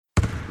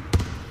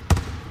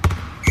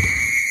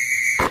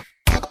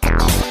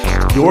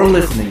You're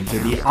listening to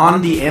the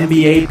On the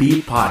NBA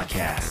Beat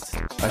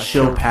podcast, a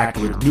show packed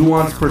with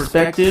nuanced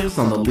perspectives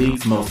on the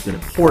league's most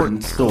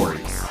important stories.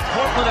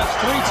 Portland has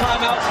 3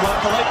 timeouts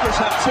left. The Lakers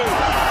have 2.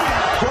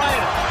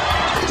 Bryant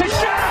to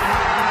shot!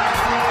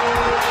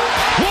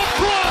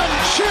 LeBron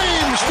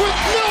James with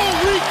no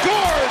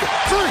regard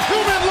for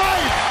human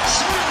life.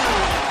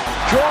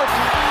 Jordan.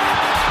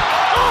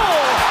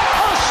 Oh,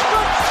 a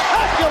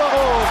spectacular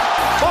move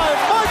by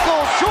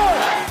Michael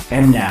Jordan.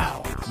 And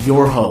now,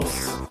 your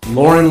hosts,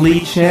 Lauren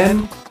Lee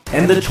Chen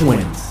and the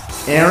twins,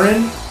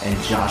 Aaron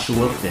and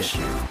Joshua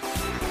Fisher.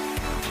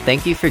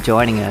 Thank you for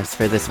joining us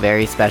for this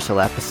very special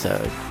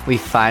episode. We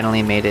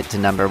finally made it to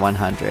number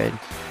 100.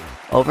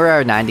 Over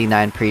our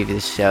 99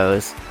 previous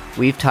shows,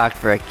 we've talked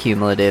for a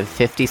cumulative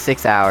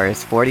 56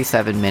 hours,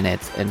 47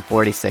 minutes, and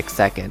 46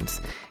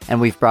 seconds,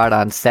 and we've brought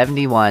on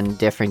 71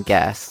 different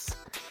guests.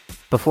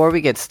 Before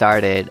we get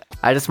started,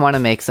 I just want to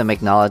make some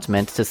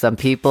acknowledgments to some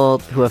people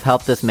who have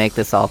helped us make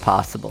this all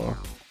possible.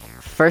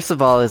 First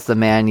of all is the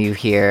man you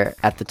hear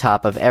at the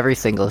top of every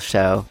single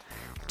show,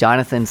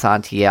 Jonathan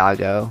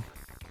Santiago.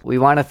 We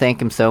want to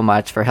thank him so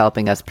much for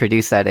helping us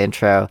produce that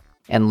intro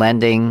and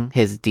lending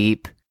his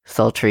deep,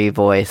 sultry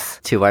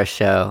voice to our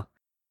show.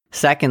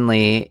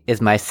 Secondly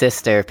is my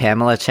sister,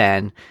 Pamela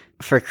Chen,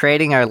 for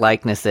creating our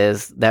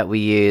likenesses that we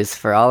use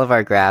for all of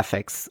our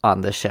graphics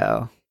on the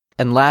show.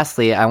 And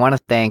lastly, I want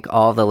to thank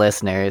all the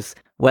listeners,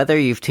 whether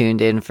you've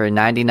tuned in for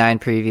 99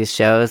 previous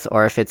shows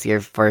or if it's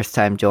your first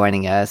time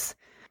joining us,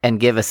 and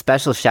give a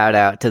special shout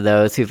out to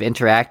those who've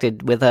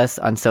interacted with us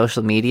on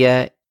social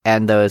media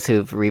and those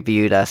who've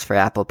reviewed us for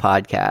Apple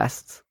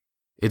Podcasts.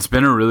 It's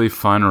been a really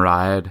fun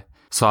ride,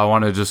 so I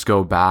want to just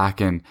go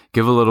back and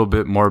give a little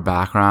bit more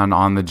background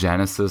on the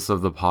genesis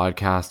of the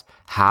podcast,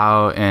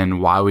 how and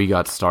why we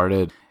got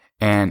started.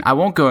 And I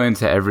won't go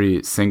into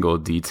every single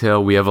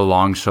detail. We have a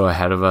long show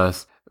ahead of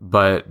us,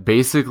 but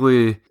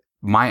basically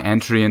my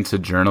entry into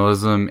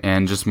journalism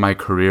and just my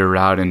career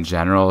route in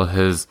general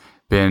has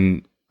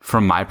been,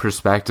 from my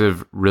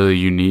perspective, really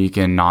unique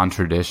and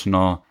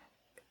non-traditional.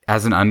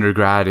 As an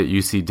undergrad at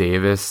UC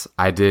Davis,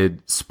 I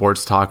did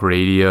sports talk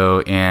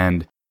radio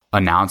and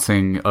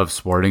announcing of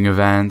sporting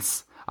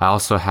events. I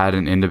also had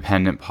an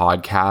independent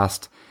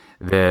podcast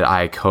that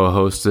I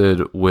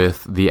co-hosted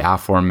with the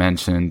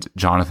aforementioned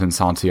Jonathan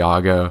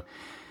Santiago.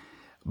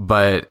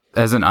 But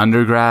as an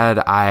undergrad,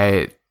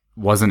 I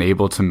wasn't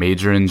able to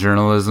major in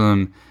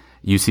journalism.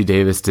 UC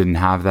Davis didn't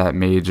have that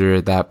major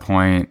at that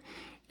point.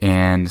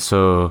 And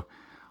so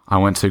I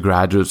went to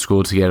graduate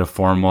school to get a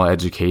formal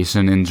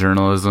education in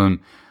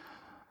journalism,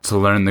 to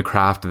learn the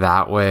craft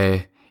that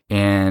way.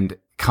 And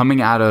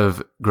coming out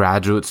of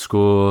graduate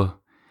school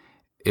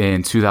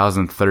in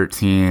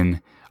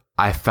 2013,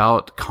 I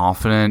felt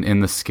confident in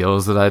the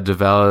skills that I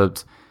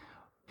developed,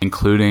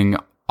 including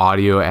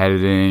audio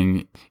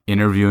editing,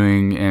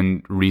 interviewing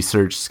and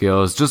research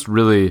skills, just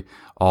really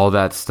all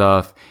that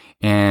stuff.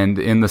 And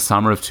in the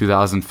summer of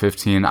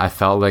 2015, I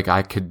felt like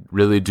I could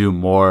really do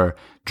more,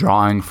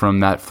 drawing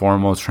from that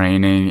formal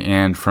training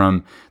and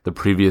from the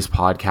previous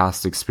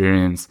podcast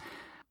experience.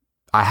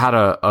 I had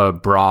a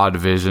broad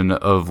vision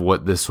of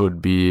what this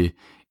would be,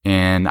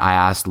 and I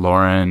asked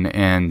Lauren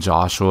and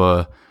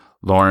Joshua,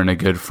 Lauren a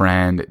good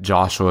friend,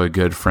 Joshua a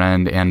good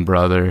friend and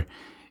brother,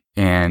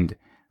 and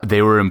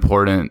they were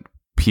important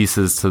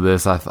pieces to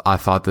this. I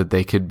thought that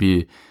they could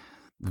be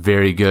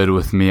very good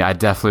with me. I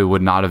definitely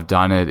would not have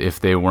done it if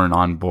they weren't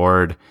on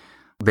board.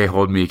 They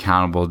hold me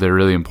accountable. They're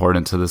really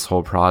important to this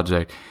whole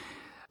project.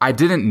 I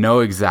didn't know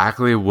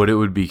exactly what it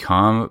would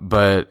become,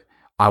 but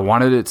I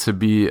wanted it to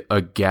be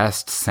a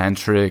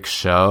guest-centric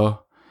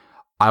show.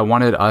 I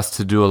wanted us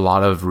to do a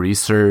lot of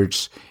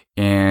research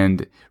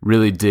and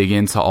really dig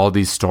into all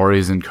these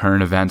stories and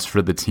current events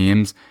for the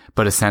teams,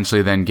 but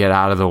essentially then get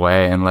out of the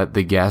way and let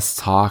the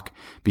guests talk,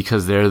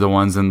 because they're the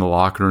ones in the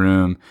locker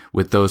room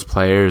with those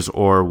players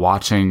or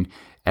watching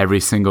every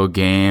single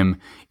game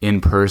in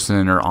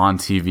person or on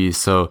TV.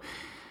 So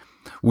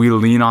we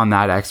lean on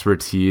that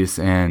expertise,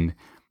 and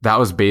that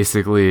was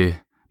basically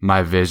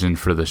my vision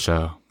for the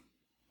show.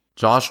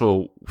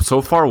 Joshua,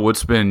 so far,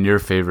 what's been your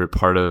favorite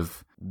part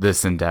of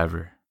this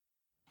endeavor?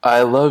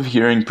 I love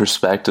hearing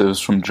perspectives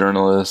from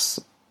journalists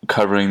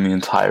covering the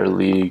entire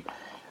league.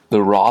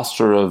 The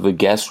roster of the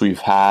guests we've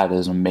had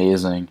is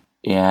amazing,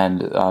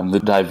 and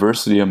the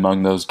diversity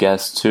among those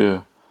guests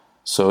too.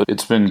 So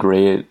it's been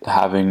great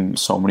having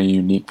so many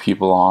unique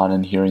people on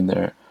and hearing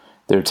their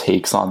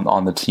takes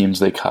on the teams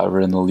they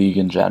cover and the league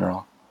in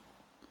general.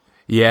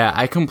 Yeah,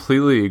 I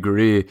completely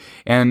agree.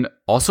 And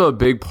also a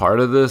big part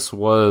of this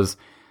was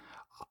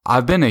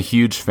I've been a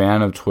huge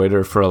fan of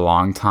Twitter for a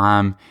long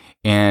time,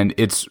 and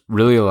it's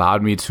really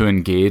allowed me to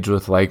engage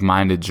with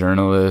like-minded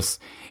journalists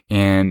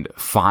and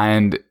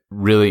find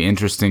really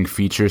interesting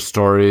feature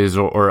stories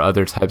or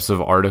other types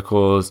of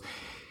articles,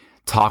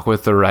 talk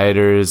with the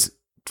writers,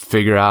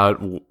 figure out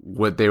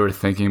what they were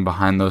thinking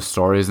behind those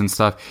stories and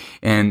stuff.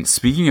 And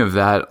speaking of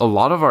that, a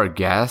lot of our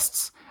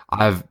guests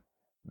I've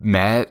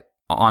met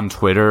on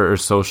Twitter or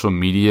social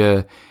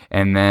media,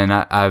 and then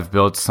I've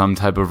built some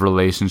type of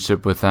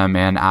relationship with them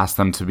and asked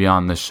them to be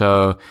on the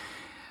show.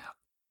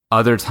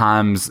 Other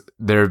times,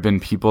 there have been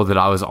people that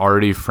I was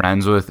already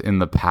friends with in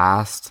the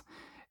past.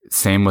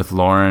 Same with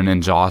Lauren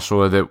and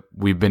Joshua, that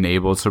we've been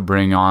able to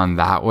bring on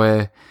that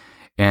way.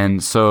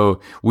 And so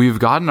we've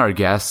gotten our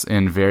guests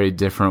in very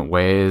different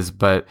ways,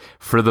 but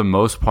for the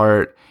most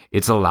part,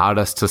 it's allowed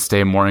us to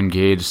stay more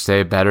engaged,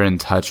 stay better in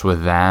touch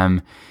with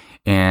them,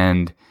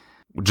 and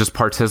just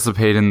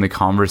participate in the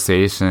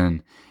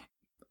conversation.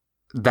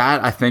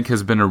 That, I think,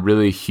 has been a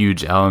really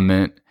huge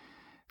element.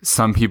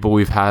 Some people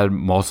we've had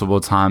multiple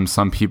times,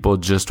 some people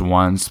just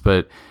once,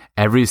 but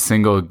every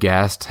single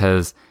guest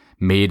has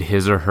made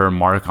his or her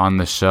mark on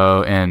the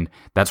show, and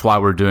that's why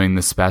we're doing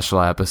this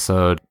special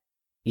episode.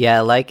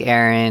 Yeah, like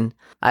Aaron,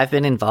 I've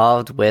been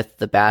involved with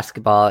the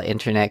basketball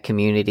internet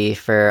community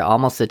for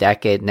almost a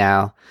decade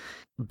now,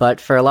 but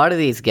for a lot of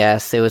these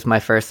guests, it was my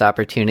first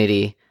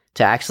opportunity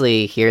to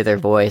actually hear their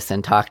voice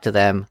and talk to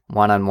them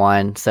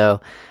one-on-one. So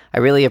I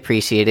really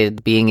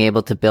appreciated being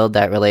able to build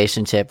that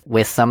relationship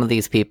with some of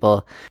these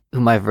people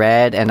whom I've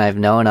read and I've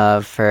known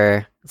of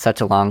for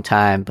such a long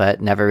time,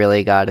 but never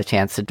really got a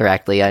chance to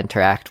directly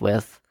interact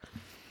with.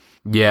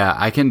 Yeah,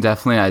 I can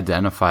definitely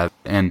identify.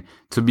 And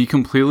to be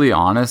completely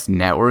honest,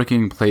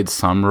 networking played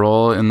some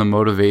role in the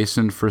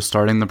motivation for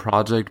starting the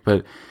project,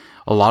 but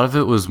a lot of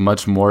it was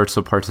much more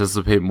to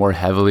participate more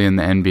heavily in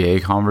the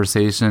NBA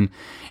conversation.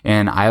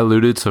 And I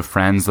alluded to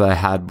friends that I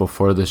had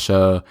before the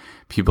show,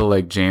 people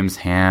like James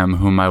Ham,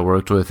 whom I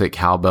worked with at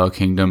Cowbell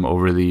Kingdom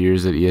over the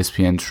years at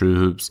ESPN True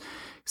Hoops,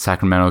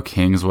 Sacramento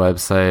Kings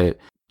website,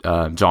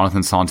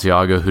 Jonathan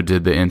Santiago, who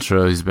did the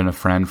intro. He's been a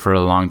friend for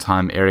a long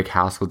time. Eric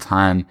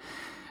Hasseltine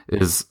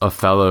is a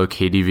fellow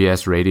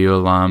KDVS radio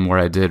alum where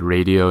I did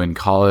radio in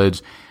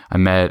college. I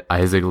met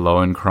Isaac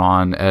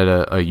Lowenkron at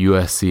a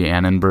USC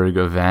Annenberg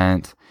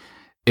event.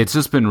 It's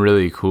just been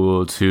really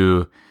cool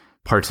to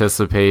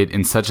participate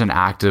in such an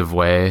active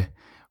way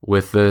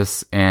with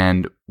this,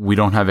 and we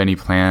don't have any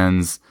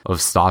plans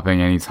of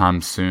stopping anytime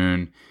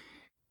soon.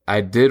 I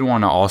did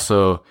want to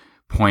also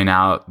point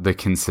out the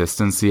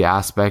consistency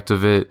aspect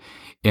of it.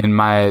 In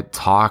my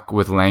talk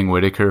with Lang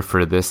Whitaker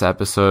for this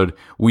episode,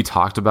 we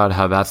talked about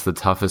how that's the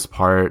toughest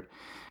part,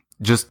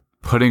 just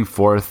putting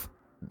forth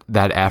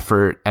that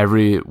effort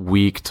every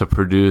week to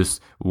produce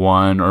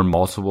one or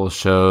multiple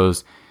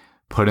shows,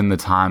 put in the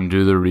time,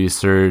 do the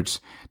research,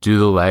 do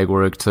the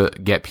legwork to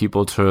get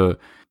people to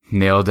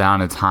nail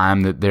down a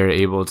time that they're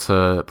able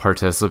to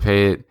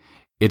participate.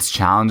 It's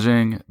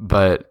challenging,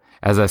 but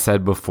as I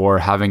said before,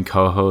 having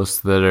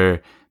co-hosts that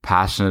are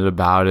passionate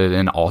about it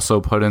and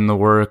also put in the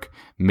work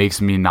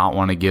makes me not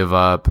want to give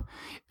up.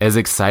 As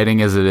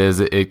exciting as it is,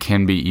 it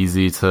can be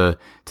easy to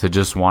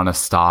just want to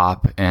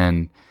stop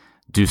and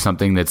do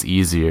something that's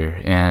easier.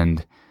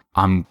 And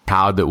I'm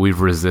proud that we've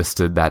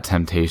resisted that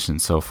temptation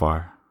so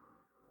far.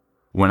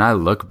 When I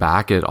look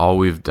back at all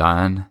we've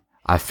done,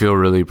 I feel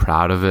really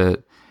proud of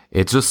it.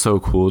 It's just so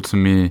cool to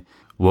me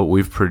what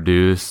we've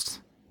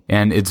produced.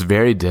 And it's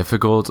very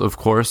difficult, of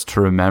course,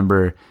 to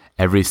remember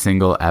every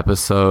single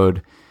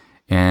episode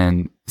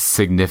and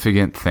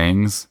significant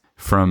things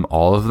from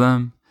all of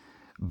them.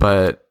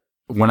 But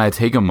when I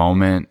take a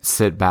moment,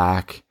 sit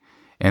back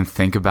and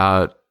think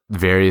about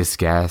various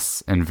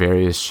guests and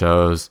various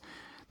shows,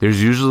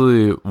 there's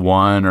usually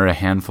one or a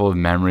handful of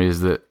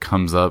memories that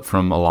comes up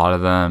from a lot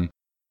of them.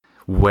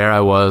 Where I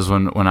was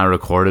when I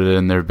recorded it,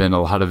 and there have been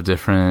a lot of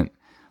different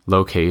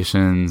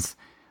locations,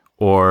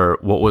 or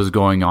what was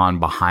going on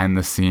behind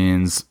the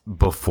scenes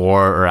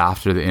before or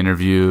after the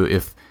interview,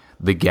 if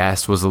the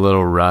guest was a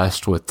little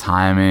rushed with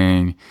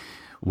timing,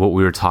 what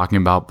we were talking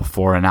about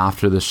before and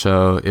after the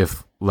show,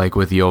 if, like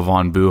with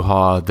Jovan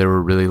Buha, there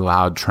were really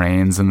loud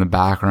trains in the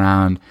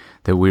background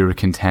that we were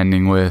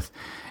contending with.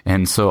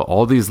 And so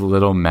all these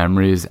little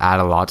memories add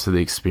a lot to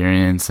the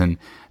experience and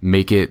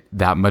make it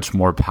that much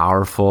more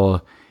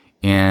powerful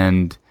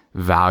and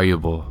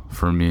valuable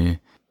for me.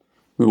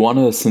 We want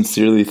to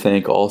sincerely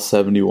thank all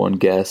 71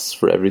 guests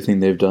for everything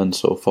they've done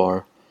so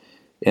far,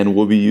 and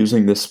we'll be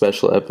using this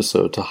special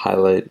episode to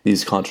highlight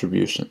these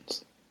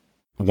contributions.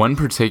 One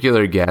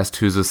particular guest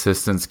whose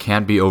assistance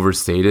can't be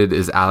overstated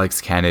is Alex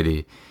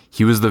Kennedy.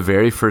 He was the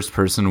very first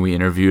person we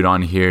interviewed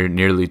on here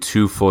nearly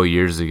 2 full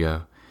years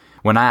ago.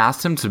 When I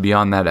asked him to be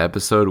on that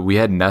episode, we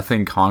had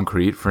nothing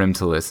concrete for him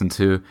to listen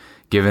to,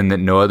 given that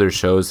no other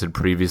shows had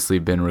previously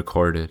been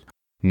recorded.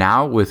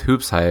 Now, with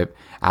Hoops Hype,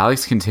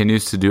 Alex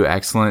continues to do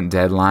excellent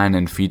deadline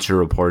and feature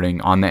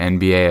reporting on the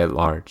NBA at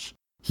large.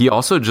 He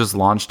also just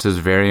launched his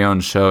very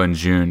own show in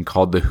June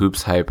called the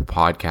Hoops Hype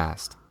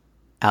Podcast.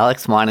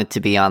 Alex wanted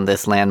to be on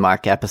this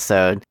landmark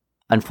episode.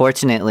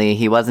 Unfortunately,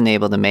 he wasn't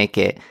able to make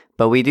it,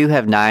 but we do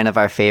have 9 of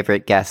our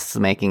favorite guests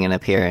making an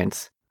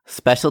appearance.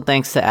 Special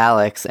thanks to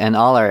Alex and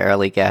all our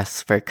early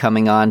guests for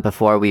coming on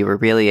before we were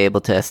really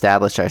able to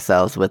establish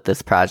ourselves with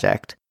this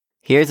project.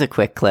 Here's a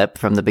quick clip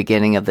from the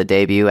beginning of the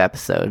debut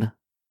episode.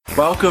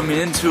 Welcome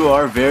into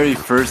our very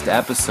first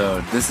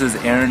episode. This is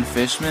Aaron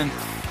Fishman,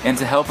 and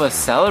to help us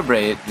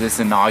celebrate this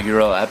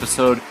inaugural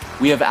episode,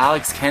 we have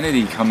Alex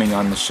Kennedy coming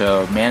on the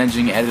show,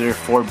 managing editor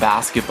for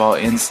Basketball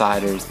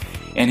Insiders,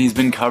 and he's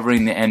been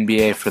covering the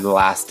NBA for the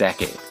last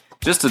decade.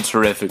 Just a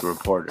terrific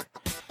reporter.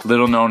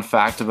 Little known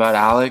fact about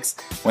Alex,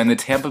 when the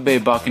Tampa Bay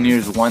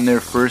Buccaneers won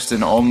their first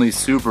and only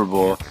Super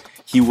Bowl,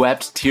 he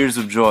wept tears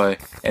of joy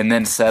and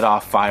then set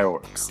off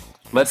fireworks.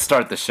 Let's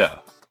start the show.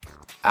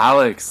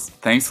 Alex,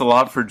 thanks a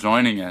lot for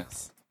joining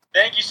us.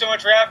 Thank you so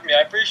much for having me.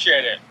 I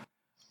appreciate it.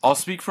 I'll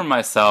speak for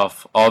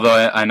myself,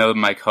 although I know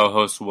my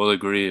co-host will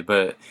agree,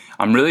 but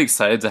I'm really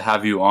excited to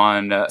have you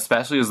on,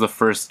 especially as the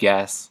first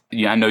guest.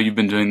 I know you've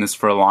been doing this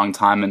for a long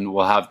time and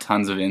we'll have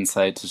tons of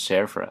insight to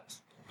share for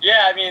us.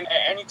 Yeah, I mean,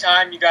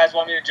 anytime you guys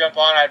want me to jump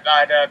on,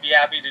 I'd be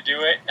happy to do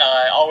it.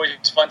 Always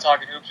it's fun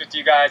talking hoops with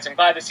you guys. I'm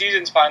glad the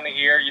season's finally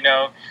here.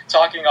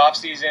 Talking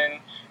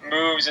off-season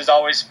moves is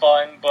always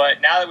fun,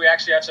 but now that we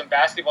actually have some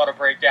basketball to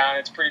break down,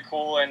 it's pretty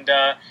cool, and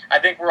I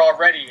think we're all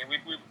ready.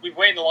 We've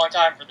waited a long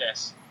time for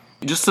this.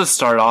 Just to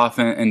start off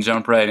and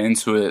jump right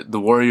into it, the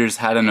Warriors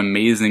had an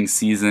amazing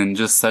season,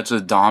 just such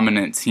a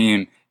dominant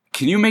team.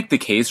 Can you make the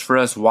case for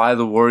us why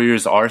the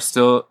Warriors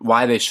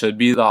why they should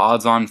be the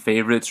odds-on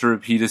favorite to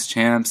repeat as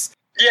champs?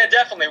 Yeah,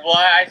 definitely. Well,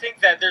 I think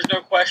that there's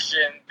no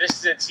question this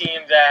is a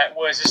team that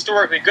was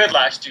historically good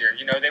last year.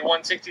 They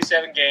won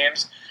 67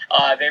 games.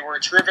 They were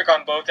terrific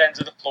on both ends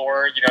of the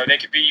floor. They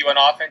could beat you on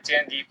offense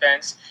and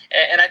defense.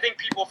 And I think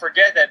people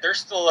forget that they're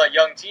still a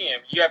young team.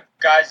 You have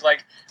guys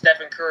like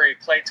Stephen Curry,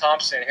 Klay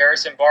Thompson,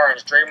 Harrison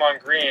Barnes,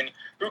 Draymond Green,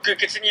 who could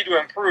continue to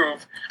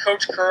improve.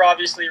 Coach Kerr,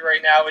 obviously,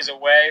 right now is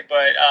away,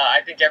 but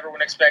I think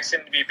everyone expects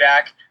him to be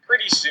back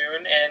pretty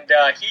soon, and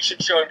he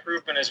should show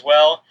improvement as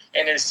well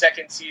in his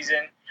second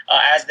season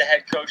as the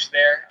head coach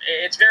there.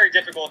 It's very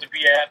difficult to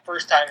be a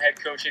first-time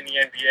head coach in the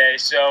NBA,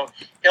 so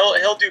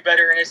he'll do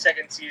better in his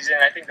second season.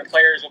 I think the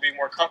players will be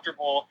more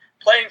comfortable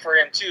playing for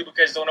him too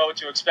because they'll know what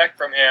to expect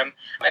from him.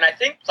 And I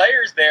think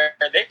players there,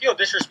 they feel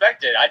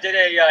disrespected. I did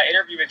a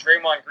interview with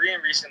Draymond Green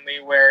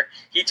recently where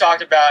he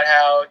talked about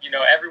how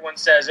everyone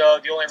says,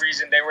 the only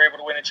reason they were able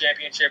to win a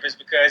championship is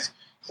because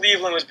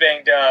Cleveland was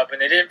banged up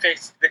and they didn't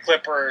face the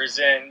Clippers,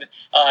 and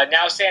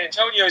now San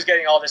Antonio is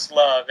getting all this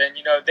love, and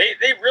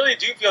they really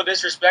do feel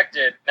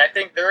disrespected. And I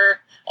think they're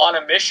on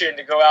a mission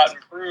to go out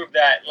and prove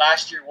that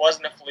last year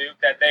wasn't a fluke,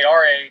 that they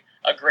are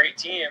a great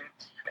team.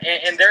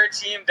 And they're a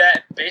team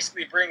that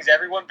basically brings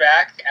everyone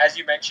back. As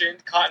you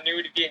mentioned,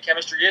 continuity and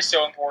chemistry is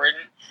so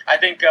important. I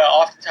think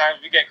oftentimes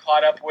we get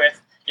caught up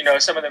with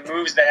some of the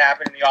moves that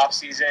happen in the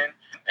offseason.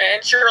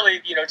 And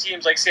surely,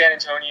 teams like San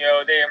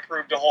Antonio, they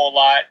improved a whole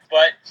lot.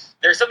 But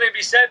there's something to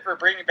be said for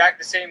bringing back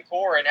the same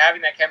core and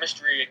having that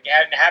chemistry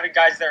and having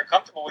guys that are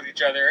comfortable with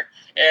each other.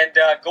 And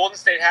Golden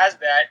State has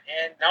that.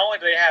 And not only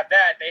do they have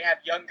that, they have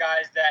young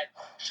guys that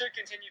should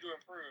continue to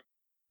improve.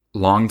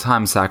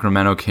 Longtime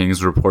Sacramento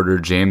Kings reporter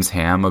James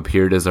Ham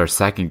appeared as our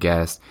second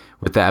guest,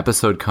 with the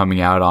episode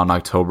coming out on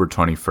October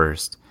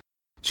 21st.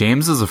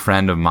 James is a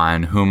friend of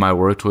mine whom I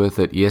worked with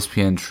at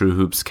ESPN True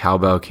Hoops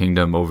Cowbell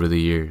Kingdom over the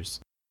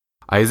years.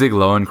 Isaac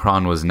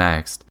Lowenkron was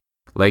next.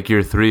 Like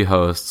your three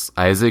hosts,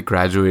 Isaac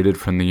graduated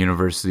from the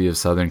University of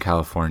Southern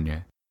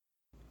California.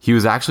 He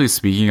was actually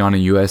speaking on a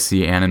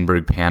USC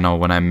Annenberg panel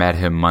when I met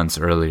him months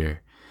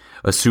earlier.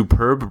 A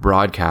superb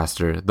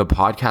broadcaster, the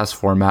podcast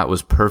format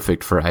was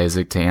perfect for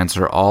Isaac to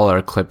answer all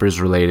our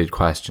Clippers-related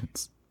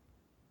questions.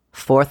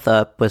 Fourth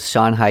up was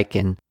Sean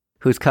Highkin,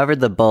 who's covered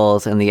the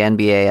Bulls and the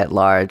NBA at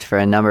large for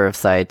a number of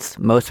sites,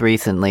 most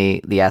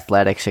recently The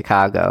Athletic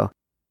Chicago.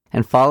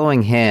 And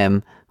following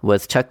him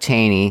was Chuck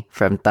Chaney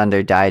from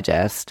Thunder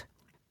Digest.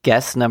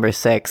 Guest number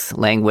 6,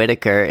 Lang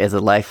Whitaker, is a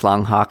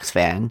lifelong Hawks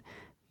fan.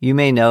 You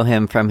may know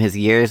him from his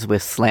years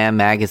with Slam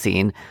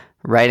Magazine,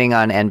 writing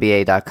on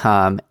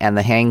NBA.com, and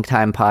the Hang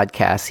Time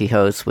podcast he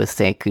hosts with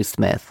Sekou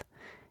Smith.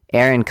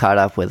 Aaron caught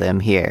up with him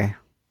here.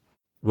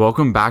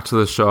 Welcome back to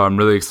the show. I'm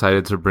really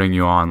excited to bring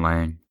you on,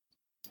 Lang.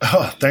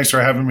 Oh, thanks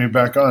for having me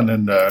back on,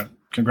 and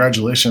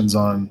congratulations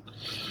on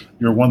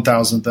your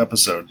 1,000th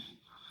episode.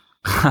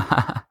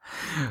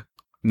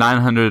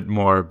 900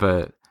 more,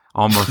 but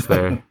almost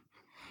there.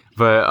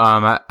 But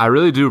I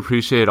really do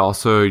appreciate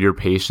also your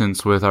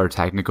patience with our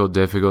technical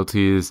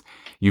difficulties.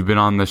 You've been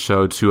on the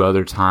show 2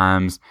 other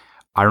times.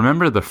 I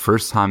remember the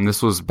first time,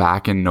 this was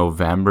back in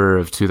November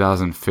of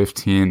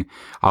 2015.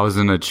 I was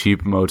in a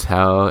cheap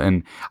motel,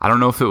 and I don't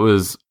know if it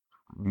was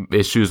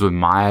issues with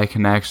my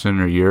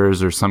connection or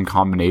yours or some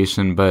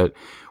combination, but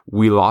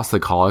we lost the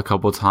call a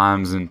couple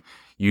times, and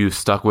you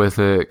stuck with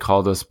it,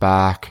 called us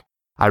back.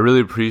 I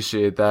really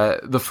appreciate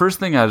that. The first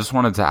thing I just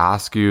wanted to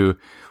ask you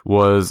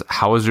was,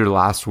 how was your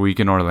last week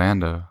in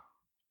Orlando?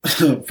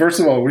 First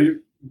of all,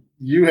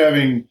 you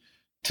having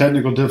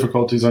technical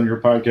difficulties on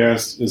your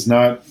podcast is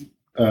not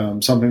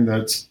something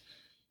that's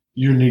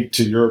unique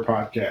to your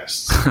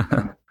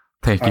podcast.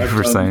 Thank you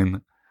for saying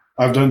that.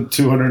 I've done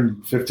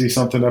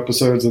 250-something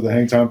episodes of the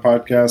Hang Time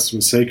podcast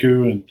with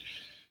Sekou, and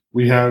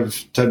we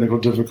have technical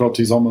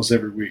difficulties almost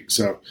every week.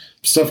 So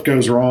stuff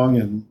goes wrong,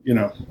 and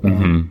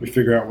we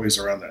figure out ways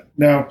around that.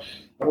 Now,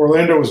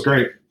 Orlando was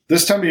great.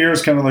 This time of year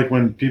is kind of like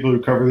when people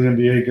who cover the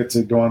NBA get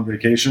to go on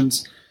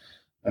vacations.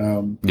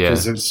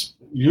 Because there's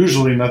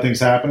usually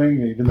nothing's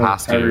happening, even though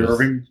Kyrie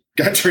Irving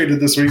got traded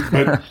this week.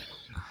 But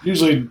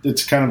usually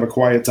it's kind of a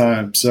quiet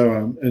time.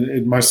 So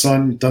my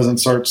son doesn't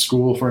start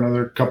school for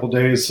another couple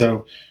days,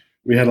 so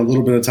we had a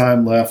little bit of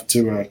time left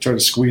to try to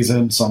squeeze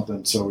in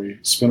something. So we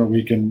spent a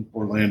week in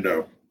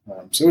Orlando.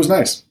 So it was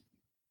nice.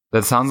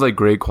 That sounds like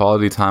great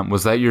quality time.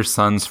 Was that your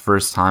son's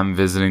first time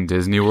visiting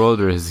Disney World,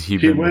 or has he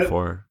been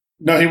before?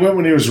 No, he went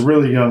when he was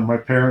really young. My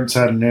parents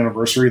had an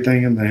anniversary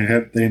thing, and they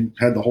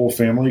had the whole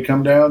family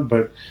come down,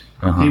 but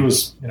he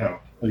was,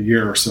 a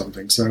year or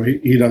something. So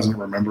he doesn't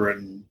remember it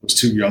and was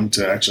too young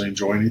to actually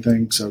enjoy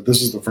anything. So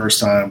this is the first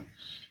time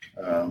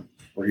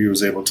where he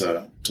was able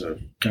to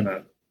kind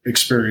of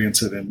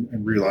experience it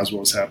and realize what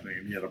was happening,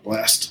 and he had a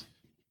blast.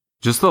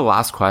 Just the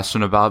last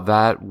question about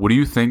that. What do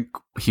you think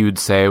he would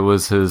say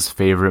was his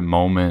favorite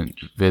moment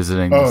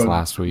visiting this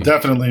last week?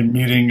 Definitely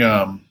meeting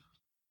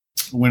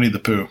Winnie the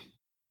Pooh.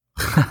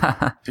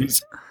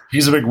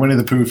 He's a big Winnie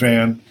the Pooh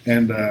fan,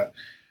 and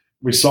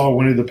we saw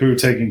Winnie the Pooh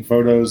taking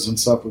photos and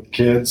stuff with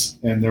kids,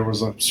 and there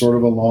was a sort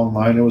of a long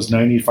line. It was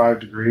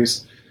 95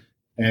 degrees,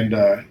 and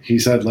he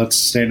said, "Let's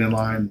stand in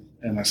line."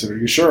 And I said, "Are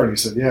you sure?" And he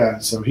said, "Yeah."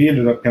 So he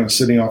ended up kind of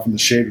sitting off in the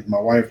shade with my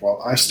wife while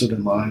I stood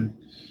in line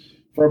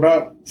for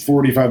about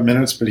 45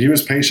 minutes, but he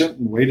was patient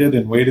and waited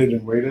and waited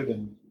and waited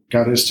and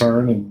got his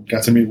turn and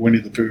got to meet Winnie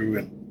the Pooh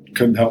and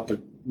couldn't help but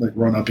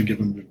run up and give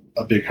him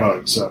a big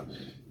hug. So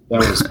that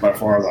was by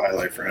far the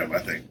highlight for him, I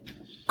think.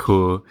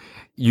 Cool.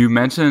 You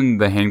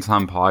mentioned the Hang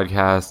Time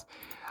podcast.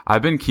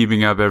 I've been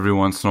keeping up every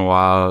once in a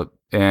while,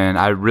 and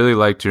I really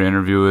liked your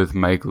interview with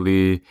Mike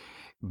Lee.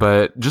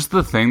 But just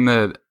the thing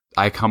that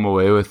I come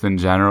away with in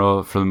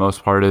general, for the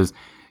most part, is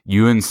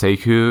you and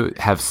Sekou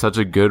have such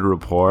a good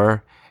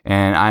rapport,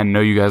 and I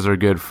know you guys are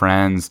good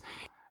friends.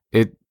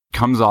 It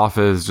comes off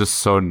as just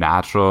so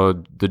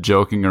natural, the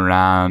joking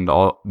around,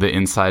 all the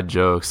inside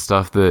jokes,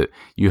 stuff that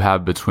you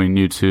have between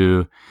you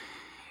two.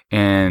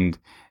 And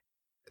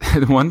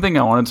the one thing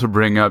I wanted to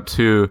bring up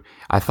too,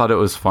 I thought it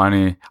was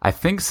funny. I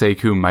think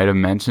Sekou might have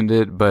mentioned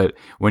it, but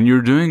when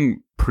you're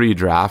doing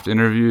pre-draft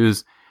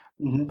interviews,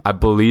 I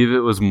believe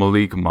it was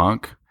Malik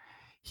Monk.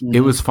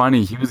 It was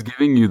funny. He was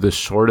giving you the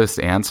shortest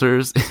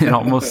answers. It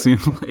almost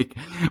seemed like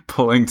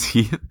pulling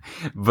teeth,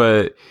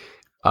 but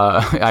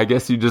I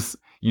guess you just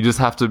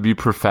have to be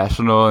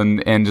professional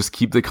and just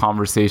keep the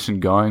conversation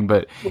going.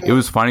 But it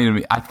was funny to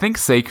me. I think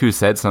Sekou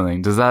said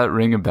something. Does that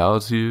ring a bell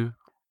to you?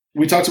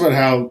 We talked about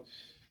how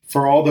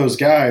for all those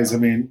guys, I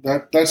mean,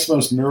 that's the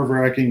most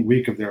nerve-wracking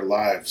week of their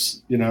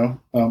lives,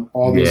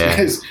 all these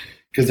guys,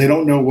 because they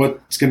don't know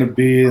what's going to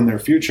be in their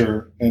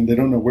future, and they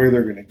don't know where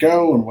they're going to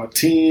go and what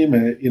team,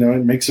 and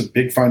it makes a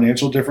big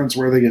financial difference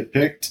where they get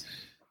picked.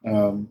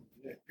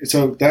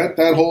 So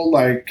that whole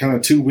kind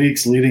of 2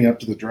 weeks leading up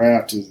to the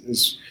draft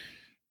is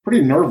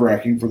pretty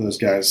nerve-wracking for those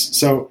guys.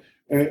 So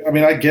I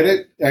mean, I get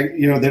it.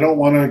 They don't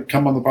want to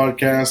come on the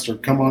podcast or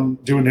come on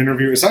do an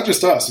interview. It's not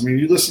just us. I mean,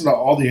 you listen to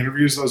all the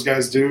interviews those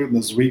guys do in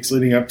those weeks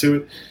leading up to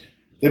it.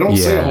 They don't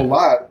say a whole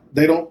lot.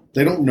 They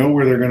don't know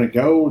where they're going to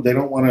go. They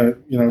don't want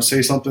to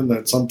say something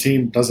that some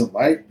team doesn't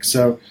like.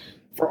 So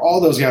for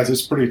all those guys,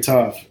 it's pretty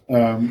tough.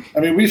 I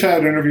mean, we've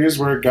had interviews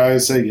where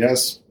guys say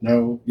yes,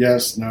 no,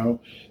 yes,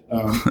 no.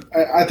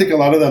 I think a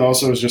lot of that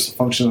also is just a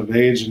function of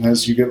age, and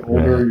as you get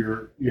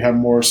older, you have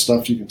more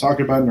stuff you can talk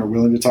about and are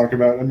willing to talk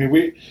about. I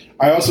mean,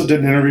 I also did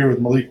an interview with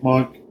Malik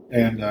Monk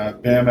and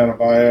Bam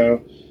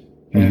Adebayo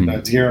and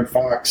De'Aaron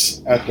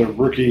Fox at the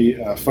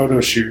rookie photo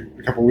shoot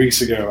a couple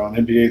weeks ago on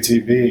NBA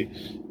TV.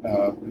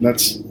 And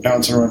that's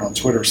bouncing around on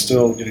Twitter,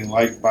 still getting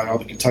liked by all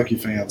the Kentucky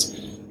fans.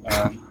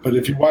 But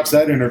if you watch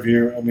that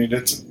interview, I mean,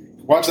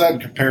 watch that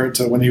and compare it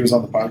to when he was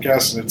on the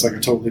podcast, and it's like a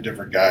totally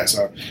different guy.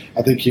 So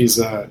I think he's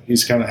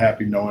kind of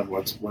happy knowing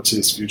what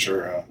his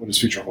future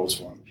holds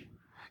for him.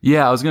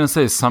 Yeah, I was going to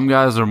say some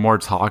guys are more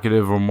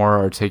talkative or more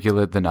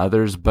articulate than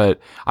others, but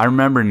I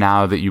remember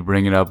now that you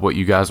bring it up what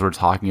you guys were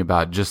talking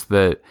about, just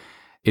that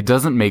it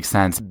doesn't make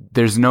sense.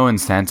 There's no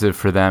incentive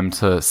for them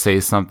to say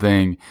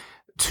something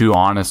too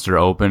honest or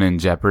open and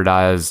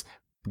jeopardize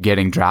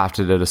getting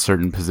drafted at a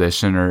certain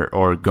position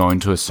or going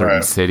to a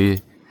certain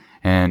city.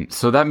 And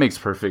so that makes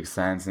perfect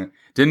sense. And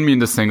didn't mean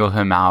to single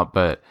him out,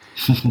 but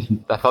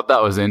I thought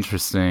that was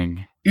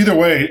interesting. Either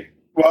way,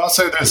 well, I'll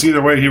say this.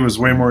 Either way, he was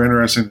way more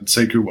interesting than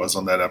Sekou was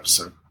on that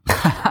episode.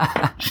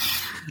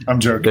 I'm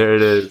joking. There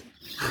it is.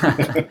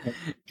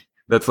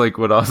 That's like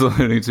what I was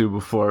alluding to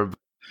before.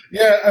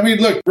 Yeah, I mean,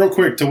 look, real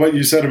quick to what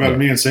you said about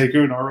me and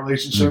Sekou and our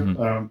relationship.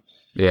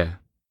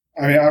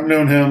 I mean, I've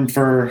known him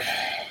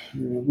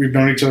we've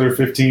known each other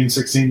 15,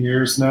 16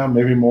 years now,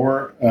 maybe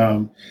more.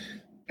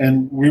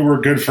 And we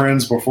were good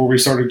friends before we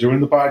started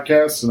doing the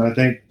podcast. And I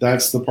think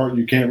that's the part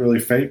you can't really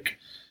fake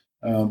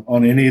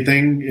on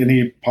anything,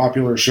 any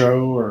popular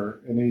show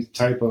or any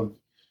type of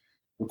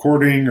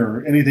recording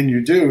or anything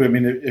you do. I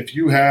mean, if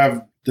you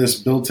have this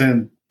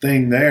built-in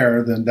thing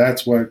there, then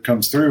that's what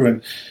comes through.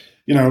 And,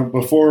 you know,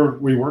 before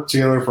we worked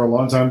together for a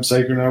long time,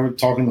 Saker and I would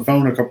talk on the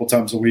phone a couple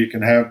times a week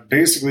and have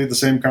basically the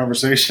same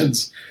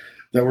conversations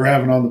that we're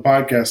having on the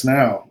podcast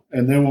now.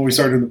 And then when we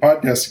started doing the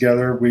podcast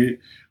together, we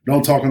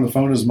don't talk on the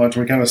phone as much.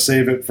 We kind of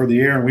save it for the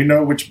air, and we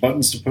know which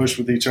buttons to push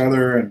with each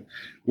other, and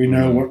we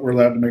know what we're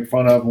allowed to make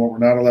fun of and what we're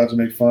not allowed to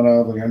make fun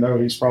of. Like, I know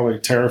he's probably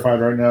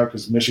terrified right now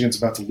because Michigan's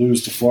about to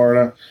lose to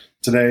Florida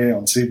today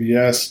on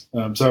CBS.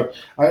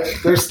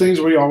 There's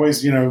things we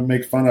always, you know,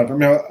 make fun of.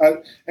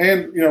 I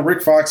mean,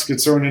 Rick Fox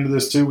gets thrown into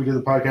this too. We did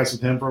the podcast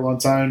with him for a long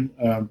time.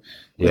 I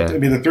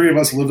mean, the three of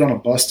us lived on a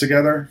bus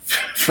together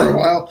for a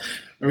while.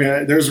 I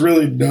mean, there's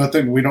really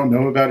nothing we don't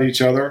know about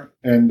each other.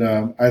 And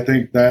I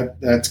think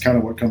that's kind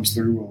of what comes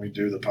through when we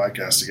do the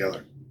podcast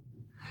together.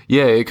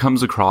 Yeah, it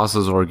comes across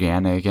as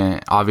organic.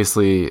 And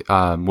obviously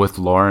with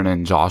Lauren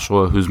and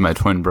Joshua, who's my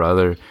twin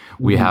brother,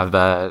 we have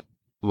that.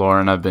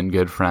 Lauren I've been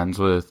good friends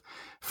with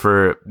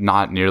for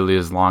not nearly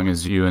as long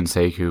as you and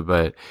Sekou,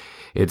 but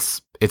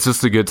it's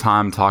just a good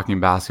time talking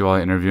basketball,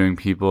 interviewing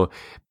people.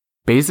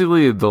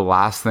 Basically, the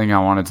last thing I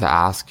wanted to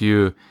ask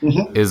you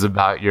is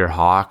about your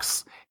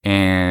Hawks.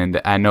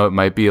 And I know it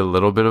might be a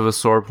little bit of a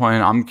sore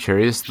point. I'm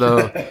curious,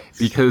 though,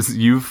 because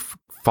you've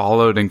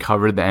followed and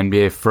covered the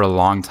NBA for a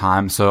long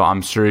time, so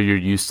I'm sure you're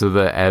used to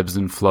the ebbs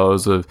and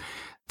flows of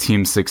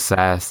team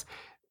success.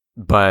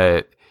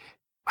 But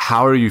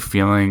how are you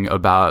feeling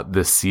about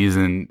this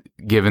season,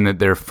 given that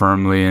they're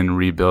firmly in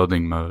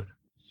rebuilding mode?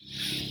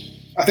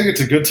 I think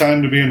it's a good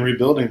time to be in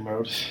rebuilding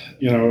mode.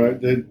 You know,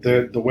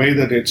 the way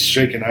that it's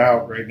shaken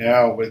out right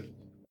now, with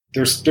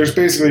there's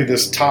basically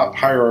this top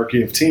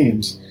hierarchy of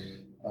teams.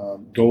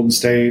 Golden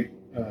State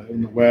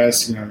in the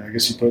West, you know, I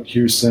guess you put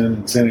Houston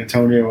and San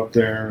Antonio up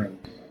there, and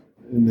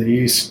in the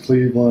East,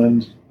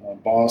 Cleveland,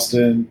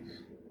 Boston.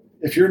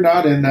 If you're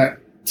not in that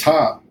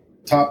top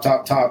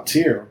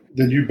tier,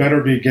 then you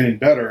better be getting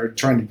better at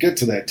trying to get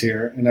to that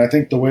tier. And I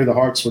think the way the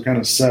Hawks were kind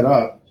of set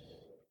up,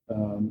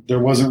 there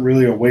wasn't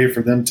really a way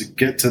for them to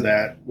get to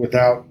that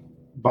without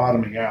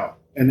bottoming out.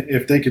 And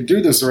if they could do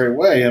this the right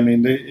way, I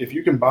mean, if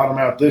you can bottom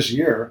out this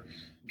year,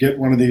 get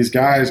one of these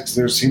guys, because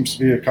there seems to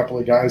be a couple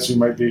of guys who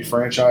might be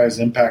franchise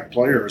impact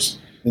players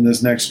in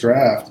this next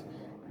draft,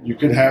 you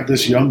could have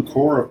this young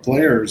core of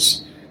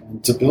players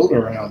to build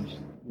around.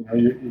 You know,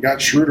 you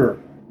got Schroeder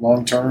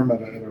long term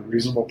at a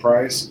reasonable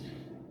price.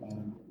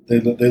 They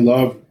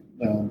love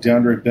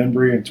DeAndre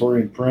Bembry and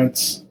Taurean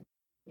Prince.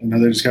 I know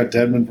they just got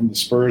Dedmon from the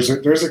Spurs.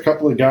 There's a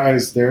couple of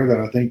guys there that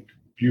I think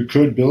you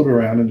could build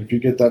around, and if you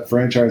get that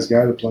franchise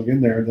guy to plug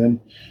in there, then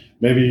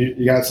maybe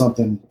you got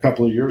something a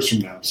couple of years from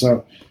now.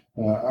 So,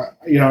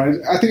 you know,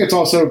 I think it's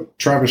also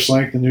Travis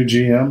Schlenk, the new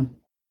GM.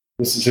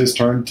 This is his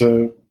turn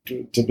to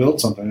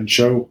build something and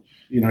show,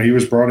 you know, he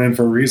was brought in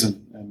for a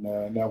reason, and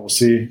now we'll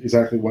see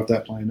exactly what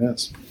that plan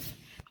is.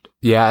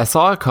 Yeah, I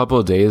saw a couple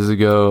of days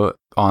ago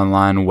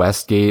online,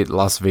 Westgate,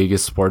 Las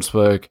Vegas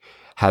Sportsbook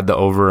had the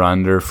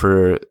over-under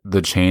for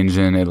the change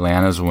in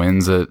Atlanta's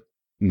wins at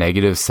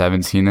negative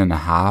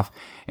 17.5.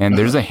 And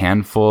there's a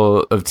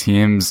handful of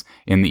teams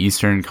in the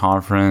Eastern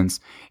Conference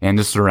and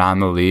just around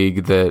the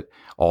league that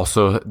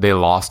also they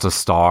lost a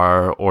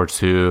star or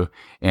two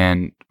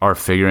and are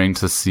figuring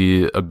to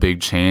see a big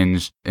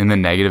change in the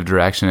negative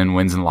direction in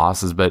wins and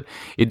losses. But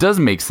it does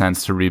make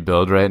sense to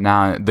rebuild right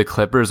now. The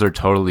Clippers are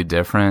totally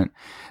different,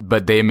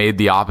 but they made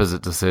the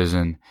opposite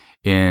decision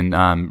in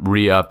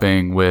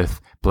re-upping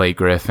with Blake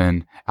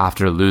Griffin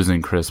after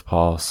losing Chris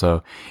Paul.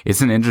 So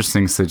it's an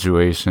interesting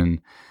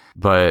situation,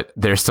 but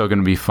they're still going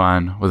to be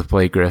fun with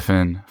Blake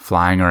Griffin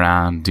flying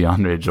around,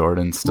 DeAndre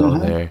Jordan still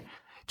there.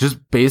 Just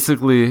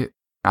basically,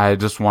 I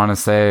just want to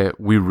say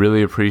we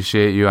really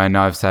appreciate you. I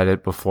know I've said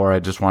it before. I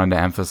just wanted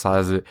to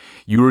emphasize it.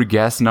 You were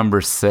guest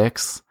number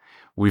 6.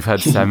 We've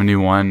had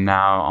 71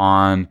 now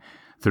on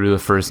through the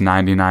first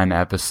 99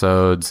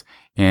 episodes,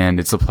 and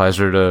it's a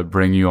pleasure to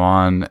bring you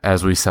on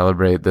as we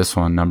celebrate this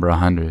one, number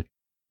 100.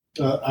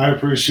 I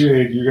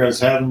appreciate you guys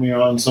having me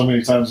on so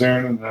many times,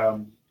 Aaron,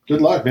 and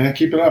good luck, man.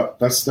 Keep it up.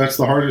 That's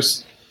the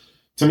hardest,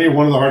 to me,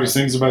 one of the hardest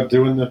things about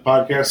doing the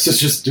podcast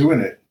is just doing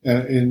it.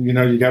 And you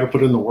know, you got to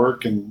put in the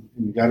work, and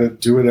you got to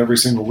do it every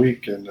single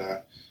week. And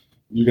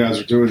you guys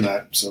are doing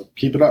that. So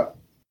keep it up.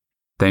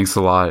 Thanks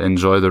a lot.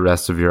 Enjoy the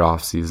rest of your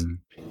off season.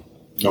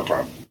 No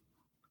problem.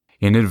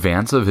 In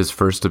advance of his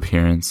first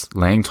appearance,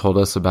 Lang told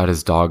us about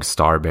his dog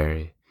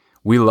Starberry.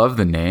 We love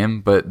the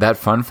name, but that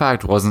fun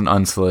fact wasn't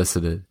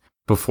unsolicited.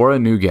 Before a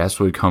new guest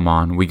would come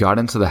on, we got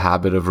into the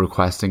habit of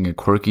requesting a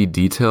quirky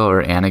detail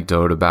or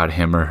anecdote about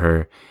him or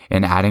her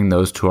and adding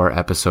those to our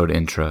episode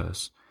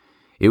intros.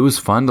 It was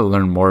fun to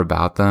learn more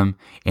about them,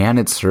 and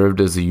it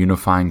served as a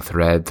unifying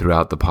thread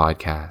throughout the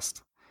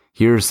podcast.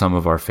 Here are some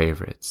of our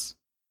favorites.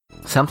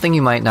 Something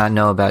you might not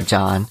know about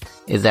John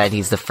is that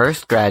he's the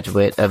first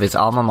graduate of his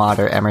alma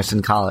mater,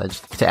 Emerson College,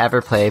 to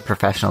ever play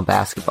professional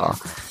basketball,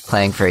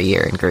 playing for a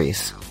year in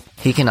Greece.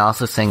 He can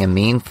also sing a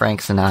mean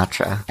Frank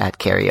Sinatra at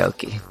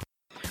karaoke.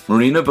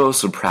 Marina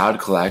boasts a proud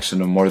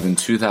collection of more than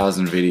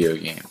 2,000 video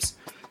games,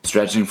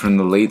 stretching from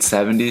the late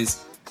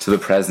 70s to the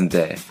present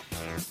day.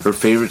 Her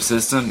favorite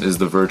system is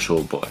the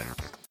Virtual Boy.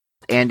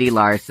 Andy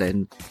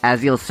Larson.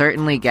 As you'll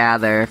certainly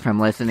gather from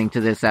listening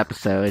to this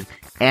episode,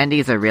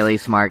 Andy's a really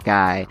smart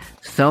guy,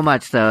 so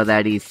much so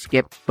that he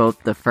skipped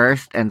both the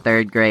first and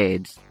third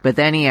grades, but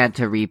then he had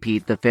to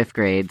repeat the fifth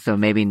grade, so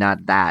maybe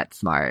not that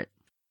smart.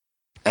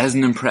 As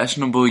an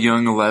impressionable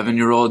young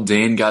 11-year-old,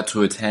 Dane got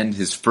to attend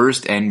his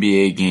first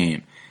NBA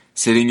game.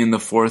 Sitting in the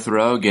fourth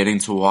row, getting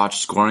to watch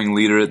scoring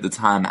leader at the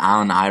time,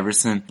 Allen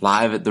Iverson,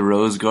 live at the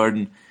Rose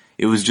Garden,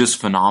 it was just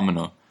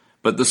phenomenal.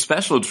 But the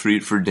special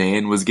treat for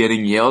Dane was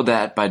getting yelled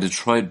at by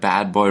Detroit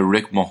bad boy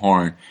Rick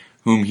Mahorn,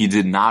 whom he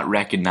did not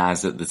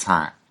recognize at the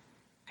time.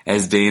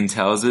 As Dane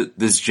tells it,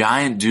 this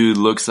giant dude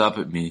looks up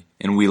at me,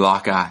 and we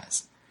lock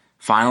eyes.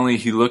 Finally,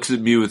 he looks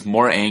at me with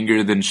more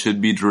anger than should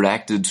be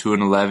directed to an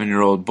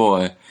 11-year-old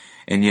boy,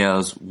 and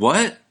yells,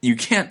 "What? You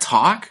can't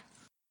talk?"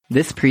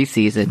 This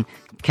preseason,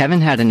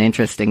 Kevin had an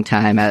interesting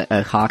time at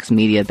a Hawks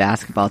media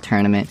basketball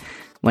tournament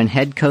when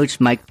head coach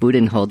Mike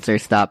Budenholzer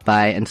stopped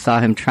by and saw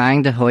him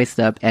trying to hoist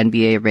up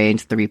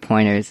NBA-range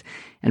three-pointers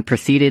and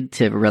proceeded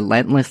to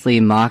relentlessly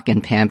mock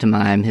and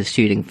pantomime his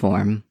shooting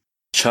form.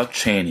 Chuck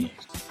Chaney.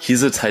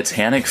 He's a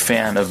Titanic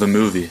fan of the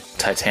movie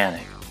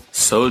Titanic.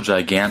 So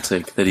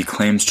gigantic that he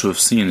claims to have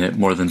seen it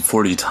more than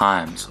 40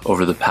 times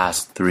over the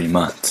past 3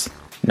 months.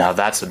 Now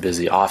that's a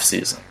busy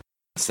offseason.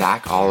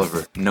 Zach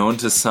Oliver, known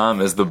to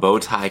some as the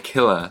Bowtie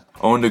Killer,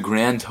 owned a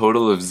grand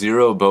total of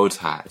 0 bow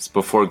ties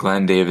before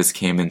Glenn Davis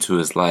came into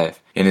his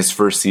life in his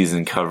first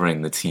season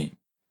covering the team.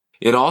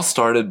 It all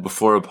started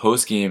before a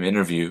post-game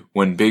interview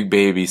when Big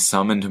Baby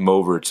summoned him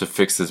over to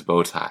fix his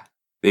bow tie.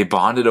 They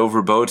bonded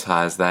over bow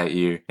ties that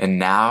year, and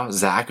now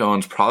Zach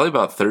owns probably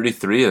about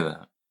 33 of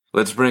them.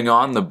 Let's bring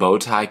on the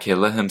Bowtie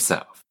Killer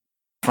himself.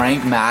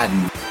 Frank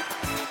Madden.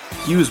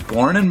 He was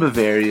born in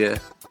Bavaria,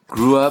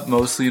 grew up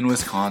mostly in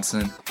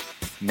Wisconsin,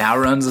 now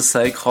runs a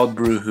site called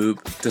Brew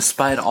Hoop.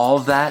 Despite all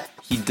of that,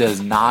 he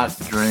does not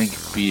drink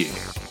beer.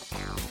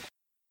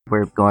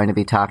 We're going to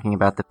be talking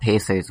about the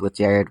Pacers with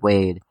Jared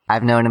Wade.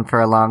 I've known him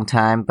for a long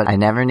time, but I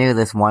never knew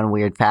this one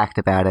weird fact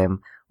about him,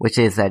 which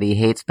is that he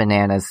hates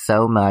bananas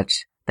so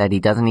much that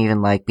he doesn't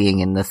even like being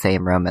in the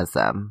same room as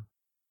them.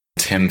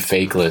 Tim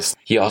Fakeless.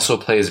 He also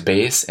plays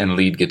bass and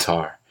lead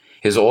guitar.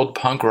 His old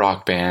punk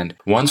rock band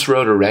once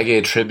wrote a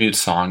reggae tribute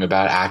song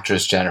about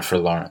actress Jennifer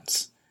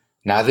Lawrence.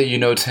 Now that you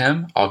know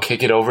Tim, I'll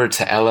kick it over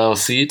to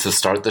LLC to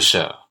start the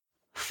show.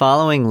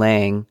 Following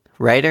Lang,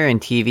 writer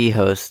and TV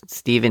host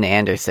Steven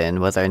Anderson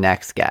was our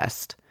next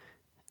guest.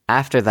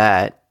 After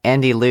that,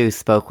 Andy Liu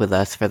spoke with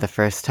us for the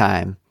first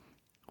time.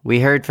 We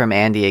heard from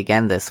Andy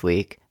again this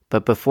week,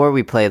 but before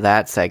we play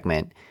that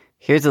segment,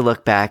 here's a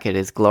look back at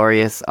his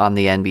glorious On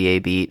the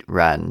NBA Beat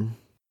run.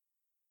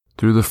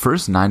 Through the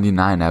first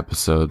 99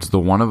 episodes, the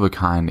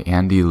one-of-a-kind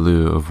Andy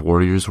Liu of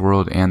Warriors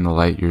World and the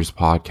Light Years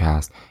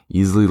podcast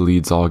easily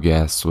leads all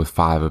guests with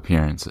 5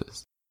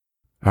 appearances.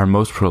 Our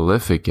most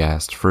prolific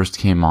guest first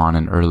came on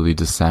in early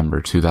December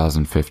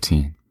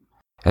 2015.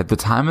 At the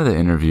time of the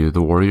interview,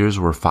 the Warriors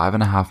were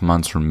 5.5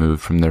 months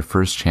removed from their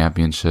first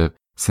championship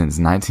since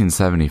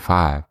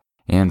 1975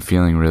 and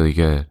feeling really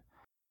good.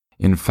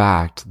 In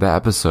fact, the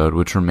episode,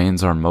 which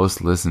remains our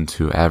most listened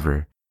to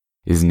ever,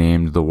 is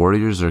named The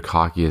Warriors Are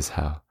Cocky as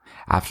Hell,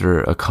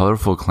 after a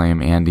colorful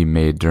claim Andy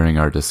made during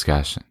our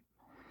discussion.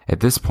 At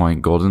this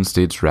point, Golden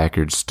State's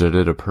record stood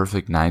at a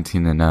perfect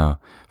 19-0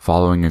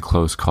 following a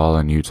close call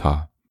in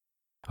Utah.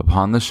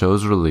 Upon the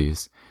show's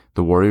release,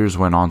 the Warriors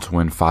went on to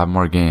win 5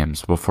 more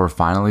games before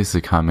finally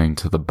succumbing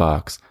to the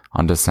Bucks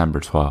on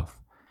December 12th.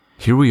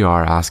 Here we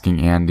are asking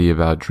Andy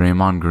about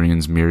Draymond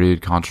Green's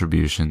myriad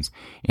contributions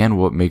and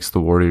what makes the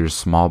Warriors'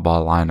 small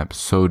ball lineup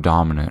so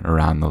dominant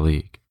around the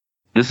league.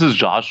 This is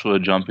Joshua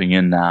jumping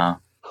in now.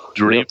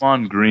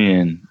 Draymond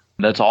Green,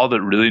 that's all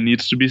that really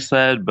needs to be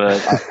said,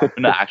 but I'm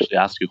going to actually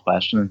ask you a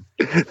question.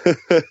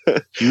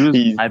 He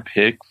was my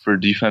pick for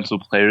Defensive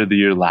Player of the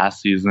Year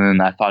last season.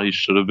 I thought he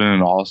should have been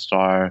an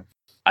All-Star.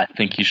 I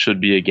think he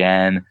should be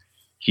again.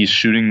 He's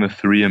shooting the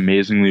 3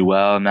 amazingly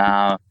well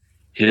now.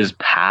 His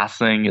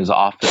passing is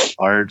off the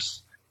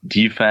charts.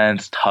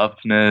 Defense,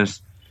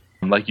 toughness.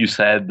 Like you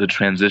said, the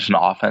transition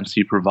offense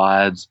he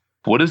provides.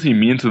 What does he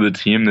mean to the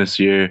team this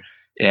year?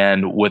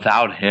 And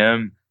without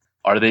him,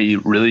 are they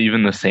really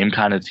even the same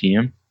kind of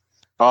team?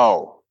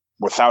 Oh,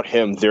 without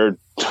him, they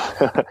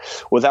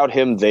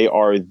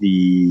are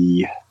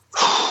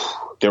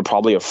they're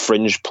probably a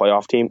fringe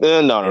playoff team.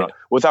 No.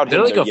 Without they're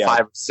him, like a 5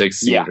 or 6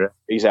 seed. Yeah,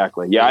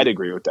 exactly. Yeah, I'd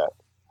agree with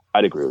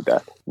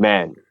that.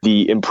 Man,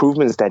 the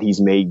improvements that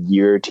he's made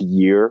year to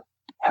year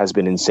has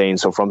been insane.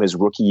 So from his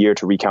rookie year,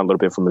 to recount a little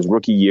bit from his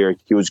rookie year,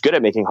 he was good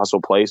at making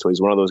hustle plays. So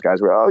he's one of those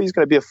guys where, he's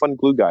going to be a fun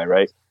glue guy,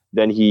 right?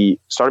 Then he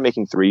started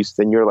making threes.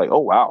 Then you're like, oh,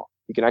 wow,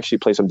 he can actually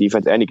play some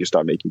defense and he can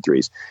start making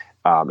threes.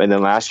 And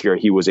then last year,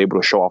 he was able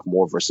to show off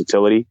more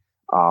versatility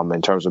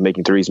in terms of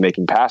making threes,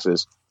 making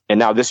passes. And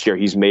now this year,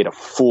 he's made a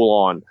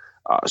full-on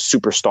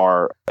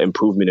superstar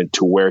improvement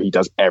into where he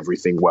does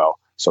everything well.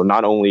 So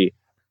not only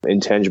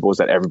intangibles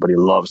that everybody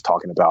loves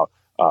talking about,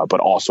 but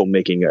also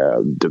making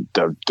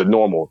the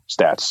normal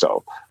stats.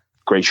 So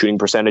great shooting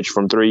percentage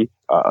from three,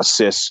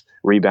 assists,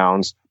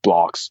 rebounds,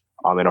 blocks.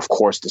 And of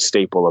course, the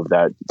staple of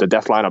that, the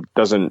death lineup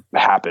doesn't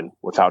happen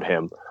without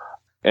him.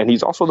 And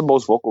he's also the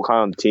most vocal guy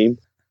on the team,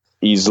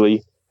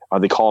 easily.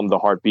 They call him the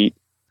heartbeat.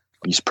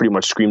 He pretty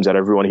much screams at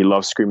everyone. He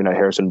loves screaming at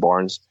Harrison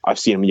Barnes. I've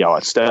seen him yell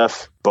at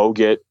Steph,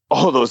 Bogut,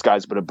 all those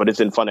guys, but it's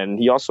in fun. And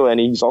he's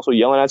also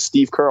yelling at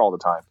Steve Kerr all the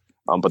time.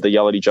 But they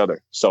yell at each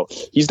other. So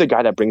he's the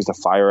guy that brings the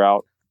fire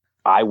out.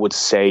 I would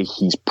say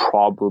he's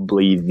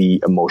probably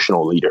the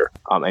emotional leader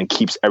and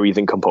keeps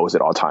everything composed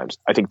at all times.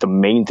 I think the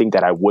main thing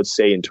that I would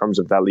say in terms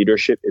of that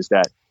leadership is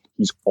that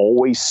he's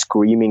always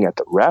screaming at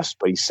the refs,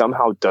 but he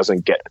somehow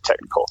doesn't get a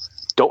technical.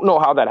 Don't know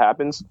how that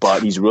happens,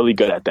 but he's really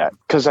good at that.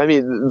 Because, I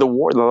mean, the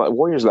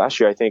Warriors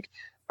last year, I think,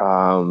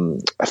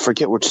 I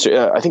forget which,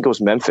 I think it was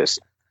Memphis,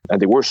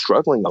 and they were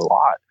struggling a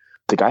lot.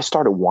 The guy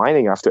started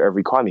whining after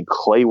every call. I mean,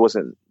 Clay was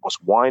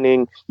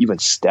whining, even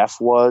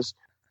Steph was,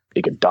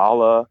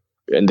 Iguodala.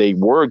 And they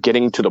were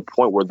getting to the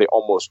point where they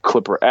almost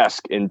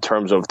Clipper-esque in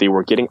terms of they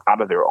were getting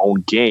out of their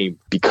own game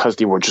because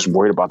they were just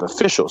worried about the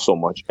officials so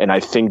much. And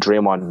I think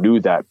Draymond knew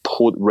that,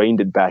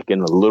 reined it back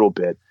in a little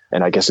bit.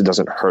 And I guess it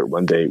doesn't hurt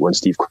when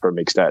Steve Kerr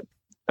makes that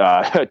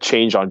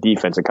change on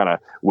defense and kind of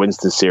wins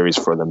the series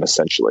for them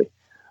essentially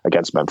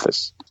against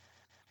Memphis.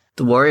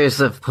 The Warriors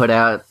have put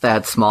out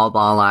that small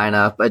ball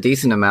lineup a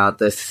decent amount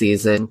this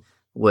season,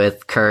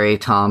 with Curry,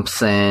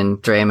 Thompson,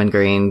 Draymond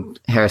Green,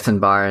 Harrison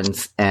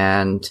Barnes,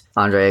 and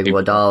Andre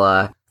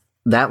Iguodala.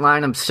 That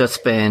lineup's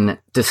just been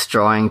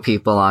destroying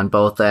people on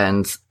both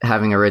ends,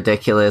 having a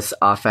ridiculous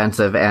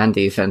offensive and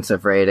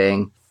defensive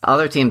rating.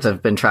 Other teams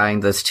have been trying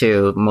this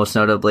too, most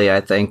notably,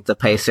 I think, the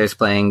Pacers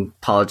playing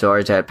Paul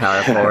George at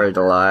power forward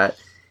a lot,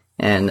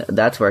 and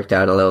that's worked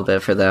out a little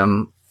bit for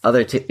them.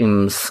 Other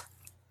teams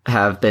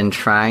have been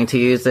trying to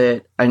use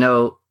it. I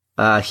know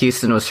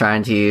Houston was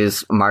trying to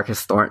use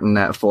Marcus Thornton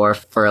at 4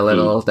 for a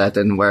little. That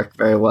didn't work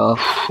very well.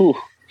 Whew,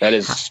 that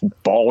is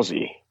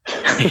ballsy.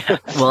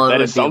 Well, that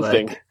is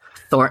something. Like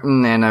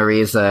Thornton and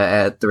Ariza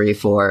at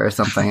 3-4 or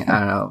something. I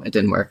don't know. It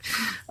didn't work.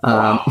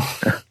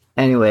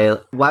 Anyway,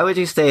 why would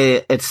you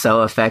say it's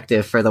so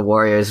effective for the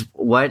Warriors?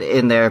 What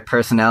in their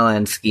personnel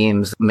and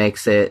schemes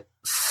makes it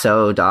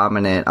so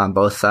dominant on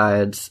both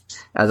sides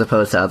as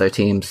opposed to other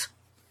teams?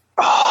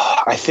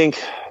 I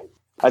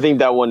think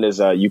that one is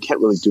you can't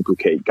really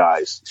duplicate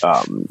guys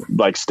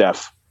like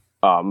Steph,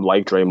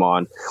 like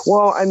Draymond.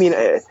 Well, I mean,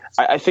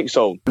 I think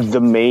so. The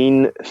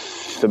main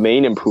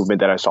improvement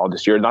that I saw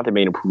this year, not the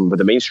main improvement, but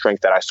the main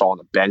strength that I saw on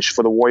the bench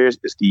for the Warriors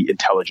is the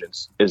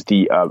intelligence, is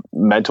the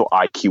mental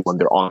IQ when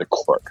they're on the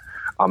court.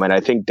 And I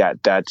think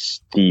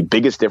that's the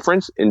biggest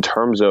difference in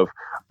terms of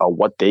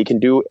what they can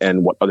do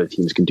and what other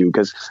teams can do.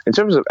 Because in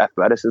terms of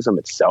athleticism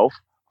itself,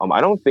 I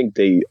don't think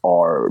they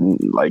are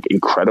like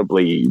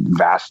incredibly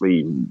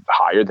vastly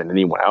higher than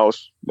anyone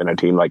else, than a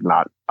team like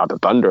not the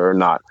Thunder,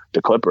 not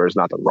the Clippers,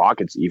 not the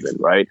Rockets even,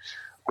 right?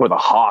 Or the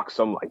Hawks,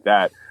 something like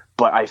that.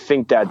 But I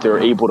think that they're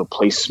able to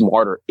play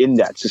smarter in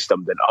that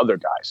system than other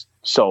guys.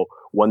 So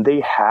when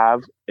they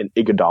have an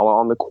Iguodala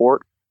on the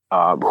court,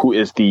 who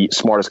is the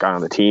smartest guy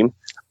on the team,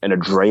 and a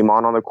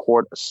Draymond on the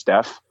court, a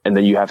Steph, and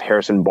then you have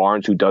Harrison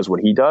Barnes who does what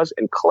he does,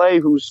 and Clay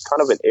who's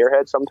kind of an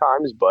airhead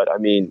sometimes, but I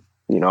mean,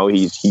 you know,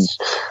 he's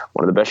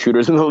one of the best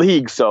shooters in the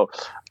league, so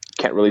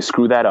can't really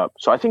screw that up.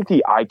 So I think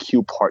the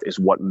IQ part is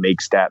what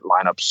makes that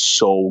lineup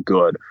so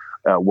good.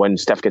 When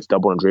Steph gets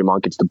doubled and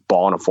Draymond gets the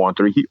ball on a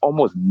 4-on-3, he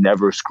almost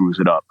never screws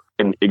it up.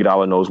 And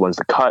Iguodala knows when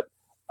to cut,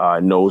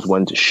 knows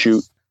when to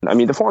shoot. I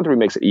mean, the 4-on-3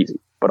 makes it easy.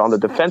 But on the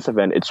defensive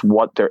end, it's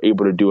what they're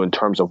able to do in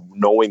terms of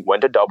knowing when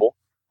to double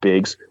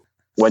bigs,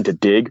 when to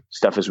dig.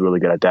 Steph is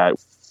really good at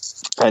that.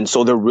 And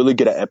so they're really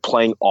good at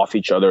playing off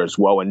each other as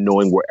well and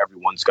knowing where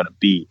everyone's going to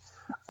be,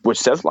 which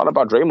says a lot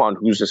about Draymond,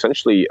 who's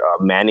essentially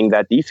manning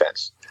that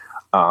defense.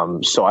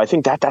 So I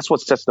think that's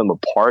what sets them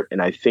apart.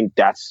 And I think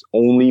that's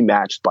only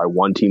matched by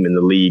one team in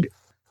the league,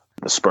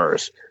 the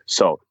Spurs.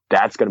 So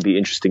that's going to be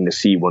interesting to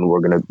see when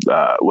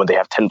when they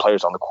have 10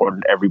 players on the court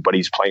and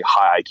everybody's playing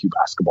high IQ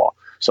basketball.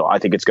 So I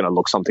think it's going to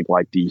look something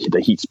like the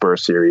Heat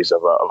Spurs series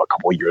of a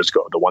couple of years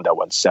ago, the one that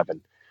went 7.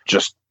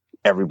 Just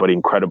everybody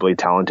incredibly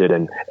talented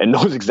and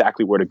knows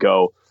exactly where to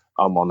go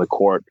on the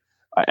court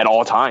at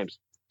all times.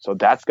 So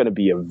that's going to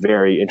be a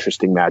very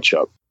interesting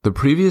matchup. The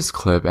previous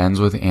clip ends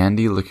with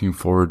Andy looking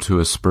forward to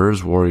a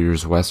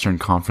Spurs-Warriors Western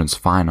Conference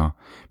final,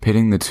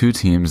 pitting the two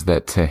teams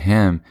that, to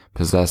him,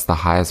 possess the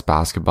highest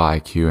basketball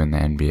IQ in the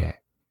NBA.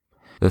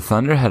 The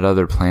Thunder had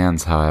other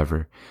plans,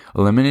 however,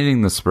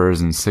 eliminating the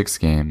Spurs in 6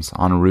 games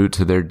en route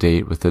to their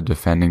date with the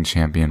defending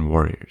champion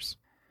Warriors.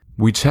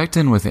 We checked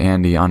in with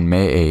Andy on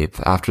May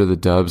 8th after the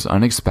Dubs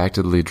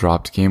unexpectedly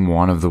dropped Game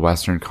 1 of the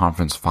Western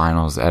Conference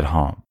Finals at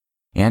home.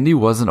 Andy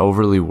wasn't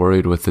overly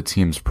worried with the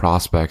team's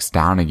prospects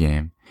down a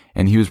game,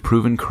 and he was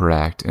proven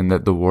correct in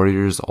that the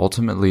Warriors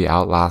ultimately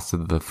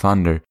outlasted the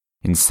Thunder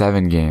in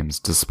 7 games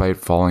despite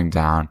falling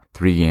down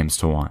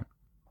 3-1.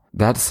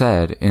 That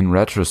said, in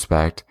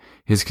retrospect,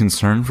 his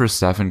concern for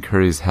Stephen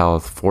Curry's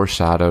health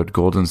foreshadowed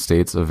Golden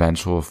State's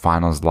eventual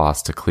finals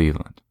loss to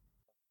Cleveland.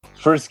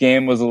 First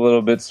game was a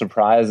little bit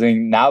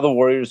surprising. Now the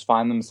Warriors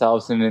find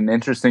themselves in an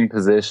interesting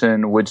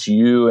position, which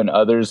you and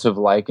others have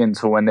likened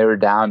to when they were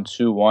down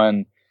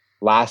 2-1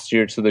 last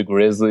year to the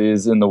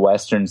Grizzlies in the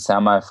Western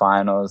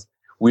semifinals.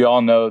 We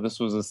all know this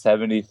was a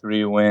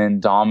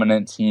 73-win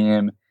dominant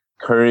team.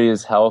 Curry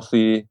is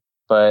healthy,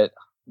 but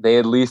they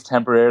at least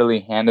temporarily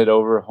handed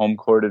over home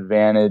court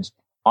advantage.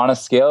 On a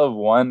scale of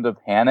 1 to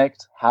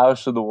panicked, how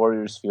should the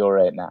Warriors feel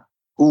right now?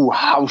 Ooh,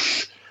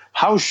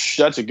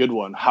 that's a good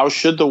one. How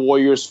should the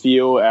Warriors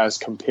feel as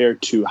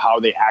compared to how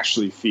they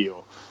actually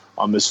feel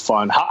is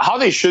fun. How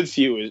they should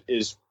feel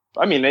is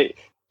I mean,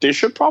 they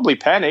should probably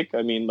panic.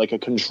 I mean, like a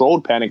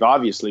controlled panic.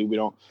 Obviously, we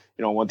don't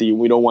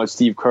want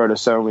Steve Kerr to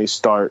suddenly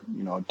start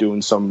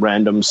doing some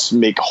random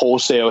make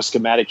wholesale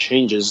schematic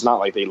changes. It's not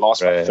like they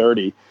lost by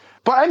 30.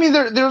 But I mean,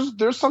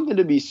 there's something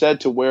to be said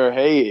to where,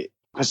 hey,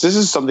 because this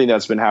is something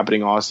that's been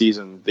happening all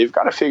season. They've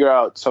got to figure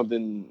out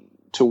something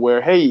to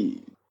where, hey,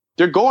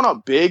 they're going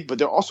up big, but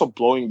they're also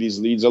blowing these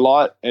leads a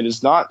lot. And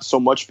it's not so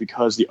much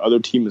because the other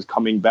team is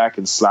coming back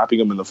and slapping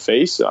them in the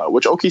face,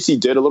 which OKC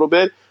did a little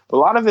bit. But a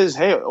lot of it is,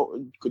 hey,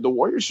 the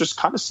Warriors just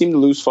kind of seem to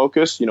lose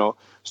focus,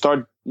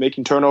 start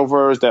making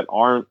turnovers that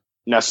aren't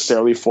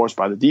necessarily forced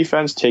by the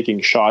defense,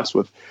 taking shots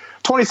with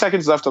 20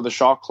 seconds left of the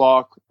shot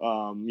clock,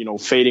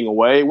 fading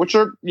away, which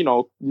are,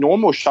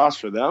 normal shots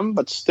for them.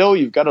 But still,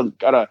 you've got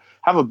to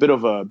have a bit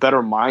of a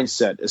better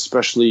mindset,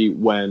 especially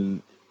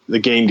when the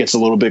game gets a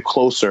little bit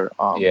closer.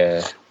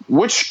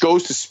 Which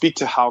goes to speak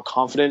to how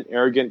confident,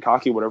 arrogant,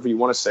 cocky, whatever you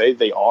want to say,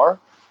 they are.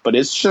 But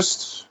it's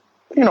just,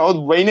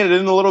 reining it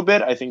in a little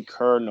bit. I think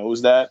Kerr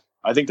knows that.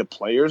 I think the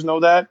players know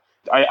that.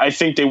 I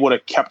think they would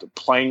have kept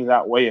playing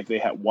that way if they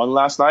had won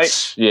last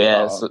night.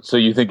 Yeah, so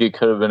you think it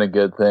could have been a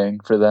good thing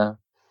for them?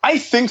 I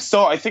think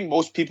so. I think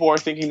most people are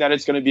thinking that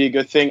it's going to be a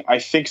good thing. I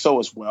think so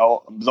as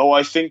well. Though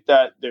I think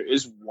that there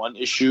is one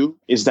issue,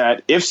 is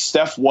that if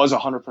Steph was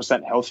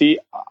 100% healthy,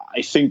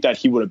 I think that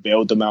he would have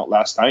bailed them out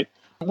last night,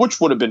 which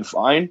would have been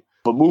fine.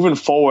 But moving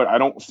forward, I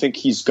don't think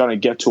he's going to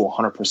get to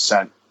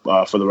 100%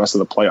 for the rest of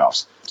the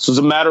playoffs. So it's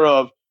a matter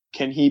of,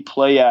 can he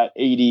play at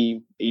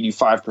 80,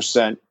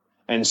 85%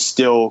 and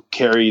still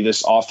carry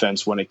this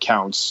offense when it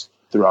counts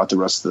throughout the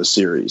rest of the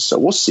series? So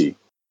we'll see.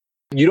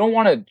 You don't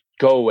want to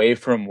go away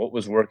from what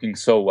was working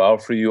so well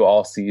for you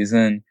all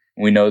season.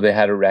 We know they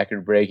had a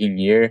record-breaking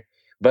year.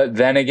 But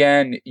then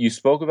again, you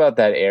spoke about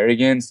that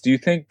arrogance. Do you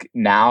think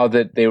now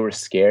that they were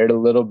scared a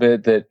little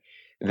bit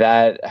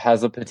that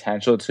has a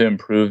potential to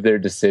improve their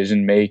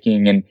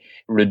decision-making and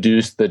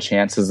reduce the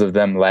chances of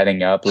them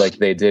letting up like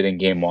they did in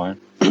Game 1?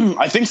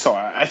 I think so.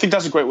 I think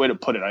that's a great way to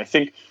put it. I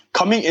think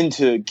coming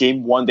into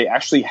Game 1, they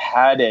actually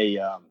had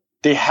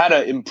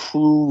an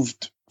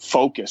improved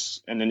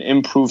focus and an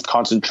improved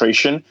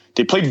concentration.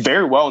 They played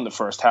very well in the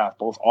first half,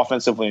 both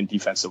offensively and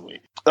defensively.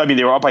 I mean,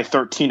 they were up by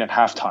 13 at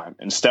halftime,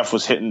 and Steph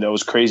was hitting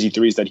those crazy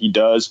threes that he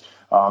does.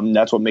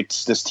 That's what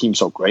makes this team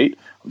so great.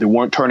 They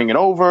weren't turning it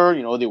over.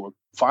 They were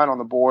fine on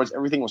the boards.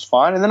 Everything was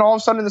fine. And then all of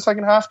a sudden in the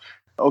second half,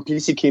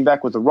 OKC came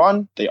back with a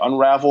run. They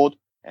unraveled,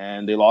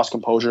 and they lost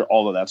composure,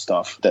 all of that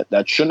stuff.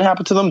 That shouldn't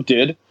happen to them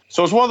did.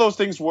 So it's one of those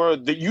things where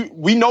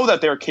we know that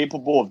they're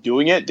capable of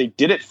doing it. They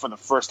did it for the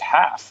first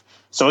half.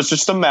 So it's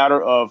just a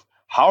matter of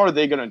how are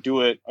they going to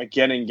do it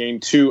again in Game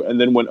 2?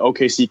 And then when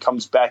OKC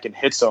comes back and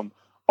hits them,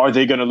 are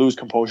they going to lose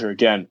composure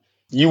again?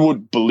 You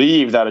would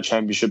believe that a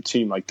championship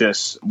team like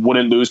this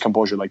wouldn't lose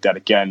composure like that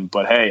again.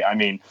 But hey, I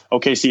mean,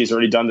 OKC has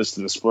already done this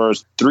to the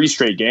Spurs 3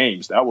 straight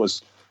games. That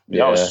was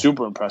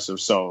super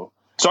impressive. So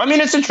I mean,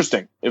 it's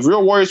interesting. If you're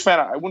a Warriors fan,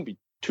 I wouldn't be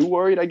too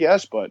worried, I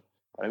guess. But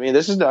I mean,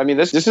 this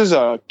is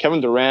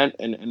Kevin Durant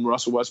and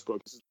Russell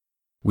Westbrook.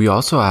 We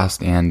also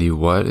asked Andy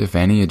what, if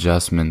any,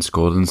 adjustments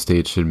Golden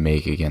State should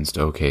make against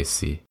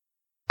OKC.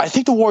 I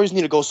think the Warriors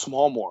need to go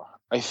small more.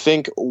 I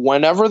think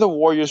whenever the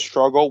Warriors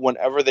struggle,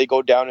 whenever they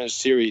go down in a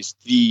series,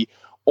 the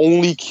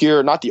only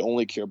cure, not the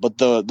only cure, but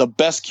the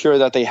best cure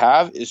that they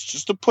have is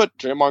just to put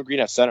Draymond Green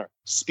at center.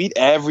 Speed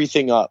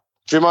everything up.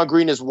 Draymond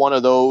Green is one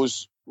of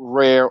those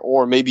rare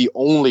or maybe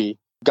only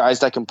guys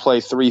that can play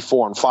 3,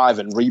 4, and 5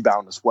 and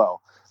rebound as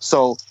well.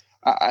 So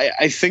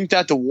I think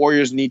that the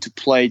Warriors need to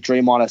play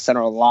Draymond at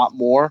center a lot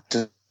more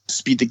to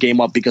speed the game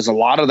up, because a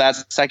lot of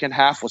that second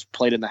half was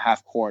played in the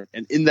half court.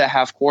 And in the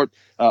half court,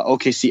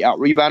 OKC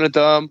out-rebounded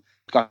them,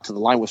 got to the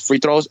line with free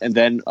throws, and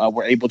then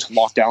were able to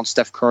lock down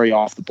Steph Curry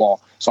off the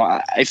ball. So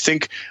I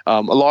think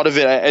a lot of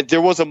it,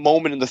 there was a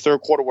moment in the third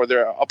quarter where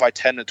they're up by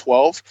 10 to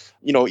 12,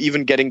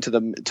 even getting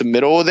to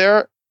middle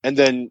there. And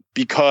then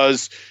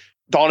because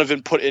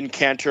Donovan put in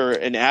Cantor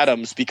and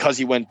Adams because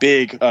he went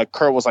big,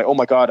 Kerr was like, oh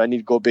my God, I need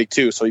to go big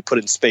too. So he put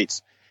in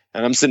Spates.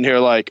 And I'm sitting here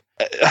like,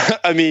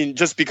 I mean,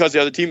 just because the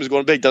other team is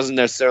going big doesn't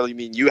necessarily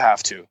mean you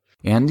have to.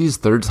 Andy's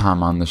third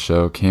time on the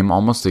show came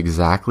almost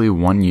exactly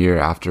 1 year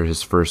after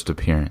his first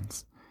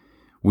appearance.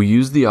 We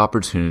used the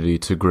opportunity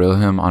to grill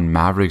him on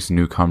Mavericks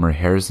newcomer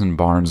Harrison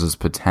Barnes'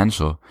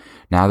 potential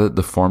now that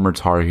the former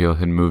Tar Heel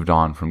had moved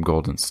on from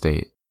Golden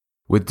State.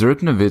 With Dirk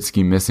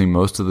Nowitzki missing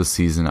most of the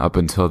season up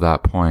until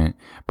that point,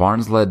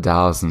 Barnes led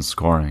Dallas in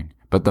scoring,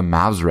 but the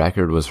Mavs'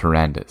 record was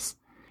horrendous.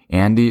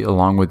 Andy,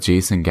 along with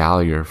Jason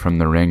Gallagher from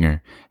The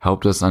Ringer,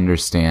 helped us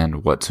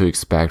understand what to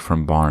expect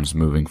from Barnes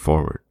moving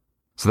forward.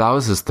 So that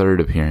was his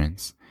third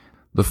appearance.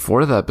 The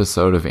fourth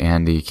episode of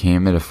Andy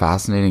came at a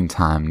fascinating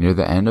time near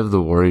the end of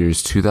the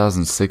Warriors'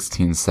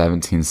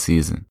 2016-17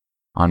 season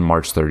on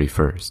March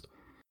 31st.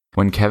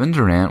 When Kevin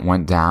Durant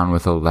went down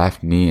with a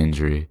left knee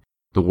injury,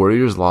 the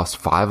Warriors lost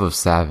 5 of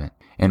 7,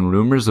 and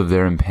rumors of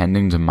their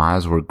impending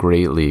demise were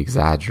greatly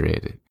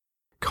exaggerated.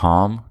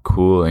 Calm,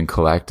 cool, and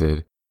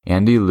collected,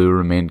 Andy Liu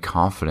remained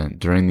confident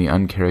during the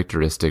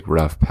uncharacteristic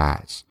rough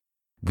patch.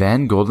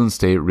 Then Golden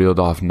State reeled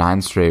off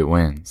 9 straight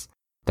wins.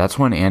 That's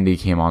when Andy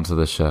came onto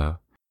the show.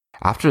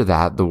 After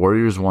that, the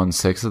Warriors won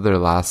 6 of their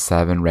last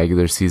 7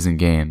 regular season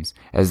games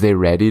as they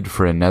readied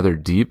for another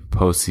deep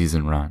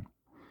postseason run.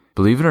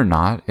 Believe it or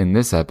not, in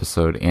this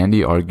episode,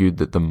 Andy argued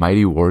that the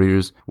mighty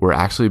Warriors were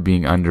actually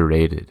being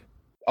underrated.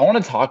 I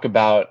want to talk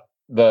about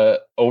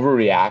the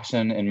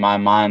overreaction in my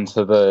mind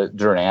to the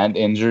Durant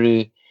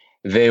injury.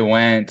 They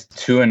went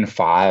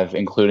 2-5,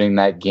 including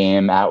that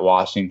game at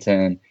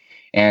Washington.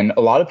 And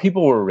a lot of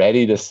people were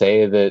ready to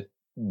say that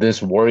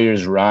this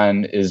Warriors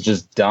run is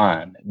just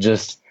done.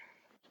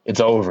 It's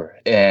over.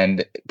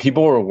 And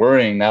people were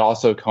worrying. That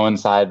also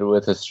coincided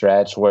with a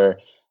stretch where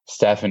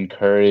Stephen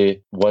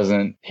Curry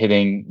wasn't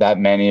hitting that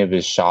many of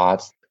his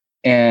shots.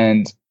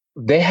 And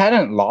they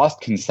hadn't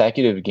lost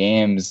consecutive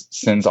games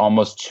since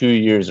almost 2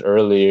 years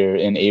earlier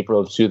in April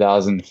of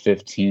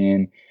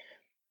 2015.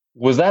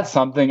 Was that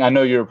something, I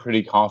know you're a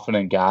pretty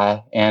confident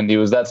guy, Andy,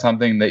 was that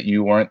something that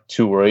you weren't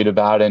too worried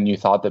about and you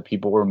thought that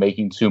people were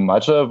making too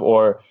much of,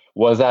 or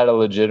was that a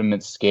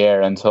legitimate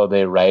scare until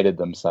they righted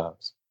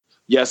themselves?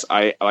 Yes,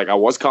 I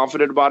was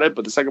confident about it,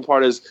 but the second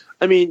part is,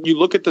 I mean, you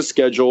look at the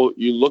schedule,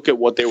 you look at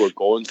what they were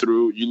going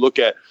through, you look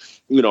at,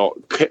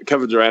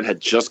 Kevin Durant had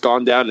just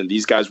gone down, and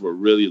these guys were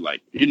really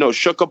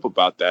shook up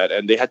about that,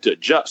 and they had to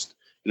adjust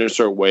in a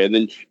certain way. And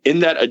then in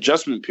that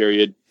adjustment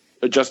period,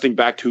 adjusting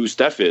back to who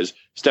Steph is,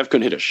 Steph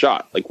couldn't hit a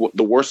shot,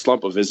 the worst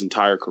slump of his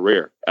entire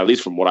career, at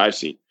least from what I've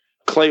seen.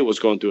 Clay was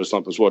going through a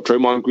slump as well.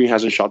 Draymond Green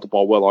hasn't shot the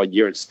ball well all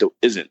year and still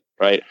isn't,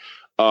 right?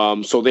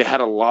 So they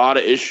had a lot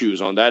of issues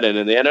on that end,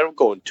 and they ended up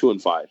going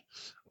 2-5.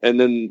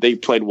 And then they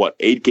played,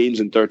 8 games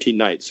in 13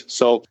 nights.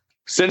 So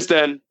since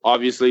then,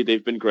 obviously,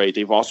 they've been great.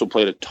 They've also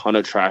played a ton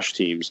of trash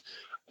teams.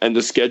 And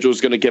the schedule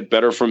is going to get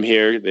better from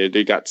here.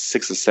 They got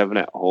 6 or 7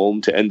 at home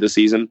to end the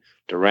season.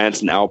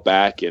 Durant's now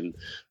back. And,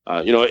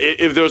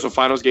 if there was a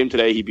finals game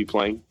today, he'd be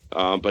playing.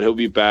 But he'll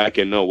be back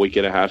in a week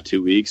and a half,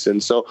 2 weeks.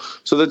 And so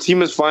the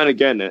team is fine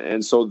again.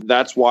 And so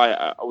that's why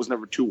I was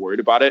never too worried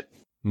about it.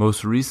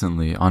 Most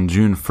recently, on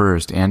June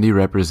 1st, Andy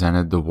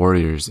represented the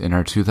Warriors in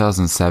our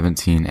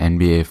 2017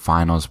 NBA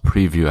Finals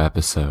preview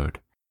episode.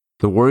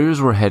 The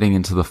Warriors were heading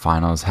into the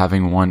finals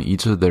having won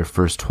each of their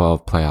first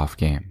 12 playoff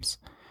games.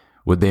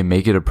 Would they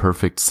make it a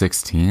perfect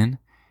 16?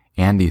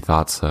 Andy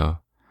thought so.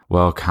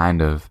 Well,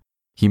 kind of.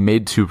 He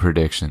made 2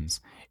 predictions.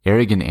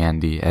 Arrogant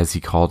Andy, as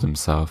he called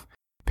himself,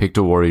 picked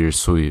a Warriors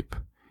sweep.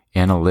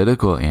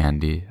 Analytical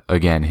Andy,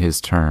 again his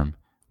term,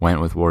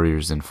 went with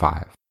Warriors in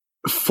 5.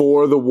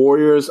 For the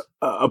Warriors,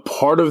 a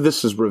part of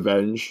this is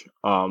revenge,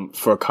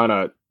 for kind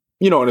of,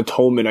 an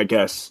atonement, I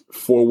guess,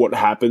 for what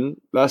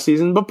happened last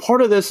season. But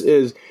part of this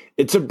is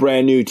it's a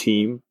brand new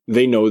team.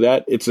 They know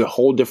that. It's a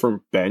whole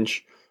different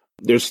bench.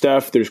 There's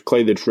Steph, there's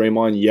Clay, there's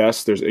Draymond,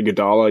 yes. There's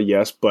Iguodala,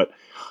 yes. But,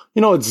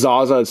 it's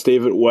Zaza, it's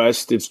David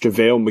West, it's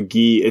JaVale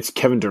McGee, it's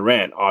Kevin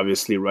Durant,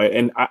 obviously, right?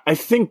 And I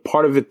think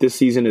part of it this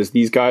season is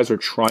these guys are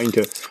trying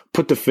to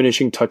put the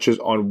finishing touches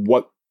on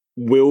what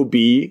will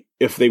be,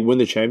 if they win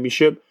the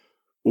championship,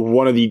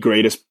 one of the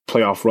greatest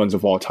playoff runs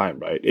of all time,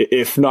 right?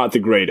 If not the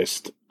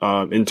greatest,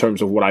 in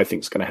terms of what I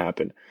think is going to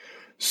happen.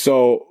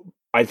 So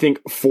I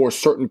think for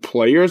certain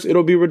players,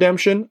 it'll be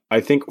redemption.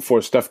 I think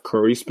for Steph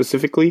Curry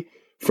specifically,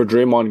 for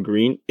Draymond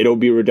Green, it'll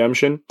be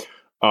redemption.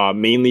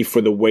 Mainly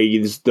for the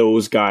ways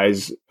those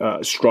guys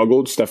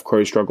struggled. Steph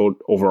Curry struggled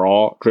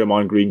overall.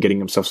 Draymond Green getting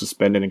himself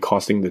suspended and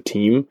costing the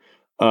team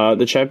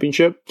the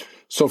championship.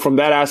 So from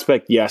that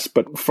aspect, yes.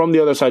 But from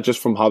the other side, just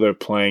from how they're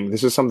playing,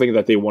 this is something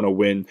that they want to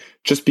win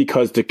just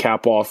because to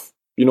cap off,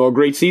 a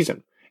great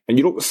season. And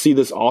you don't see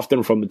this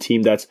often from a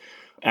team that's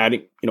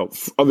adding,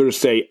 others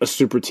say a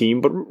super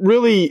team, but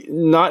really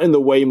not in the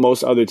way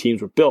most other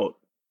teams were built,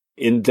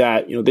 in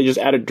that, they just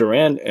added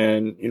Durant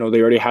and,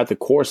 they already had the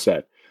core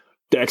set.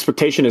 The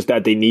expectation is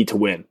that they need to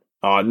win,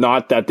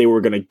 not that they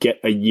were going to get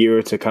a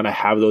year to kind of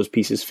have those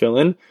pieces fill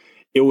in.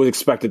 It was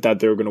expected that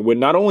they were going to win.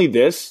 Not only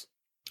this,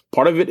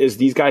 part of it is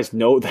these guys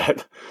know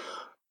that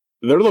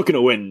they're looking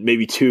to win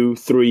maybe 2,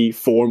 3,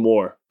 4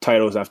 more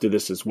titles after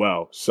this as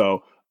well.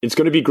 So it's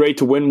going to be great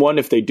to win one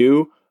if they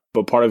do.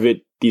 But part of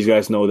it, these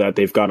guys know that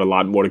they've got a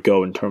lot more to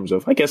go in terms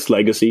of, I guess,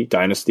 legacy,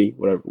 dynasty,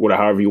 whatever,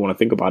 however you want to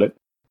think about it.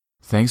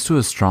 Thanks to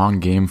a strong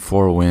Game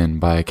 4 win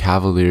by a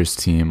Cavaliers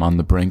team on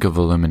the brink of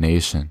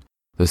elimination,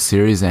 the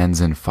series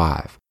ends in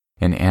 5,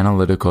 and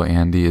analytical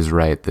Andy is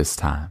right this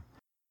time.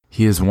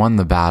 He has won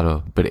the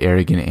battle, but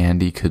arrogant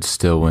Andy could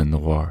still win the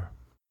war.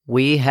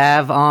 We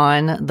have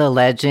on the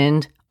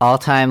legend,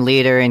 all-time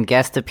leader in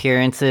guest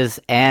appearances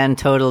and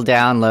total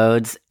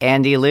downloads,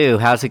 Andy Liu.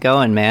 How's it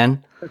going,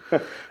 man?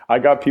 I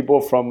got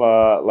people from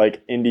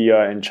like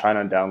India and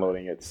China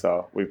downloading it.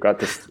 So we've got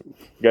this.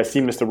 You guys see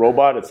Mr.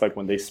 Robot? It's like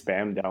when they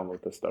spam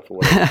download this stuff or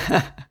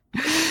whatever.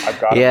 I've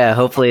got yeah,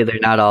 hopefully they're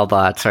not all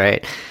bots,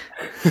 right?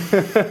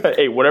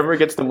 Hey, whatever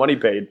gets the money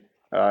paid,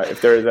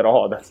 if there is at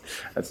all,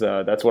 that's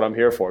what I'm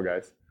here for,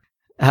 guys.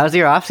 How's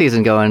your off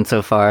season going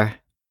so far?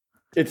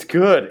 It's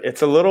good.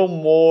 It's a little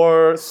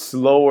more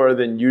slower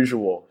than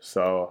usual.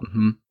 So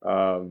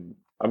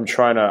I'm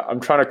trying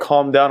to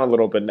calm down a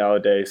little bit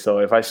nowadays. So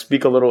if I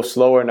speak a little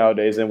slower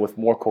nowadays and with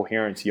more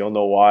coherence, you'll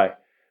know why.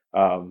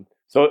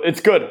 So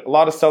it's good. A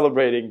lot of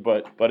celebrating,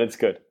 but it's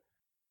good.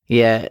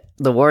 Yeah,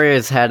 the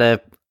Warriors had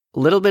a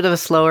little bit of a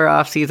slower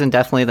offseason,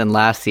 definitely than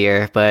last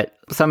year, but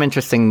some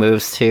interesting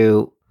moves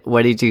too.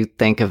 What did you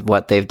think of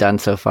what they've done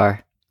so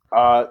far?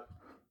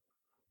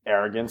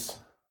 Arrogance.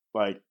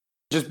 Like,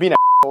 just being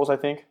assholes, I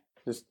think.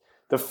 Just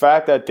the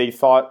fact that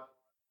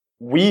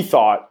we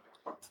thought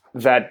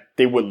that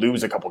they would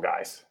lose a couple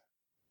guys.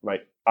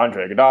 Like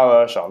Andre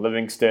Iguodala, Sean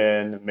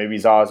Livingston, maybe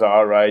Zaza,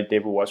 right?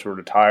 David West will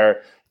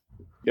retire.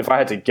 If I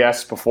had to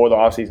guess before the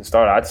offseason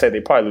started, I'd say they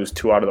probably lose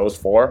 2 out of those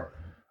 4.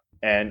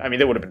 And, I mean,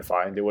 they would have been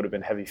fine. They would have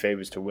been heavy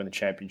favorites to win the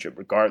championship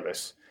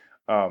regardless.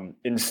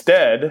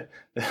 Instead,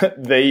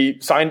 they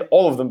signed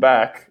all of them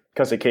back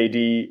because of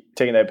KD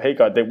taking that pay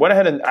cut. They went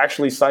ahead and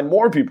actually signed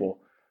more people,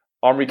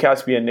 Omri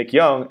Caspi and Nick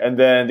Young, and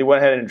then they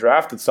went ahead and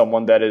drafted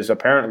someone that is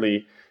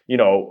apparently,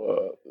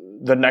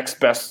 the next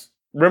best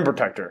rim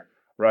protector,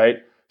 right?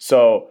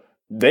 So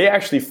they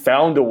actually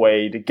found a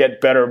way to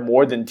get better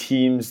more than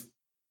teams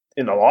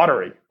in the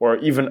lottery or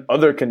even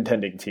other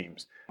contending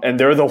teams. And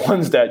they're the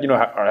ones that,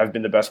 have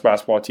been the best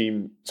basketball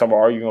team, some are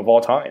arguing, of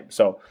all time.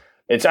 So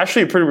it's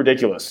actually pretty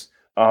ridiculous.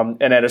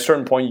 And at a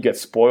certain point, you get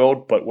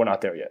spoiled, but we're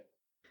not there yet.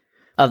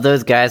 Of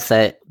those guys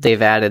that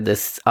they've added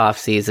this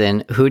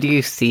offseason, who do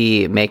you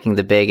see making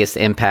the biggest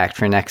impact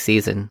for next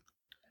season?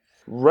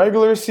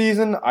 Regular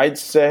season, I'd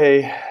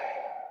say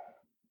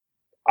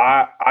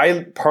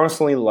I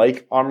personally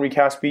like Omri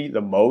Caspi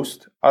the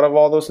most out of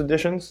all those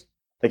additions.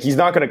 Like, he's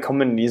not going to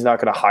come in and he's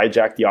not going to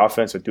hijack the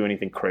offense or do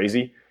anything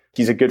crazy.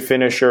 He's a good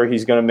finisher.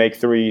 He's going to make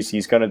threes.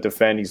 He's going to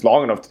defend. He's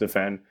long enough to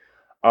defend.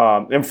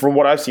 And from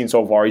what I've seen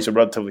so far, he's a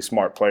relatively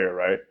smart player,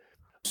 right?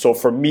 So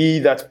for me,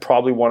 that's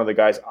probably one of the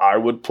guys I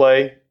would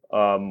play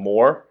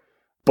more.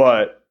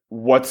 But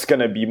what's going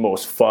to be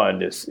most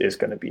fun is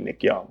going to be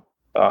Nick Young,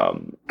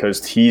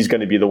 because he's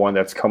going to be the one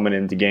that's coming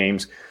into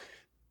games,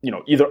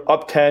 either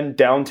up 10,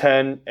 down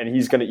 10, and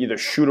he's going to either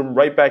shoot him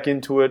right back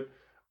into it,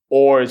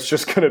 or it's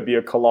just going to be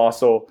a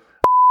colossal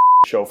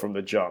show from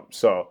the jump.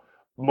 So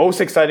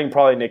most exciting,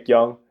 probably Nick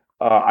Young.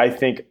 I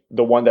think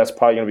the one that's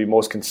probably going to be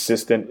most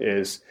consistent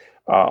is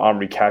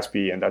Omri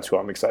Caspi, and that's who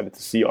I'm excited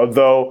to see.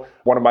 Although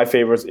one of my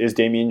favorites is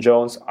Damian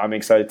Jones. I'm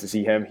excited to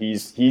see him.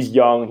 He's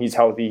young, he's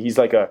healthy. He's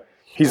like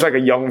a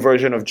young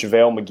version of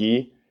JaVale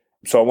McGee.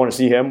 So I want to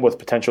see him with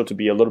potential to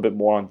be a little bit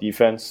more on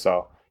defense.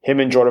 So him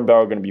and Jordan Bell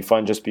are going to be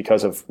fun just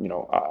because of,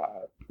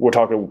 we're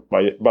talking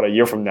about a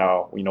year from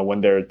now,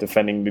 when they're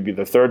defending maybe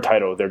the 3rd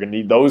title, they're going to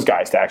need those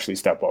guys to actually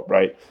step up,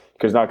 right?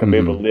 Because not going to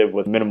be able to live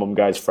with minimum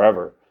guys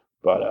forever.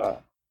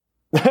 But,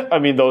 I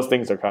mean, those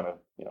things are kind of,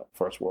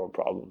 first world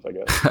problems, I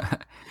guess.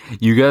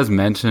 You guys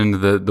mentioned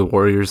that the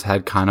Warriors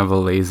had kind of a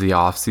lazy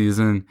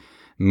offseason.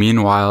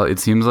 Meanwhile, it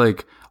seems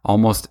like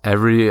almost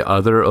every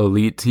other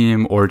elite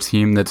team or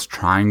team that's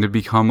trying to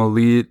become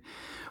elite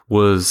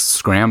was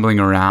scrambling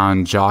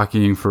around,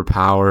 jockeying for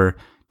power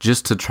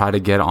just to try to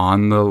get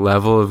on the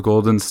level of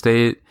Golden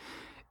State.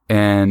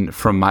 And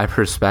from my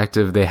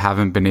perspective, they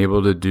haven't been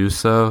able to do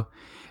so.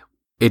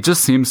 It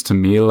just seems to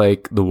me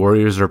like the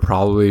Warriors are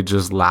probably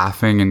just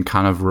laughing and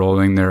kind of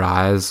rolling their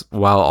eyes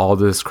while all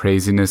this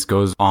craziness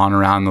goes on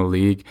around the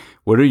league.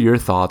 What are your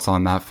thoughts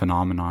on that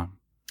phenomenon?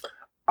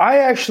 I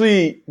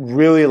actually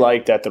really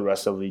like that the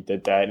rest of the league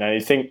did that. And I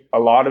think a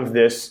lot of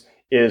this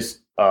is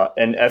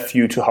an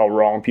FU to how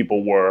wrong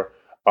people were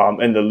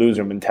and the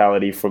loser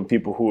mentality from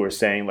people who are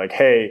saying like,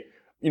 hey,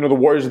 the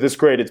Warriors are this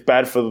great. It's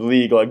bad for the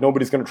league. Like,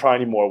 nobody's going to try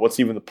anymore. What's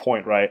even the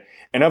point, right?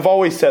 And I've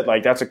always said,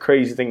 like, that's a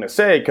crazy thing to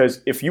say,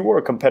 because if you were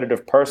a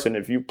competitive person,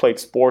 if you played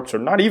sports, or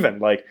not even,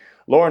 like,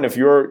 Lauren, if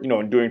you're,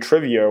 doing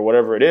trivia or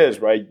whatever it is,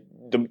 right,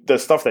 the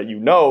stuff that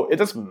it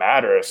doesn't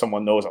matter if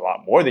someone knows a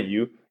lot more than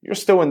you. You're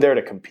still in there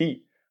to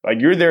compete.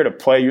 Like, you're there to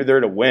play. You're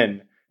there to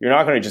win. You're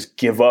not going to just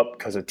give up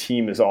because a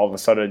team is all of a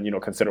sudden,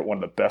 considered one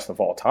of the best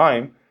of all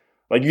time.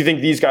 Like, you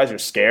think these guys are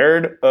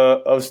scared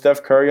of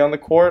Steph Curry on the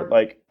court?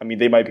 Like, I mean,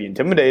 they might be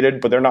intimidated,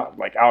 but they're not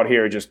like out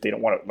here just they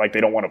don't want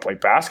to play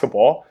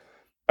basketball.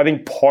 I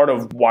think part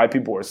of why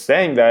people were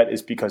saying that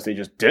is because they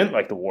just didn't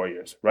like the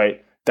Warriors,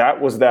 right?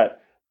 That was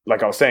that,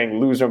 like I was saying,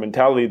 loser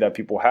mentality that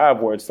people have,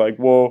 where it's like,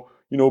 well,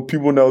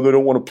 people now, they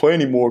don't want to play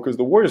anymore because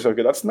the Warriors are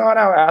good. That's not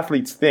how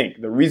athletes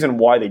think. The reason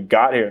why they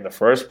got here in the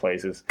first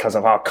place is because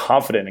of how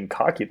confident and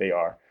cocky they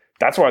are.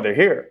 That's why they're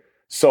here.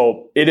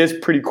 So it is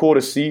pretty cool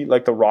to see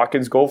like the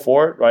Rockets go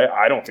for it, right?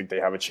 I don't think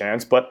they have a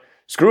chance, but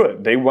screw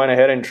it. They went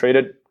ahead and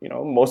traded,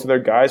 most of their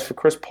guys for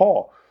Chris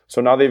Paul.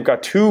 So now they've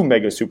got two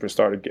mega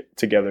superstars to get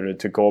together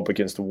to go up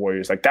against the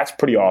Warriors. Like, that's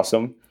pretty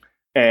awesome.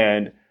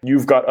 And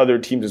you've got other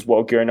teams as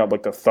well gearing up,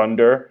 like the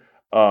Thunder.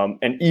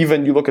 And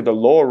even you look at the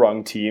lower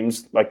rung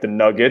teams like the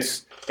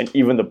Nuggets and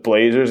even the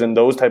Blazers and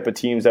those type of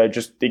teams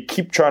that they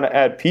keep trying to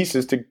add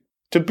pieces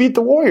to beat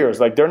the Warriors.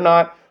 Like, they're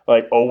not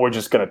like, oh, we're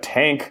just going to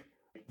tank.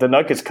 The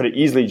Nuggets could have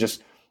easily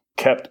just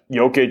kept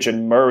Jokic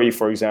and Murray,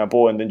 for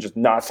example, and then just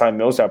not sign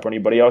Millsap or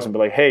anybody else and be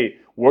like, hey,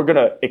 we're going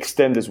to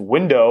extend this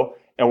window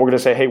and we're going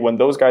to say, hey, when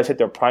those guys hit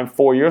their prime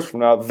 4 years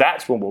from now,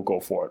 that's when we'll go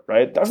for it,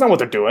 right? That's not what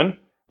they're doing.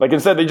 Like,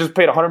 instead, they just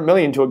paid $100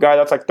 million to a guy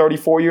that's like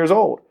 34 years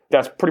old.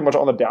 That's pretty much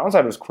on the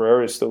downside of his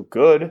career. Is still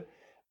good,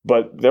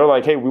 but they're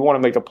like, hey, we want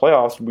to make the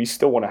playoffs. We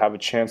still want to have a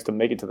chance to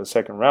make it to the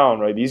second round,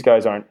 right? These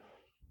guys aren't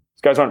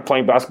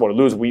playing basketball to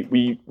lose.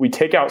 We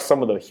take out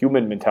some of the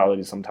human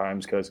mentality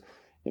sometimes because,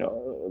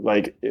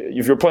 like,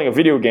 if you're playing a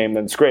video game,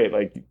 then it's great.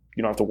 Like,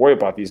 you don't have to worry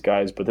about these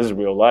guys, but this is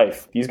real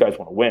life. These guys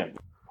want to win.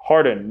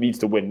 Harden needs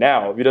to win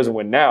now. If he doesn't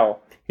win now,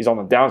 he's on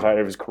the downside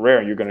of his career,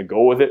 and you're going to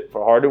go with it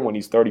for Harden when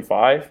he's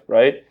 35,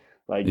 right?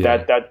 Like,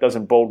 that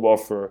doesn't bode well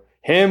for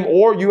him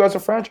or you as a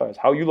franchise,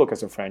 how you look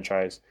as a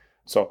franchise.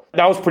 So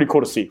that was pretty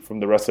cool to see from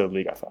the rest of the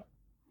league, I thought.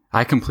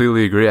 I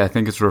completely agree. I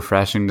think it's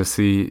refreshing to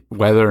see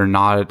whether or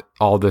not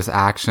all this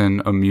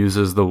action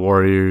amuses the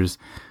Warriors,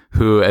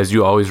 who, as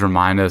you always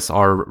remind us,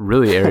 are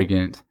really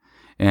arrogant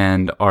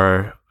and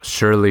are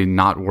surely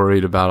not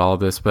worried about all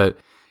this. But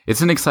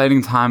it's an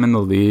exciting time in the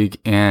league,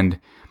 and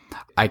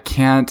I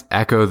can't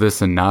echo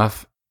this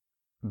enough.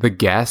 The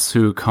guests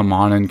who come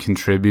on and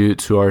contribute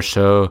to our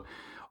show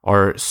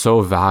are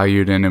so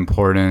valued and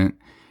important,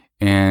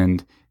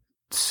 and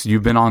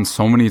you've been on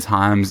so many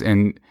times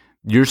and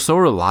you're so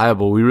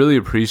reliable. We really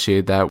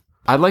appreciate that.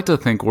 I'd like to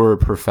think we're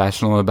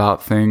professional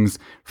about things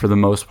for the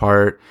most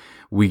part.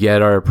 We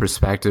get our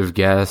prospective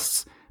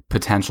guests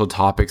potential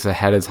topics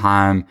ahead of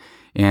time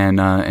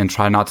and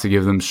try not to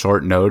give them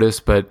short notice,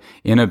 but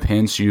in a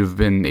pinch, you've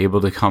been able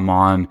to come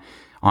on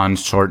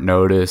short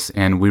notice,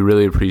 and we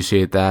really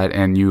appreciate that.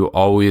 And you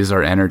always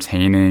are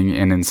entertaining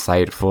and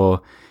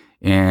insightful,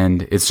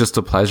 and it's just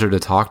a pleasure to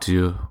talk to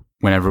you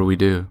whenever we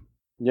do.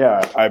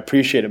 Yeah, I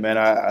appreciate it, man.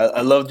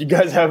 I loved you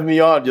guys having me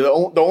on. You're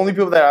the only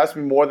people that asked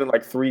me more than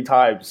like 3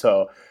 times,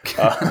 so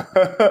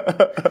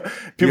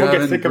people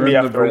get sick of me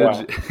after a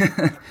while.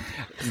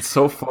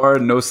 So far,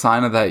 no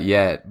sign of that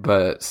yet,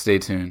 but stay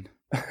tuned.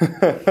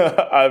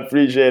 I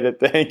appreciate it.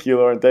 Thank you,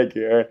 Lauren. Thank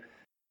you, Aaron.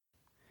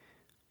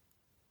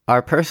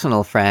 Our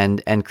personal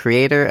friend and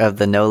creator of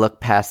the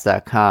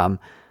NoLookPass.com,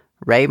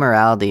 Ray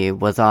Moraldi,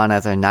 was on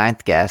as our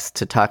 9th guest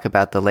to talk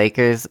about the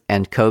Lakers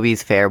and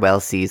Kobe's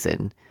farewell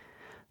season.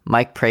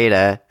 Mike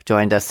Prada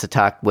joined us to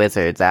talk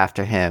Wizards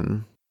after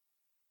him.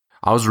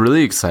 I was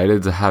really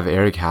excited to have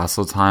Eric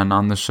Hasseltine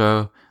on the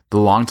show. The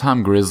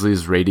longtime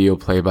Grizzlies radio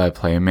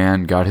play-by-play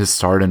man got his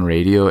start in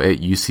radio at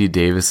UC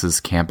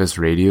Davis's campus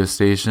radio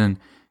station,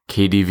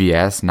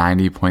 KDVS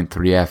 90.3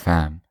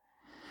 FM.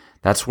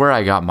 That's where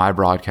I got my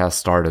broadcast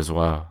start as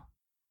well.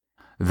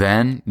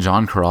 Then,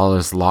 John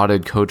Corrales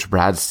lauded Coach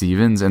Brad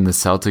Stevens and the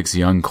Celtics'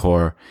 young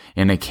core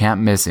in a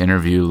can't-miss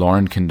interview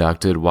Lauren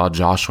conducted while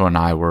Joshua and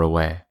I were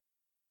away.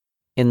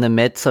 In the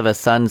midst of a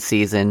Suns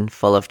season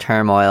full of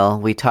turmoil,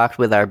 we talked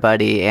with our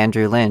buddy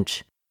Andrew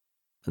Lynch.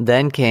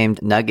 Then came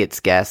Nuggets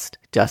guest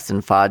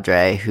Justin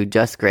Fadre, who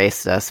just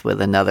graced us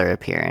with another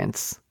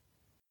appearance.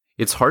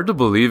 It's hard to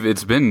believe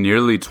it's been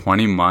nearly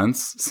 20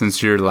 months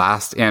since your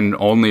last and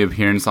only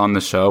appearance on the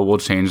show. We'll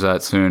change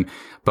that soon.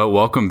 But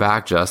welcome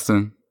back,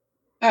 Justin.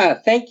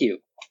 Thank you.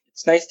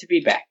 It's nice to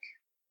be back.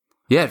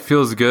 Yeah, it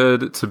feels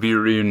good to be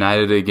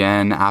reunited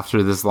again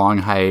after this long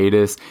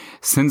hiatus.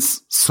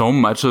 Since so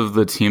much of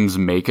the team's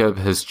makeup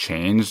has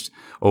changed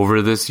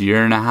over this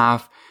year and a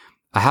half,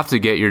 I have to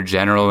get your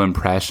general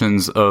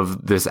impressions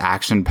of this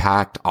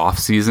action-packed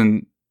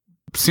offseason.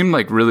 Seemed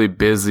like really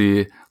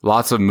busy,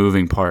 lots of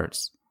moving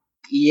parts.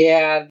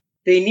 Yeah,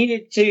 they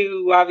needed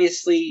to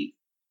obviously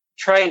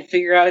try and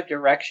figure out a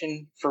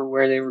direction for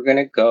where they were going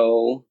to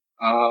go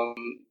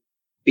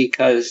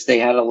because they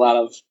had a lot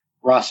of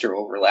roster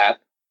overlap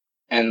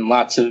and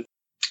lots of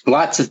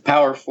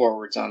power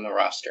forwards on the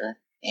roster.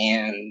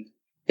 And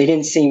they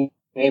didn't seem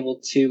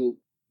able to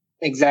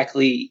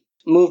exactly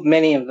move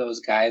many of those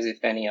guys, if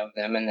any of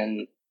them.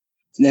 And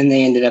then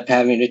they ended up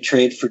having to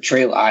trade for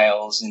Trey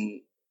Lyles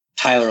and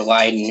Tyler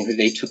Lydon, who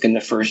they took in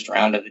the first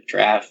round of the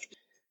draft.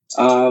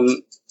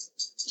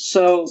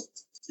 So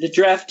the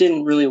draft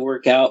didn't really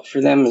work out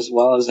for them as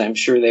well as I'm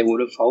sure they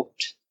would have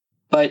hoped.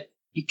 But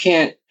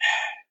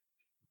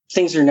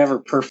things are never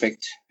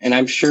perfect, and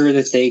I'm sure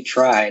that they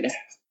tried,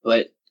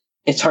 but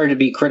it's hard to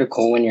be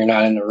critical when you're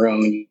not in the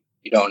room and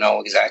you don't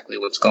know exactly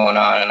what's going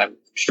on, and I'm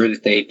sure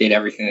that they did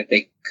everything that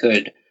they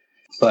could.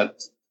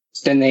 But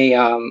then they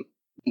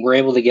were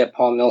able to get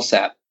Paul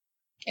Millsap,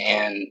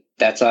 and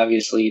that's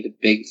obviously the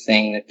big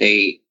thing that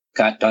they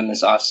got done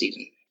this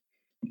offseason.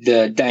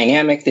 The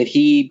dynamic that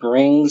he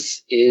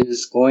brings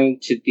is going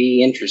to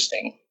be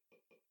interesting.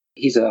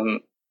 He's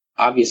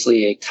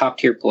obviously a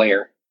top-tier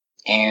player,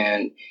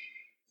 and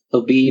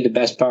he'll be the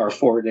best power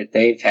forward that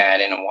they've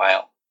had in a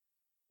while.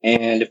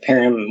 And to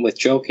pair him with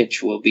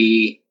Jokic will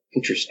be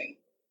interesting.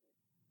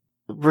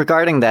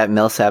 Regarding that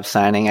Millsap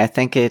signing, I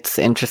think it's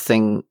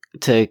interesting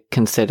to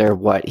consider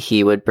what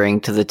he would bring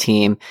to the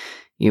team.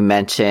 You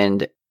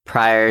mentioned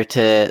prior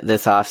to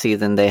this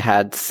offseason, they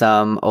had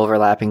some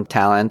overlapping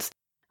talents.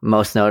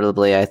 Most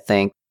notably, I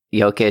think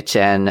Jokic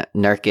and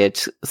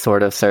Nurkic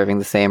sort of serving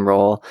the same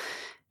role.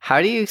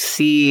 How do you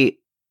see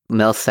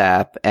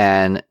Millsap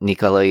and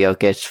Nikola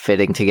Jokic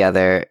fitting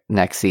together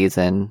next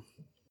season?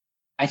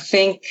 I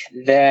think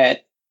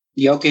that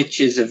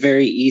Jokic is a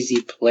very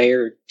easy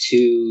player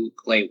to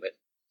play with.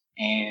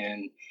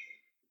 And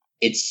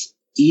it's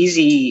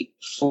easy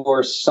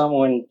for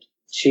someone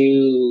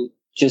to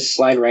just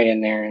slide right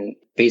in there and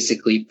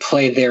basically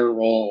play their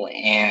role.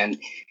 And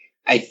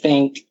I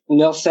think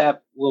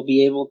Millsap will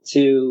be able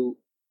to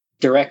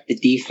direct the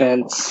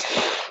defense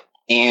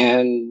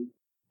and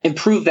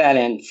improve that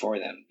end for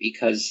them,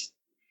 because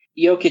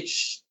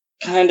Jokic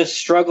kind of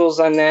struggles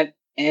on that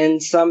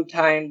end.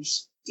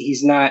 Sometimes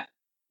he's not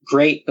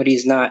great, but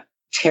he's not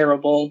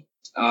terrible.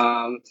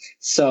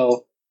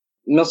 So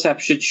Millsap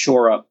should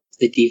shore up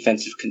the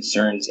defensive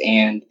concerns,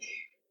 and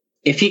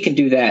if he can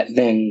do that,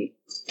 then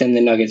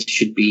the Nuggets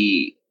should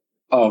be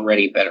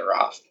already better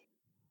off.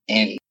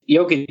 And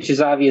Jokic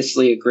is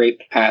obviously a great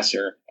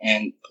passer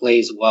and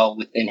plays well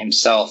within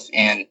himself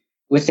and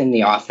within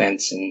the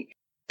offense, and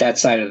that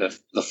side of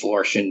the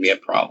floor shouldn't be a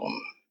problem.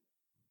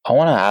 I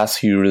want to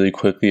ask you really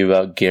quickly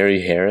about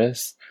Gary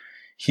Harris.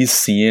 He's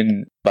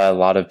seen by a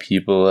lot of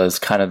people as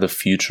kind of the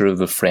future of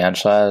the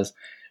franchise.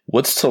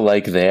 What's to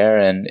like there,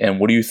 and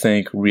what do you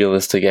think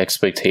realistic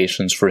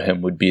expectations for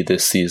him would be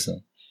this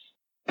season?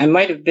 I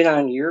might have been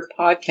on your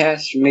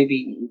podcast, or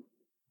maybe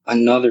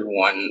another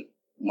one,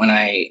 when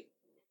I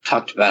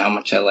talked about how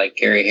much I like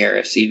Gary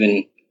Harris,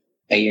 even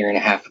a year and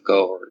a half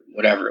ago or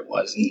whatever it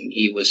was, and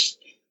he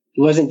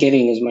wasn't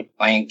getting as much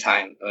playing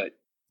time. But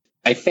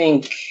I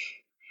think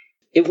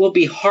it will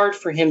be hard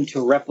for him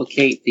to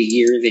replicate the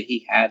year that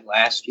he had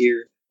last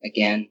year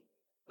again.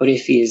 But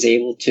if he is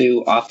able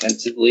to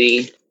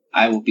offensively,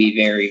 I will be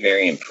very,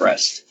 very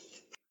impressed.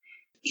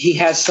 He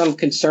has some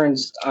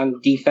concerns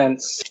on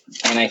defense,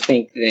 and I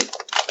think that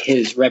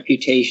his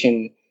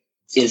reputation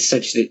is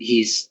such that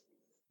he's,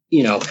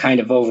 kind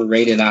of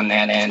overrated on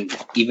that end,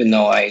 even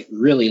though I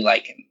really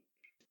like him.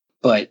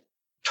 But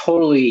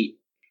totally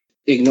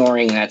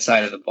ignoring that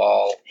side of the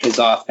ball, his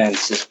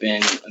offense has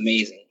been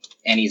amazing,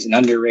 and he's an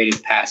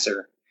underrated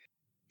passer.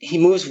 He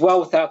moves well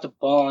without the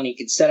ball, and he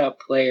can set up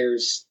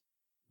players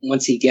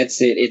once he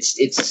gets it.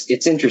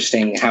 It's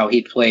interesting how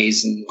he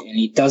plays, and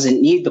he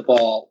doesn't need the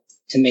ball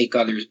to make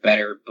others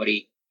better, but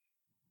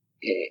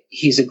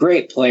he's a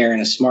great player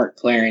and a smart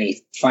player, and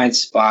he finds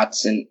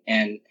spots,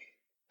 and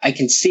I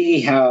can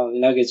see how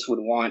Nuggets would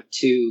want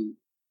to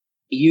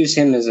use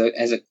him as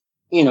a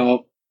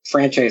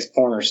franchise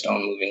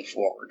cornerstone moving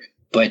forward.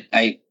 But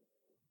I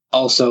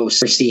also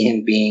foresee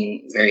him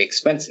being very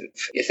expensive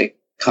if it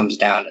comes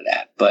down to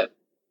that. But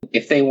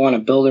if they want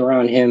to build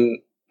around him,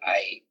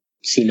 I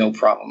see no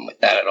problem with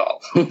that at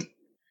all.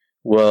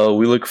 Well,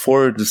 we look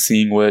forward to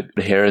seeing what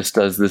Harris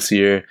does this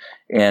year.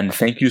 And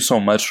thank you so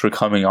much for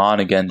coming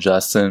on again,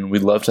 Justin.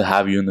 We'd love to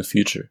have you in the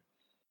future.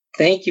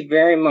 Thank you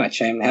very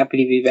much. I'm happy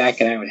to be back,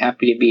 and I'm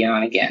happy to be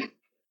on again.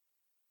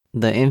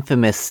 The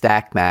infamous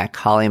Stack Mac,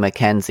 Holly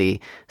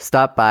McKenzie,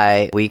 stopped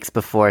by weeks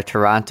before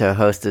Toronto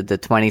hosted the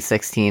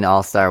 2016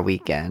 All-Star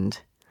Weekend.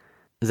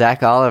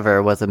 Zach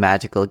Oliver was a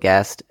magical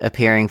guest,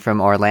 appearing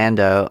from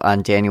Orlando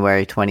on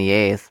January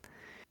 28th.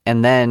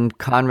 And then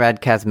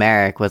Conrad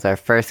Kazmarek was our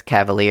first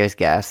Cavaliers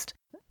guest.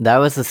 That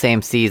was the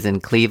same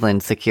season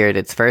Cleveland secured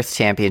its first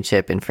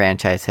championship in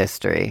franchise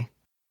history.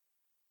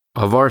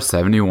 Of our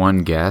 71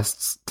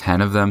 guests, 10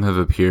 of them have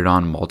appeared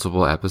on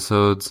multiple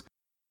episodes.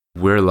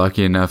 We're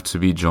lucky enough to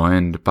be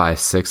joined by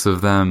 6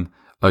 of them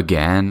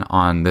again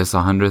on this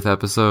 100th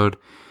episode.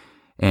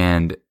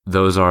 And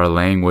those are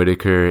Lang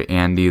Whitaker,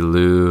 Andy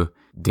Liu,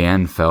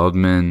 Dan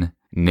Feldman,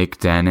 Nick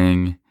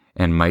Denning,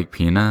 and Mike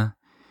Pina.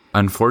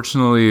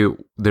 Unfortunately,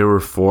 there were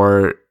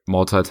 4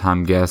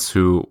 multi-time guests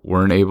who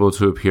weren't able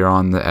to appear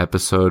on the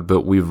episode,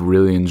 but we've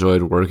really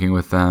enjoyed working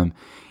with them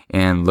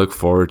and look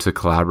forward to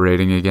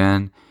collaborating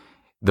again.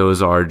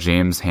 Those are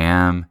James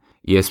Ham,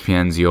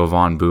 ESPN's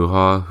Jovan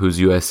Buha, whose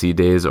USC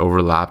days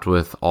overlapped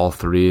with all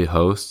 3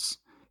 hosts,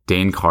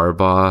 Dane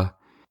Carbaugh,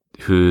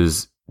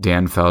 who's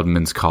Dan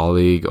Feldman's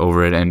colleague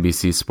over at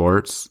NBC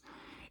Sports,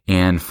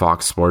 and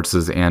Fox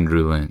Sports'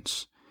 Andrew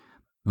Lynch.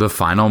 The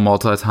final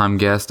multi-time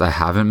guest I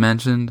haven't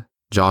mentioned,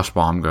 Josh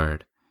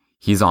Baumgart.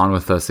 He's on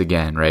with us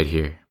again right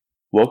here.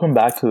 Welcome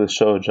back to the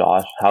show,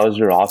 Josh. How has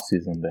your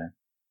offseason been?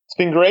 It's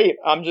been great.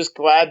 I'm just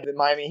glad that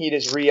Miami Heat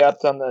has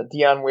re-upped on the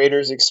Dion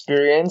Waiters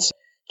experience.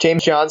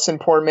 James Johnson,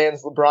 poor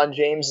man's LeBron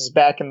James, is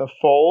back in the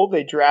fold.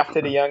 They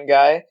drafted a young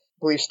guy, I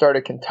believe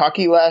started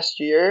Kentucky last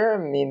year. I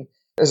mean,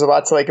 there's a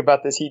lot to like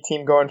about this Heat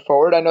team going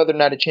forward. I know they're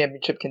not a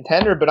championship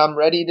contender, but I'm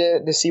ready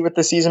to see what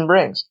the season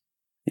brings.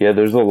 Yeah,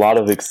 there's a lot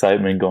of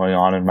excitement going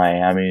on in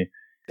Miami.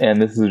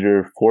 And this is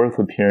your 4th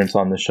appearance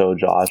on the show,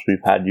 Josh. We've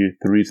had you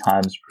 3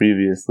 times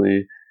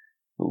previously.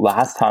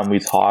 Last time we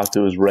talked,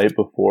 it was right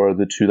before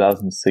the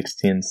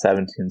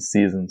 2016-17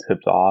 season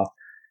tipped off.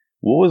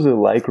 What was it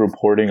like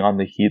reporting on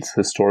the Heat's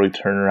historic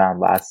turnaround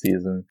last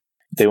season?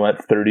 They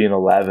went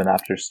 30-11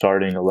 after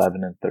starting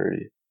 11-30.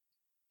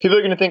 People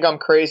are going to think I'm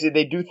crazy.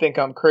 They do think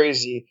I'm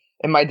crazy.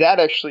 And my dad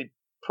actually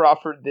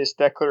proffered this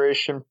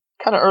declaration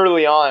kind of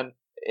early on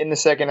in the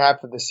second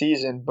half of the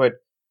season, but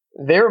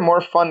they were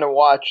more fun to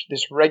watch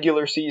this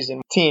regular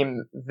season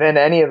team than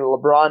any of the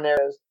LeBron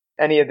eras,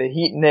 any of the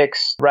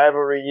Heat-Knicks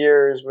rivalry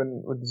years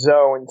with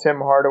Zoe and Tim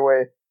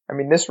Hardaway. I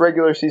mean, this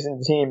regular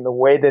season team, the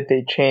way that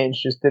they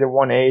changed just did a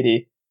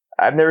 180.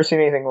 I've never seen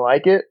anything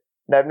like it,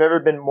 and I've never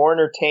been more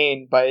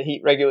entertained by a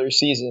Heat regular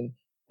season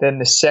than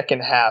the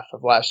second half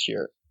of last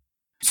year.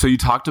 So you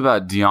talked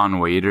about Dion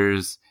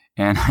Waiters,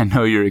 and I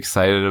know you're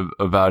excited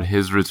about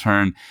his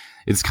return.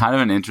 It's kind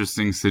of an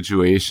interesting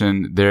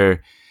situation.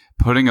 They're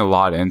putting a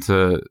lot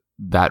into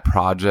that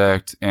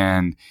project,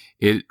 and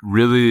it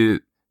really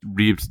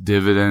reaped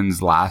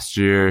dividends last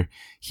year.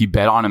 He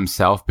bet on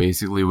himself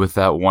basically with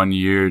that 1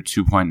 year,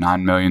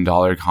 $2.9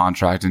 million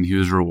contract, and he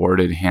was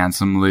rewarded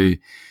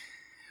handsomely.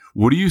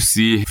 What do you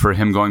see for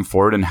him going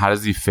forward, and how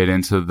does he fit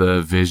into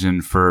the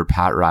vision for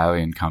Pat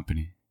Riley and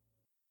company?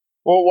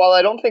 Well, while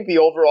I don't think the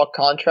overall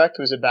contract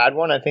was a bad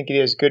one, I think it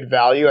is good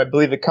value. I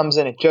believe it comes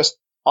in at just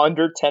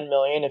under $10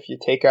 million if you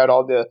take out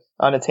all the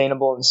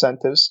unattainable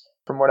incentives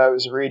from what I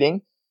was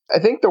reading. I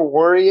think the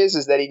worry is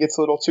that he gets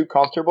a little too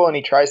comfortable and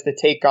he tries to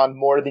take on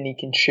more than he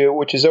can chew,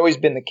 which has always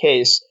been the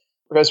case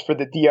because for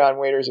the Dion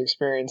Waiters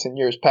experience in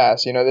years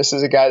past. You know, this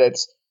is a guy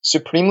that's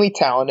supremely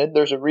talented.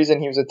 There's a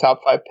reason he was a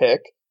top 5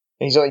 pick,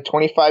 and he's only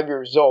 25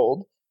 years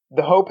old.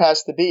 The hope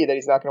has to be that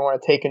he's not going to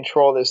want to take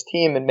control of this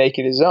team and make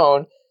it his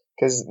own,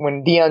 because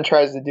when Dion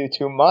tries to do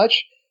too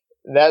much,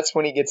 that's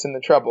when he gets into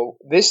trouble.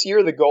 This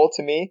year, the goal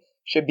to me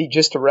should be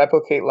just to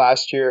replicate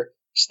last year,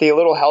 stay a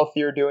little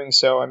healthier doing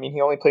so. I mean,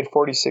 he only played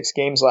 46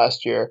 games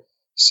last year.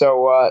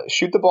 So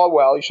shoot the ball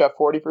well. He shot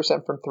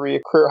 40% from 3, a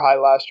career high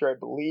last year, I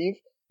believe.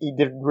 He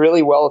did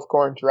really well with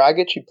Goran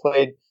Dragic. He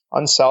played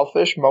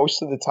unselfish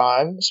most of the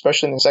time,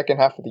 especially in the second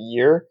half of the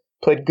year.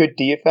 Played good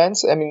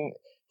defense. I mean,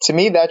 to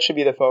me, that should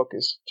be the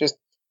focus. Just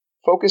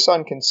focus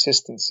on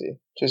consistency.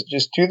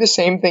 Just do the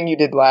same thing you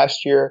did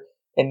last year,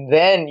 and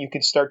then you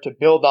could start to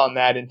build on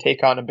that and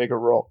take on a bigger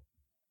role.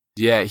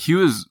 Yeah, he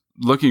was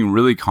looking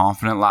really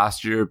confident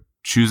last year,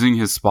 choosing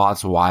his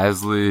spots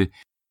wisely.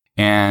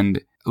 And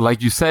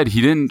like you said,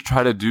 he didn't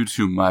try to do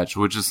too much,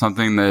 which is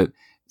something that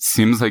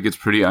seems like it's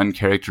pretty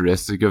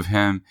uncharacteristic of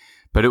him,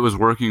 but it was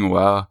working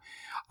well.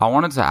 I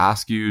wanted to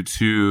ask you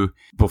too,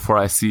 before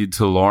I cede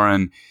to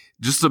Lauren,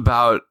 just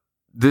about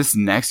this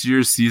next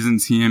year's season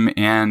team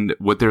and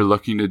what they're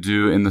looking to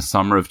do in the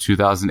summer of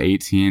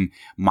 2018.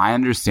 My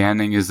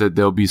understanding is that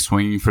they'll be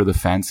swinging for the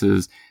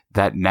fences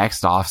that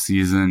next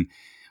offseason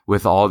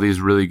with all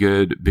these really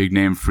good big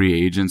name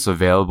free agents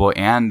available,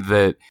 and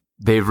that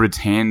they've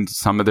retained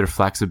some of their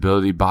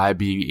flexibility by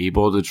being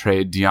able to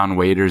trade Dion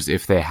Waiters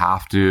if they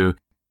have to.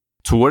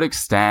 To what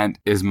extent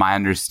is my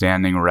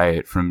understanding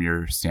right from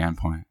your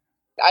standpoint?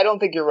 I don't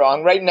think you're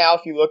wrong. Right now,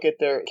 if you look at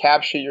their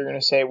cap sheet, you're going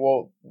to say,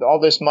 well, all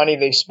this money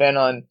they spent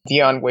on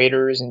Dion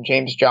Waiters and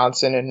James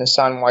Johnson and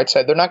Hassan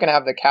Whiteside, they're not going to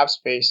have the cap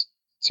space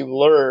to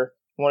lure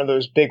one of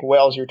those big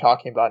whales you're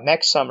talking about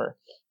next summer.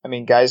 I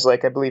mean, guys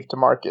like, I believe,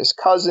 DeMarcus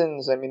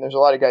Cousins. I mean, there's a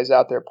lot of guys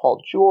out there,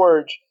 Paul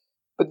George.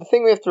 But the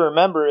thing we have to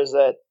remember is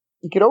that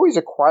you could always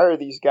acquire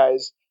these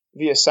guys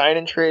via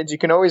sign-in trades. You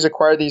can always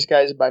acquire these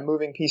guys by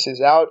moving pieces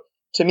out.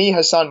 To me,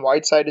 Hassan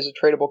Whiteside is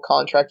a tradable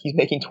contract. He's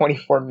making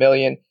 $24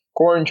 million.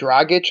 Goran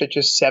Dragic at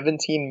just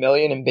 $17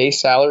 million in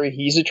base salary.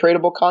 He's a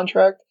tradable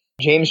contract.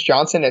 James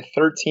Johnson at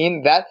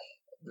 13.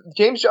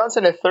 James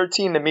Johnson at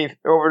 13 to me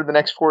over the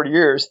next 4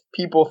 years,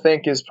 people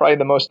think is probably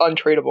the most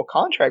untradeable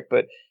contract.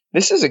 But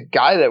this is a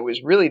guy that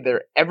was really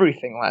their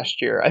everything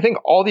last year. I think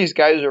all these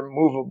guys are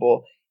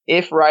movable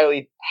if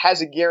Riley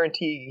has a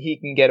guarantee he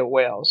can get a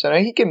whale. So now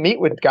he can meet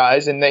with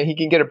guys and then he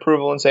can get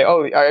approval and say,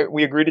 oh,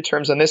 we agree to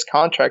terms on this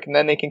contract. And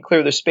then they can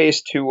clear the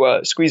space to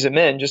squeeze him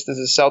in, just as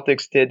the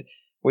Celtics did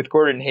with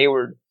Gordon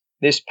Hayward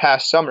this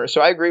past summer.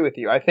 So I agree with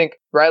you. I think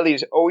Riley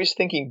is always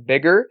thinking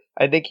bigger.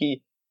 I think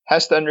he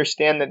has to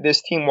understand that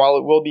this team, while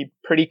it will be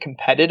pretty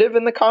competitive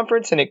in the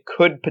conference and it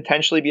could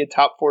potentially be a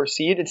top 4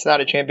 seed, it's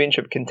not a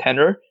championship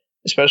contender,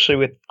 especially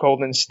with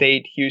Golden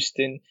State,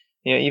 Houston,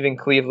 even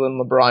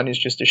Cleveland. LeBron is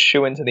just a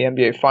shoo-in to the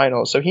NBA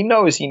Finals. So he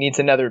knows he needs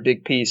another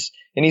big piece,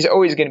 and he's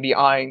always going to be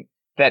eyeing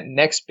that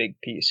next big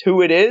piece.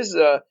 Who it is,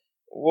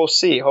 we'll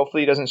see.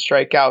 Hopefully he doesn't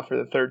strike out for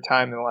the third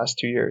time in the last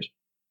 2 years.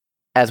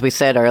 As we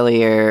said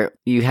earlier,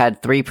 you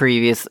had 3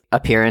 previous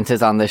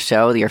appearances on the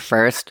show. Your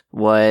first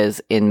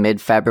was in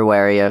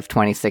mid-February of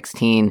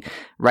 2016,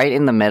 right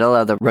in the middle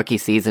of the rookie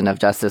season of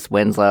Justice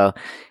Winslow.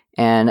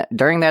 And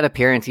during that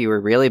appearance, you were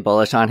really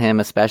bullish on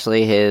him,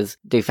 especially his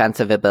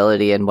defensive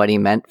ability and what he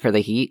meant for the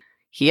Heat.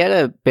 He had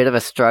a bit of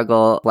a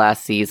struggle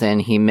last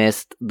season. He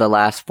missed the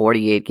last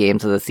 48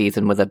 games of the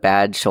season with a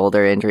bad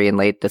shoulder injury in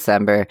late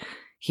December.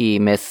 He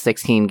missed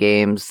 16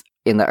 games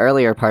in the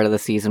earlier part of the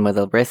season with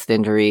a wrist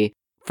injury.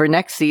 For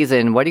next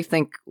season, what do you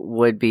think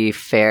would be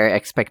fair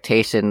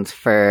expectations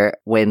for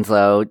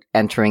Winslow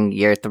entering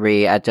year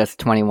 3 at just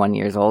 21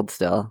 years old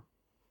still?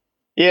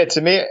 Yeah,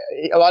 to me,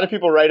 a lot of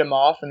people write him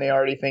off and they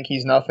already think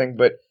he's nothing,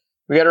 but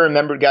we got to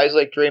remember guys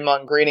like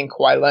Draymond Green and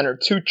Kawhi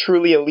Leonard, 2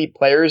 truly elite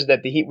players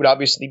that the Heat would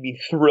obviously be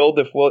thrilled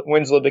if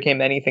Winslow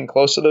became anything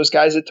close to those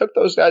guys. It took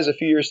those guys a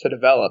few years to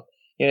develop.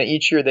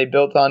 Each year they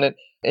built on it.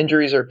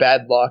 Injuries are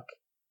bad luck.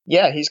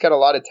 Yeah, he's got a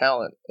lot of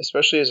talent,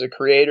 especially as a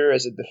creator,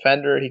 as a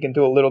defender. He can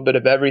do a little bit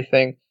of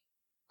everything.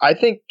 I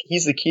think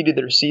he's the key to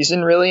their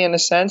season, really, in a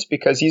sense,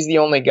 because he's the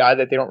only guy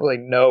that they don't really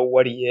know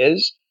what he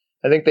is.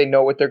 I think they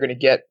know what they're going to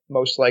get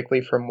most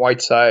likely from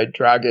Whiteside,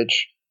 Dragic,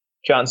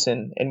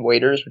 Johnson, and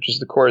Waiters, which is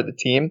the core of the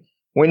team.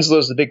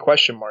 Winslow's the big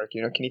question mark.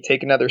 Can he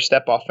take another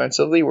step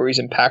offensively where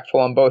he's impactful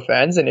on both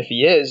ends? And if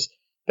he is,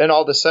 then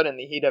all of a sudden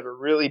the Heat have a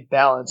really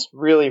balanced,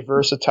 really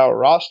versatile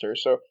roster.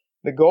 So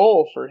the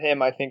goal for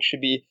him, I think,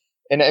 should be,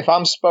 and if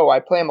I'm Spo, I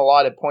play him a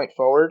lot at point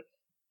forward,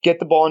 get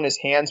the ball in his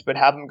hands, but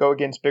have him go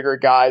against bigger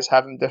guys,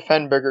 have him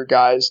defend bigger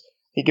guys.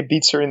 He could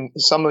beat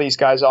some of these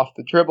guys off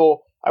the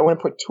dribble. I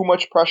wouldn't put too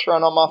much pressure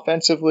on him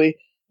offensively.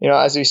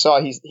 As we saw,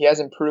 he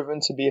hasn't proven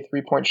to be a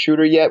three-point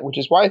shooter yet, which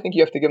is why I think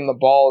you have to give him the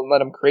ball and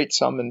let him create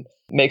some and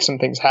make some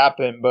things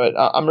happen. But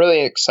I'm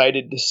really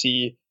excited to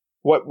see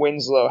what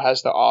Winslow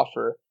has to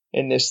offer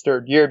in this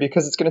third year,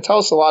 because it's going to tell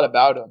us a lot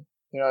about him.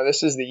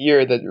 This is the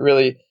year that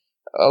really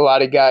a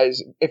lot of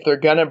guys, if they're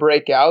going to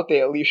break out,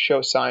 they at least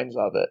show signs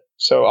of it.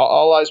 So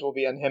all eyes will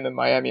be on him in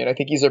Miami, and I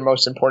think he's their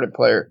most important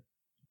player.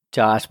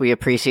 Josh, we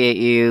appreciate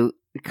you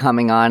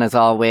coming on as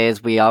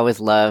always. We always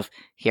love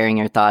hearing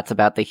your thoughts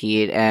about the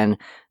Heat, and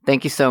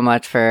thank you so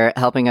much for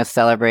helping us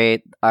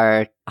celebrate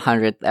our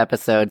 100th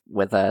episode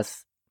with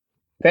us.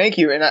 Thank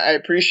you, and I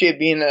appreciate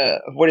being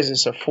a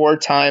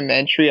 4-time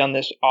entry on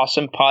this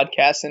awesome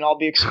podcast, and I'll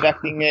be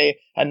expecting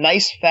a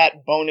nice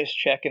fat bonus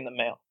check in the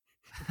mail.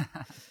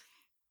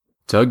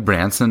 Doug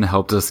Branson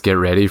helped us get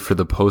ready for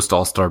the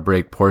post-All-Star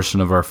break portion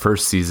of our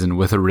first season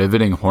with a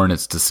riveting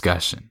Hornets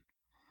discussion.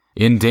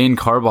 In Dane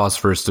Carbaugh's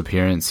first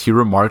appearance, he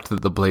remarked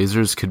that the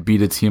Blazers could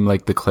beat a team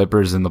like the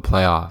Clippers in the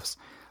playoffs.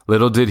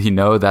 Little did he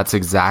know that's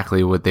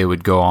exactly what they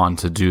would go on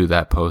to do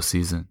that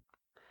postseason.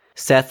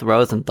 Seth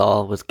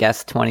Rosenthal was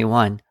guest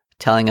 21,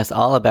 telling us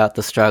all about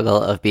the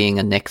struggle of being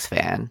a Knicks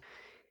fan.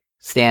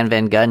 Stan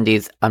Van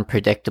Gundy's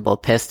unpredictable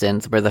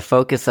Pistons were the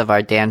focus of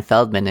our Dan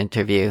Feldman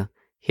interview.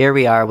 Here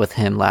we are with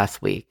him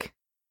last week.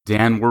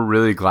 Dan, we're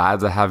really glad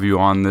to have you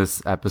on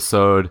this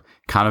episode,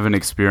 kind of an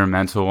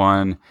experimental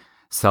one,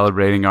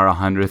 celebrating our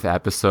 100th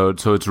episode.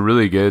 So it's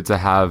really good to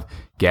have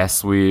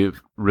guests we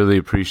really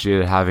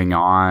appreciated having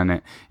on.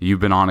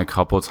 You've been on a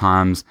couple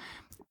times.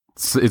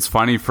 It's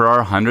funny, for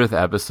our 100th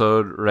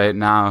episode right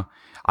now,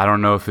 I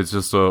don't know if it's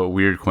just a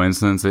weird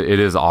coincidence. It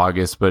is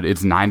August, but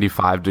it's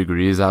 95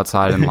 degrees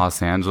outside in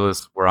Los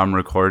Angeles where I'm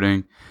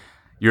recording.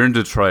 You're in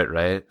Detroit,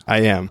 right?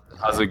 I am.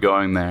 How's it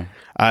going there?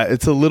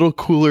 It's a little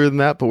cooler than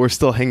that, but we're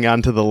still hanging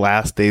on to the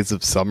last days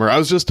of summer. I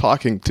was just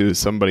talking to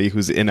somebody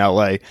who's in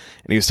LA, and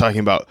he was talking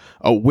about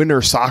a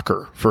winter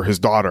soccer for his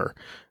daughter.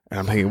 And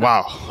I'm thinking,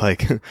 wow,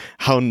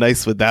 how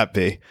nice would that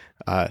be?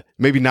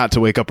 Maybe not to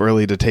wake up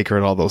early to take her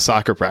at all those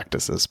soccer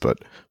practices, but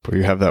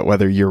you have that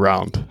weather year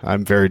round.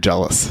 I'm very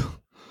jealous.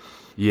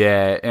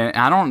 Yeah, and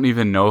I don't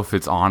even know if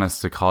it's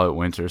honest to call it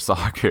winter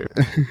soccer.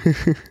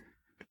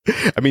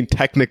 I mean,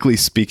 technically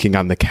speaking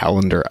on the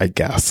calendar, I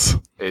guess.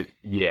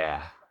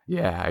 Yeah,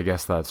 I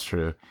guess that's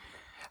true.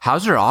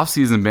 How's your off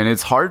season been?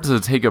 It's hard to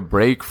take a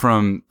break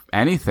from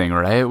anything,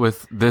 right?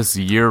 With this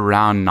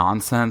year-round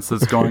nonsense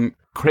that's going...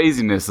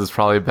 Craziness is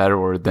probably a better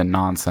word than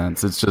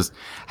nonsense. It's just,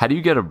 how do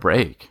you get a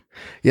break?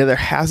 Yeah, there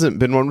hasn't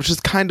been one, which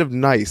is kind of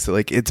nice.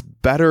 It's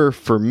better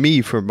for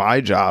me, for my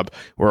job,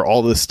 where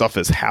all this stuff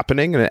is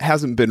happening, and it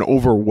hasn't been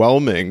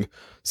overwhelming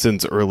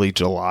since early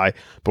July,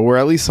 but where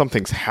at least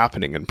something's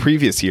happening. In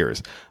previous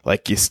years,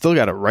 you still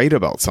got to write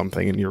about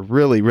something, and you're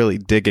really, really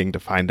digging to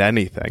find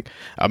anything.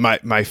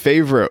 My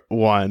favorite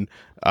one,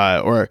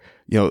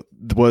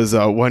 was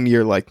 1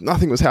 year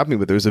nothing was happening,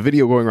 but there was a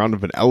video going around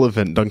of an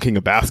elephant dunking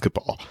a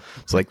basketball.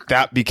 It's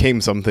that became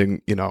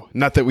something,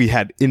 not that we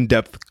had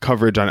in-depth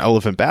coverage on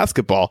elephant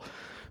basketball,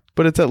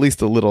 but it's at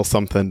least a little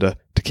something to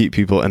keep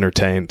people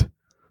entertained.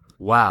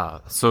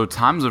 Wow. So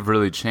times have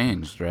really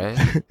changed, right?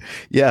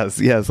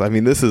 Yes. I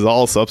mean, this is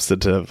all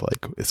substantive.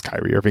 Is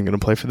Kyrie Irving going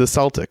to play for the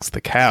Celtics,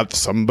 the Cavs,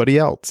 somebody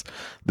else?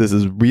 This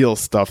is real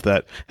stuff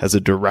that has a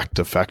direct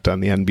effect on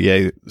the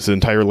NBA's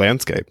entire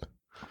landscape.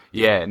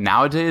 Yeah,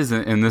 nowadays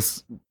in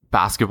this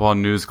basketball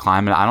news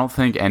climate, I don't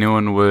think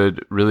anyone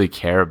would really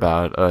care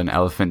about an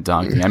elephant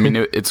dunking. I mean,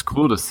 it's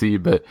cool to see,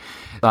 but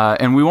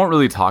and we won't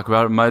really talk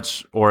about it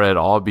much or at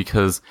all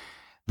because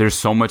there's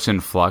so much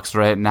in flux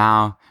right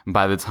now.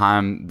 By the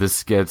time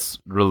this gets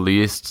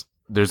released,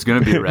 there's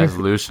going to be a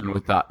resolution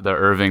with the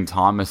Irving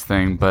Thomas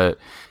thing, but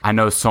I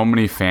know so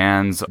many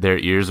fans, their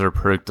ears are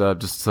perked up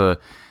just to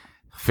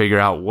figure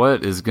out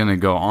what is going to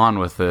go on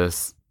with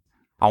this.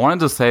 I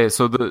wanted to say,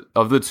 so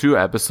of the 2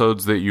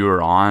 episodes that you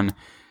were on,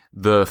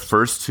 the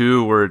first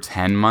two were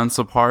 10 months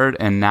apart,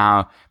 and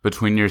now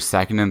between your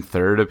second and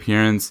third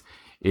appearance,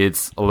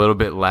 it's a little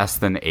bit less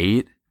than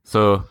 8.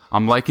 So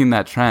I'm liking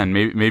that trend.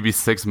 Maybe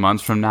 6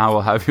 months from now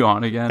we'll have you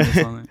on again or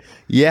something.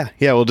 Yeah,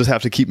 we'll just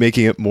have to keep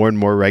making it more and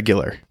more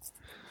regular.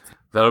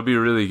 That'll be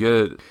really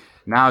good.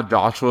 Now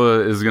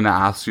Joshua is going to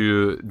ask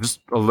you just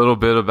a little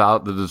bit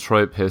about the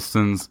Detroit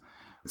Pistons.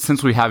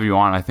 Since we have you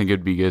on, I think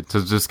it'd be good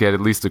to just get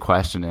at least a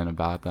question in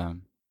about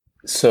them.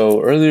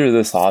 So earlier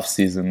this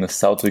offseason, the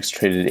Celtics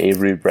traded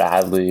Avery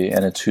Bradley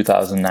and a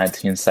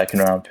 2019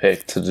 second-round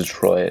pick to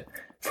Detroit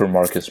for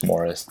Marcus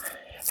Morris.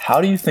 How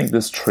do you think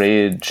this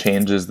trade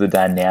changes the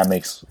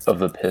dynamics of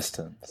the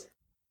Pistons?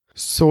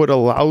 So it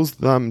allows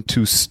them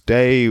to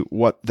stay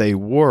what they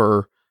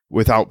were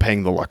without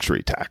paying the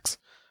luxury tax.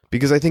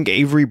 Because I think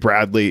Avery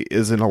Bradley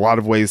is in a lot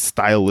of ways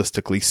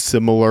stylistically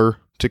similar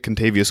to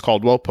Kentavious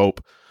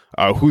Caldwell-Pope,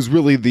 who's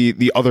really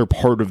the other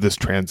part of this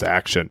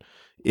transaction.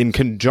 In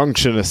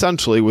conjunction,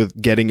 essentially, with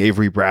getting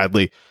Avery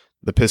Bradley,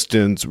 the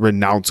Pistons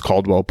renounced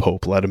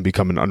Caldwell-Pope, let him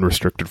become an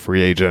unrestricted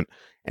free agent,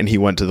 and he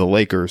went to the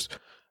Lakers.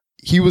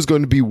 He was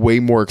going to be way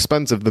more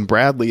expensive than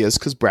Bradley is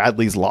because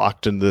Bradley's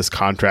locked into this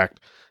contract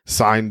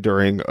signed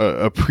during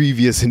a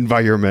previous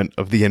environment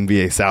of the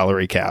NBA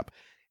salary cap.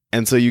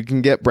 And so you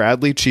can get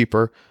Bradley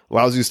cheaper,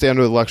 allows you to stay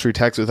under the luxury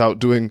tax without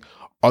doing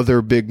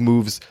other big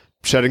moves.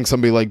 Shedding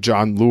somebody like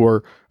John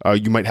Lure,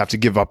 you might have to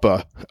give up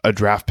a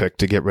draft pick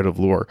to get rid of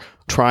Lure.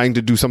 Trying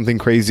to do something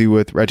crazy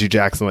with Reggie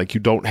Jackson, like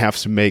you don't have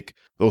to make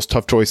those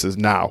tough choices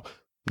now.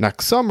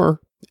 Next summer,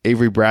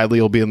 Avery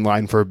Bradley will be in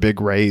line for a big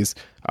raise,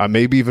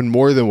 maybe even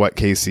more than what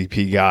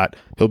KCP got.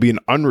 He'll be an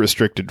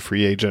unrestricted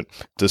free agent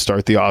to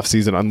start the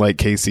offseason, unlike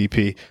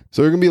KCP.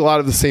 So there are going to be a lot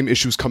of the same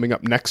issues coming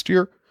up next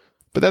year,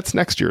 but that's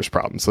next year's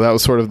problem. So that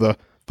was sort of the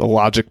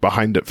logic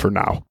behind it for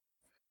now.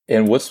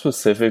 And what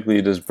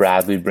specifically does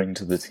Bradley bring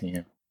to the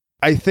team?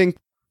 I think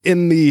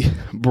in the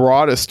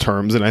broadest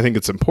terms, and I think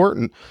it's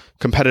important,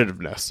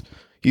 competitiveness.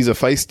 He's a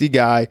feisty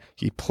guy.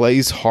 He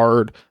plays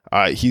hard.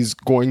 He's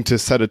going to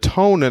set a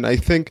tone. And I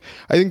think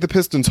the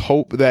Pistons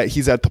hope that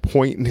he's at the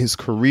point in his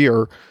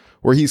career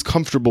where he's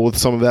comfortable with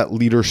some of that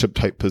leadership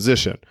type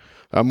position.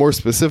 More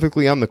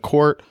specifically on the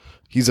court,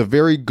 he's a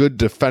very good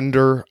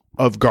defender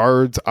of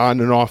guards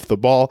on and off the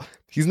ball.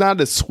 He's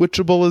not as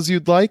switchable as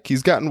you'd like.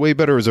 He's gotten way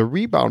better as a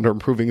rebounder,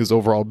 improving his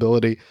overall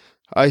ability.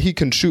 He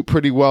can shoot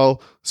pretty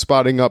well,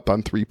 spotting up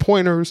on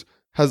three-pointers,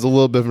 has a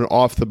little bit of an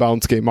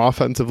off-the-bounce game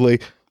offensively.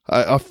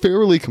 A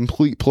fairly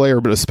complete player,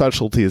 but a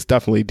specialty is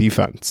definitely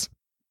defense.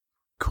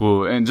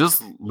 Cool. And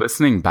just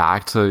listening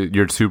back to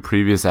your two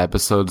previous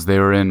episodes, they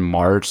were in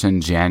March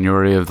and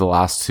January of the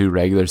last two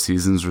regular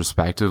seasons,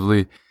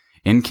 respectively.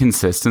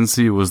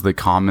 Inconsistency was the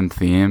common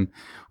theme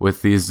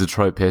with these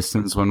Detroit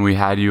Pistons when we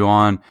had you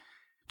on.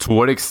 To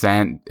what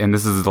extent, and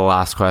this is the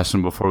last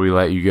question before we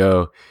let you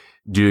go,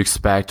 do you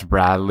expect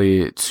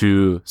Bradley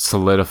to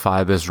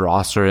solidify this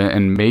roster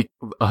and make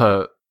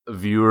a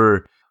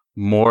viewer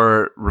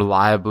more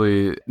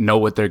reliably know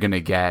what they're going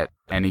to get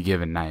any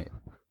given night?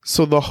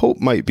 So the hope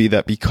might be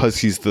that because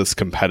he's this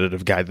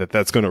competitive guy,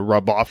 that's going to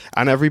rub off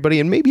on everybody,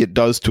 and maybe it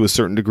does to a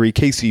certain degree.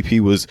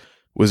 KCP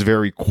was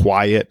very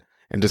quiet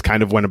and just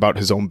kind of went about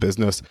his own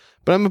business.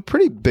 But I'm a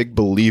pretty big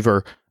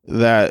believer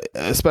that,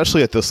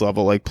 especially at this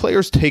level, like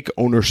players take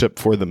ownership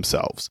for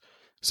themselves.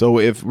 So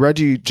if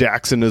Reggie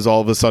Jackson is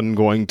all of a sudden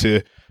going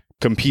to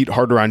compete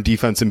harder on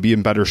defense and be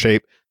in better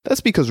shape,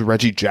 that's because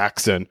Reggie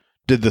Jackson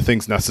did the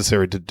things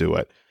necessary to do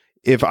it.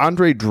 If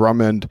Andre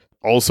Drummond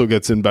also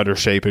gets in better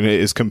shape and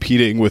is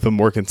competing with a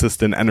more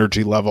consistent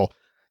energy level,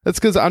 that's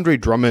because Andre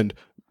Drummond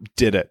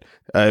did it.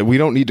 We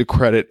don't need to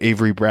credit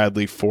Avery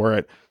Bradley for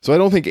it. So I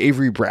don't think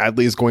Avery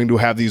Bradley is going to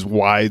have these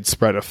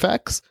widespread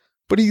effects,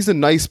 but he's a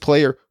nice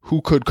player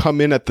who could come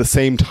in at the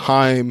same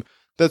time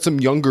that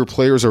some younger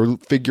players are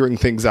figuring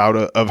things out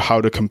of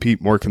how to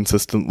compete more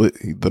consistently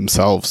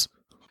themselves.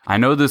 I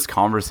know this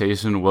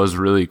conversation was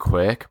really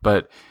quick,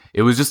 but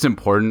it was just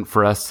important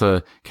for us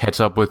to catch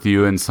up with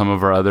you and some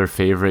of our other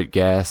favorite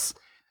guests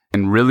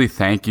and really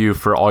thank you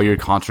for all your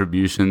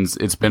contributions.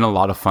 It's been a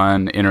lot of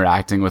fun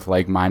interacting with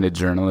like-minded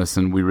journalists,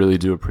 and we really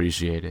do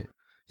appreciate it.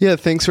 Yeah,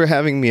 thanks for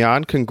having me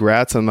on.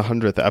 Congrats on the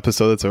 100th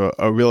episode. It's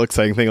a real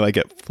exciting thing. Like,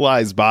 it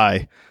flies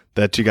by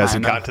that you guys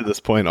have gotten to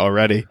this point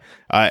already.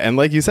 And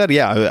like you said,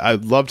 yeah,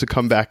 I'd love to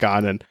come back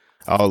on, and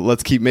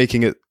let's keep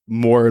making it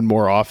more and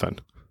more often.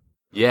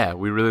 Yeah,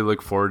 we really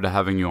look forward to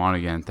having you on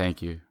again.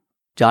 Thank you.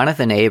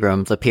 Jonathan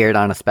Abrams appeared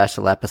on a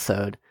special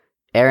episode.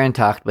 Aaron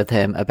talked with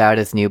him about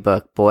his new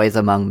book, Boys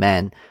Among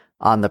Men,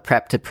 on the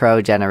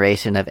prep-to-pro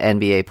generation of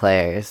NBA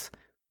players.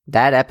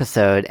 That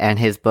episode and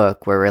his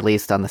book were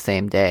released on the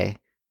same day.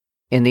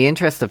 In the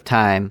interest of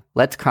time,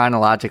 let's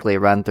chronologically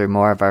run through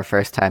more of our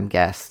first-time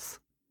guests.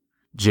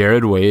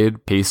 Jared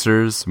Wade,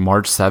 Pacers,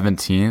 March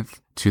 17th,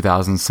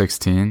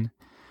 2016.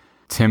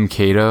 Tim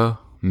Cato,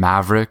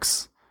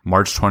 Mavericks,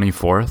 March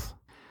 24th.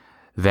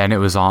 Then it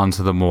was on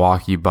to the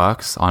Milwaukee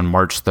Bucks on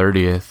March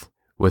 30th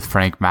with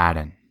Frank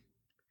Madden.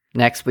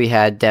 Next, we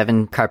had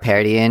Devin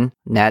Karpetian,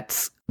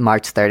 Nets,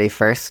 March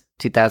 31st,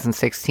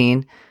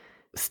 2016.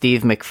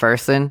 Steve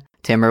McPherson,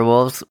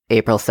 Timberwolves,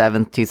 April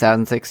 7th,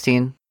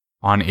 2016.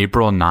 On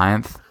April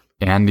 9th,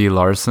 Andy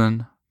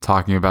Larson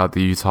talking about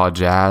the Utah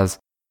Jazz.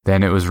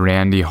 Then it was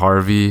Randy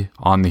Harvey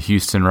on the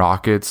Houston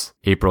Rockets,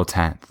 April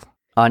 10th.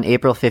 On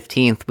April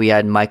 15th, we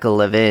had Michael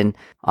Levin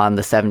on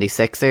the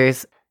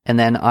 76ers. And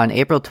then on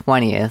April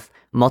 20th,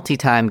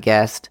 multi-time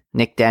guest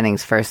Nick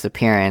Denning's first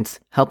appearance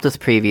helped us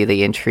preview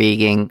the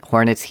intriguing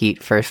Hornets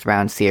Heat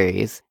first-round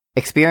series.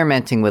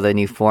 Experimenting with a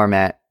new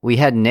format, we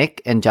had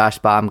Nick and Josh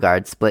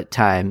Baumgart split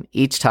time,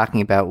 each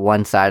talking about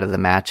one side of the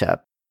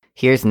matchup.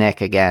 Here's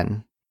Nick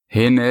again.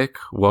 Hey, Nick.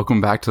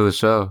 Welcome back to the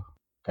show.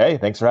 Hey,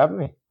 thanks for having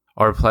me.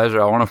 Our pleasure.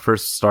 I want to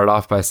first start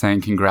off by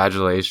saying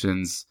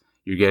congratulations.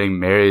 You're getting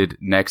married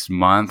next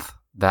month.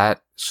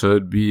 That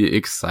should be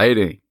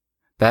exciting.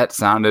 That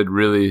sounded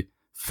really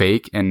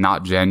fake and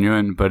not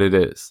genuine, but it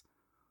is.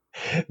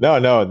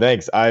 No,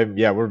 thanks.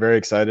 We're very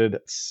excited.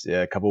 It's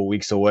a couple of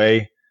weeks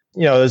away.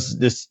 You know,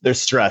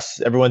 there's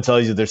stress. Everyone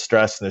tells you there's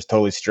stress and there's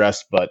totally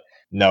stress, but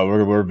no,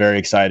 we're very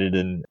excited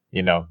and,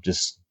 you know,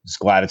 just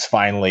glad it's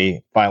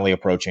finally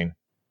approaching.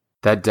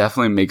 That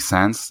definitely makes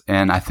sense.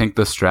 And I think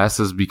the stress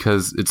is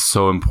because it's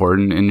so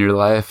important in your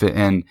life.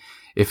 And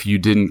if you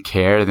didn't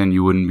care, then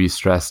you wouldn't be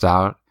stressed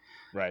out.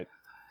 Right.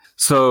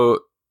 So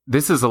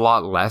this is a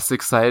lot less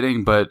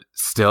exciting, but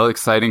still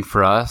exciting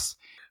for us.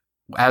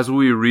 As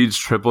we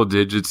reach triple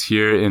digits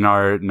here in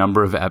our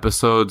number of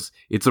episodes,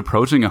 it's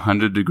approaching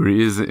 100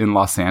 degrees in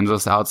Los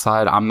Angeles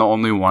outside. I'm the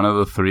only one of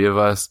the three of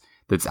us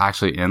that's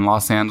actually in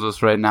Los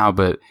Angeles right now,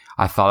 but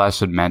I thought I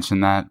should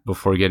mention that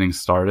before getting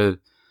started.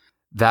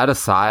 That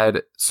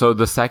aside, so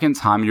the second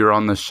time you were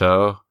on the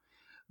show,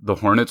 the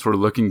Hornets were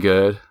looking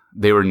good.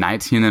 They were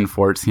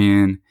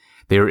 19-14.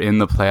 They were in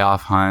the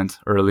playoff hunt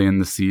early in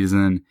the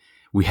season.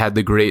 We had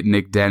the great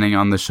Nick Denning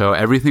on the show.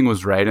 Everything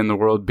was right in the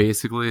world,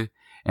 basically.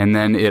 And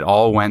then it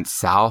all went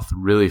south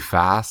really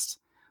fast.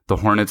 The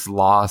Hornets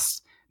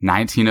lost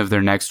 19 of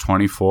their next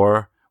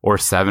 24, or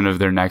 7 of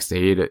their next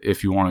 8,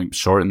 if you want to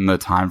shorten the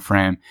time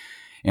frame,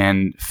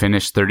 and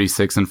finished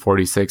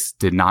 36-46,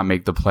 did not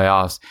make the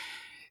playoffs.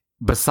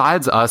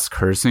 Besides us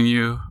cursing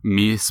you,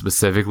 me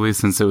specifically,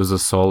 since it was a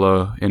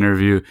solo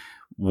interview,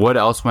 what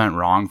else went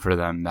wrong for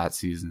them that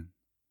season?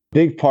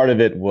 Big part of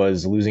it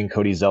was losing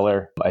Cody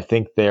Zeller. I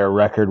think their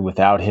record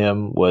without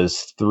him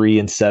was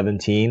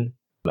 3-17,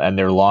 and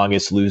their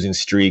longest losing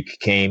streak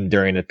came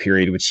during a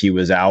period which he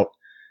was out.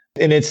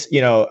 And it's,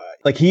 you know,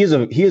 like he is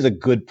a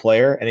good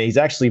player, and he's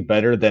actually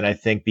better than I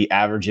think the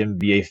average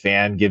NBA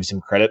fan gives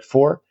him credit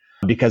for,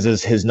 because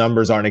his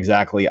numbers aren't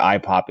exactly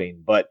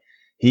eye-popping, but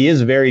he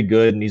is very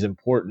good and he's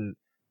important.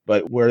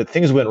 But where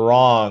things went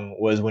wrong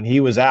was when he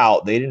was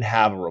out, they didn't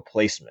have a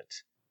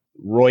replacement.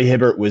 Roy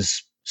Hibbert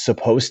was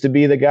supposed to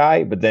be the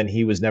guy, but then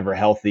he was never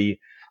healthy.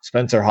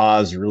 Spencer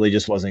Hawes really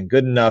just wasn't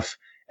good enough.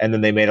 And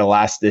then they made a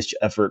last-ditch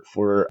effort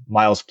for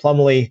Miles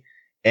Plumlee,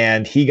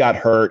 and he got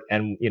hurt.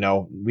 And, you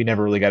know, we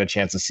never really got a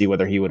chance to see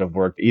whether he would have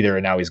worked either,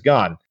 and now he's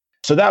gone.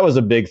 So that was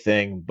a big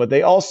thing. But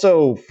they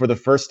also, for the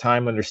first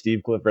time under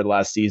Steve Clifford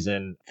last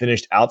season,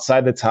 finished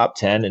outside the top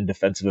 10 in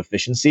defensive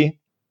efficiency.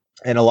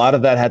 And a lot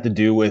of that had to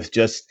do with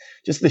just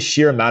the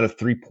sheer amount of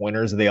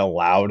three-pointers they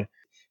allowed.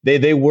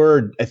 They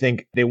were, I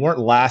think, they weren't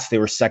last, they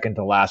were second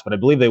to last, but I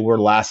believe they were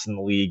last in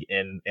the league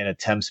in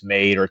attempts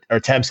made or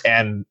attempts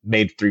and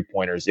made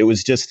three-pointers. It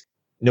was just,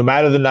 no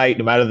matter the night,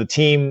 no matter the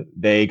team,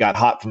 they got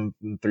hot from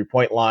the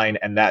three-point line,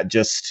 and that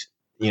just,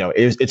 you know,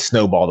 it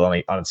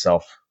snowballed on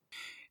itself.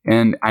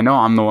 And I know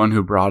I'm the one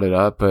who brought it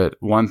up, but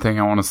one thing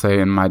I want to say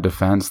in my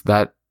defense,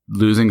 that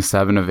losing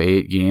 7 of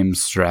 8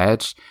 games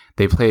stretch,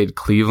 they played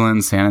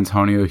Cleveland, San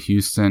Antonio,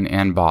 Houston,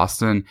 and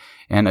Boston,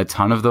 and a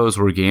ton of those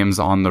were games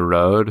on the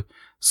road.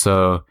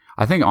 So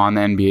I think On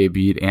the NBA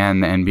Beat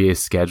and the NBA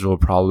schedule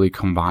probably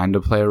combined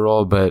to play a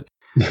role, but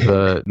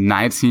the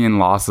 19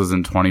 losses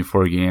in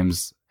 24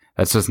 games,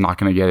 that's just not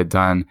going to get it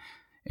done.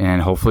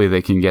 And hopefully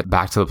they can get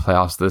back to the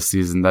playoffs this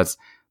season. That's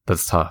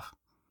tough.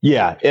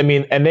 Yeah. I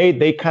mean, and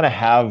they kind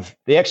of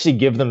they actually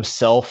give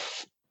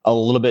themselves a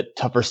little bit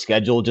tougher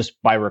schedule just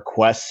by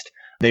request.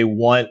 They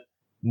want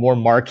more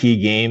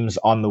marquee games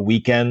on the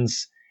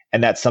weekends,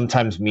 and that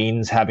sometimes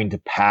means having to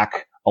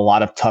pack a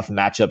lot of tough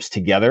matchups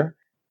together.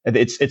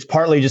 It's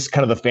partly just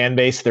kind of the fan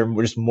base. They're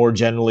just more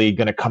generally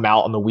going to come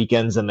out on the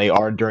weekends than they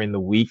are during the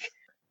week.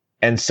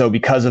 And so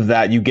because of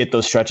that, you get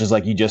those stretches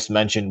like you just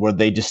mentioned, where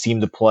they just seem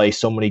to play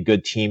so many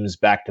good teams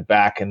back to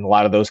back, and a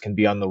lot of those can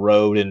be on the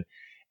road.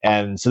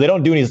 And so they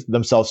don't do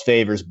themselves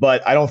favors,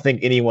 but I don't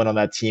think anyone on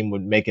that team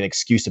would make an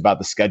excuse about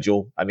the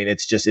schedule. I mean,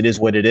 it is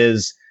what it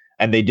is.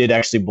 And they did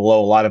actually blow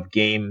a lot of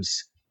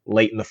games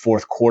late in the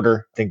fourth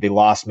quarter. I think they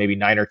lost maybe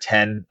 9 or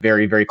 10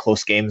 very, very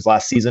close games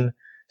last season.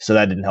 So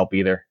that didn't help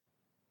either.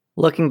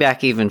 Looking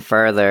back even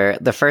further,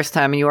 the first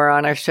time you were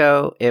on our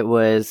show, it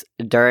was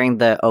during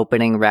the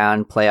opening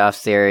round playoff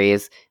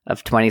series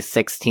of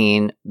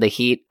 2016. The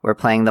Heat were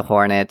playing the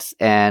Hornets,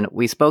 and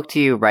we spoke to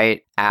you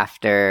right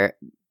after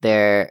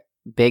their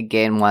big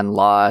Game 1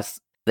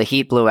 loss The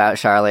Heat blew out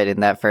Charlotte in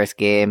that first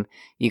game.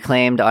 You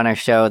claimed on our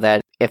show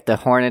that if the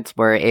Hornets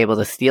were able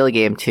to steal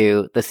Game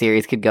 2, the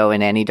series could go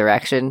in any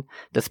direction,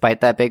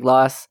 despite that big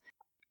loss.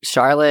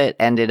 Charlotte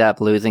ended up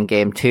losing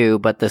Game 2,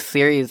 but the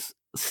series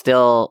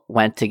still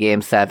went to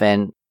Game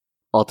 7.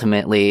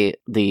 Ultimately,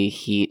 the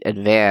Heat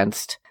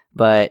advanced.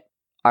 But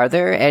are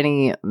there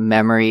any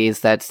memories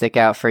that stick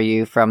out for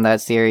you from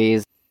that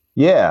series?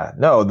 Yeah,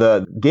 no,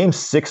 the Game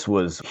 6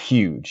 was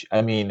huge.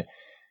 I mean,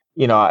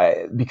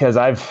 because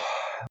I've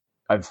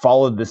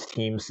followed this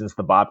team since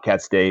the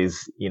Bobcats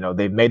days.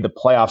 They've made the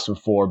playoffs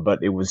before,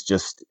 but it was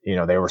just,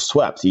 they were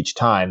swept each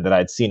time that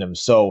I'd seen them.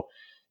 So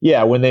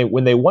yeah, when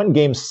they won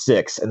Game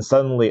 6 and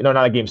suddenly, no,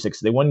 not a Game 6,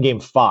 they won Game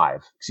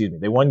 5. Excuse me,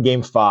 they won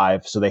Game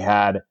 5. So they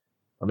had,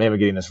 or maybe I'm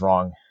getting this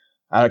wrong.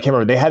 I can't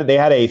remember. They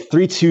had a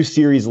 3-2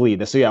 series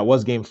lead. So yeah, it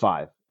was Game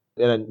 5.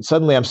 And then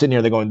suddenly I'm sitting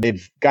here, they're going,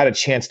 they've got a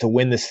chance to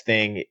win this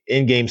thing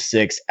in Game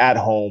 6 at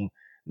home.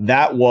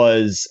 That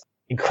was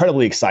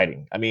incredibly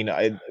exciting. I mean,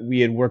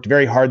 we had worked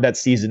very hard that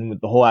season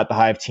with the whole At the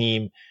Hive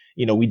team.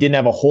 We didn't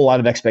have a whole lot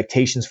of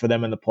expectations for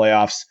them in the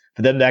playoffs.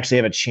 For them to actually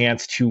have a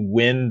chance to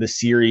win the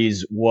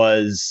series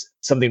was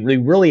something we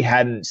really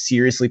hadn't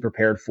seriously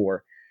prepared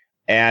for.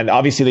 And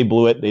obviously they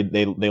blew it.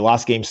 They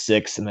lost Game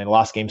 6 and they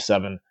lost Game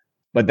 7.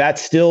 But that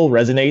still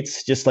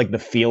resonates, just like the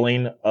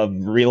feeling of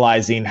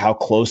realizing how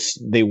close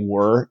they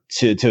were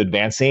to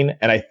advancing.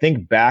 And I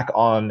think back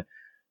on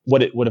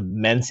what it would have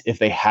meant if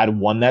they had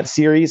won that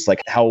series,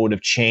 like how it would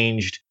have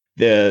changed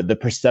the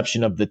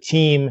perception of the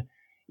team,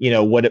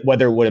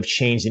 whether it would have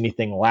changed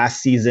anything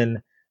last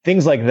season.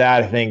 Things like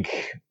that, I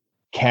think,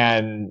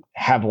 can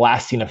have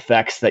lasting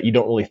effects that you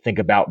don't really think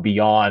about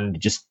beyond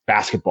just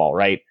basketball,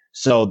 right?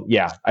 So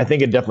yeah, I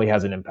think it definitely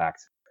has an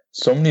impact.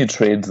 So many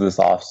trades this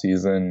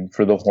offseason.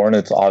 For the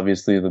Hornets,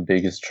 obviously the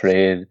biggest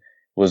trade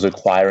was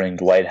acquiring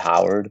Dwight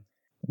Howard.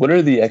 What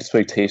are the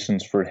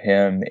expectations for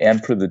him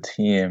and for the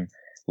team?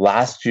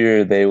 Last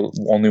year, they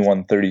only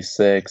won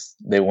 36.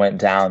 They went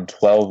down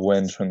 12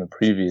 wins from the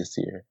previous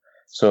year.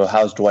 So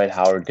how's Dwight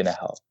Howard going to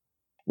help?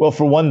 Well,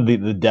 for one,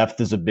 the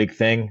depth is a big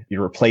thing.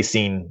 You're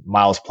replacing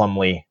Miles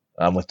Plumlee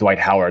with Dwight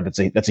Howard.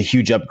 That's a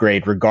huge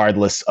upgrade,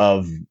 regardless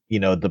of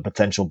the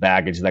potential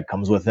baggage that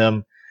comes with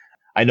him.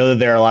 I know that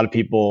there are a lot of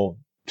people,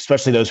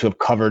 especially those who have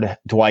covered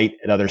Dwight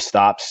at other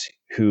stops,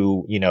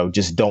 who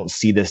just don't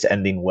see this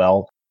ending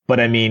well. But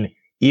I mean,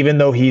 even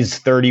though he's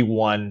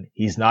 31,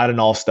 he's not an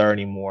all-star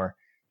anymore.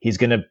 He's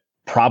going to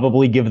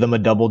probably give them a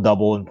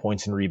double-double in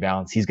points and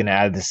rebounds. He's going to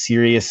add the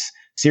serious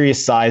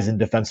size and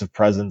defensive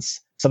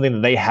presence, something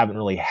that they haven't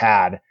really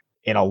had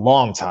in a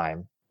long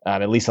time,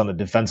 at least on the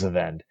defensive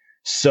end.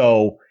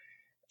 So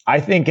I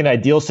think an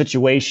ideal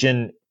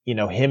situation,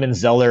 him and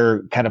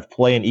Zeller kind of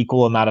play an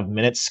equal amount of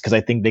minutes, because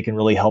I think they can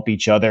really help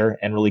each other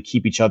and really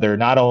keep each other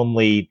not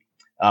only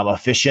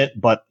efficient,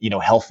 but,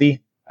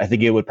 healthy. I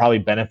think it would probably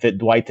benefit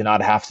Dwight to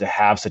not have to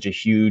have such a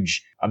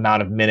huge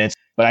amount of minutes.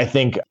 But I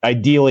think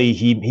ideally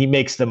he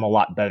makes them a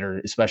lot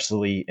better,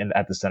 especially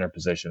at the center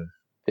position.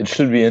 It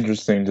should be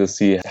interesting to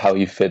see how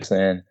he fits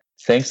in.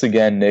 Thanks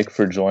again, Nick,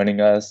 for joining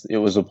us. It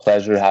was a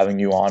pleasure having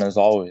you on as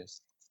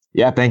always.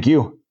 Yeah, thank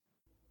you.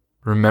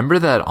 Remember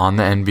that On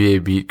the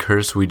NBA Beat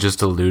curse we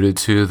just alluded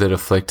to that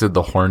afflicted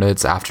the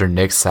Hornets after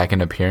Nick's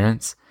second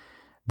appearance?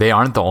 They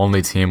aren't the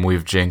only team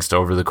we've jinxed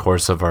over the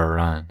course of our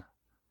run.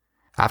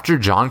 After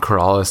John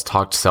Corrales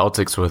talked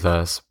Celtics with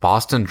us,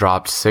 Boston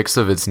dropped 6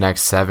 of its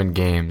next 7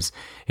 games,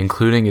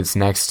 including its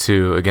next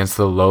 2 against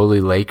the lowly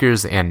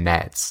Lakers and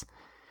Nets.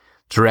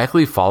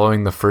 Directly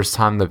following the first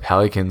time the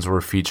Pelicans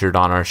were featured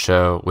on our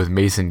show with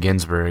Mason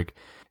Ginsberg,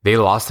 they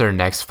lost their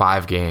next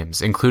 5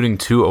 games, including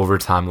 2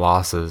 overtime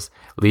losses,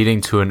 leading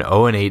to an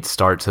 0-8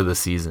 start to the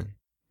season.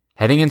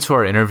 Heading into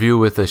our interview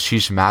with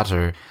Ashish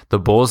Matter, the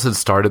Bulls had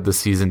started the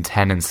season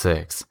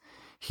 10-6.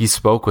 He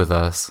spoke with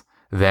us.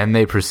 Then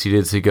they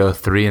proceeded to go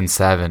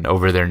 3-7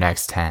 over their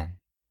next 10.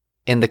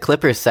 In the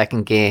Clippers'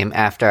 second game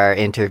after our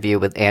interview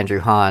with Andrew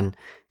Hahn,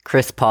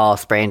 Chris Paul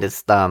sprained his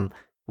thumb,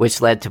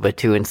 which led to a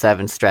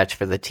 2-7 stretch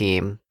for the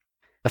team.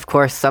 Of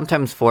course,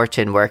 sometimes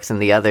fortune works in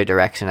the other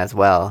direction as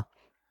well.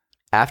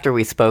 After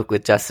we spoke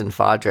with Justin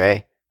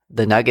Fadre,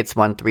 the Nuggets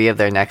won 3 of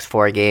their next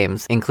 4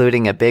 games,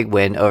 including a big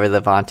win over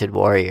the vaunted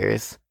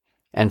Warriors.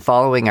 And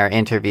following our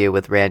interview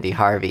with Randy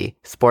Harvey,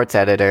 sports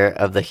editor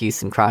of the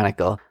Houston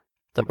Chronicle,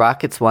 the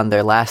Rockets won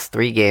their last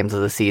 3 games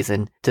of the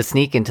season to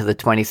sneak into the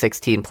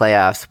 2016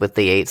 playoffs with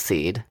the 8th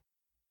seed.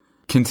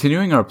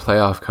 Continuing our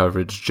playoff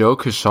coverage, Joe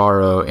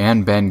Casciaro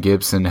and Ben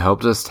Gibson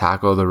helped us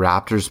tackle the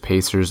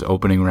Raptors-Pacers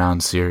opening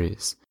round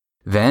series.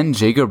 Then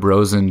Jacob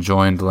Rosen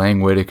joined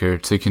Lang Whitaker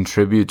to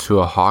contribute to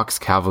a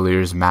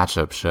Hawks-Cavaliers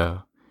matchup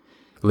show.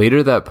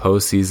 Later that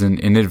postseason,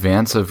 in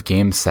advance of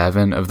Game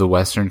 7 of the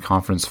Western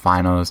Conference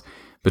Finals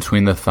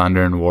between the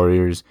Thunder and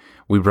Warriors,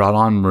 we brought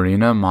on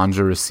Marina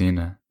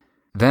Mangiaracina.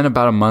 Then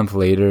about a month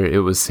later, it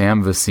was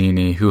Sam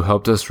Vecini who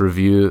helped us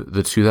review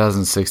the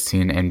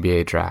 2016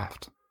 NBA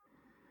Draft.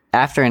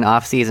 After an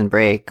off-season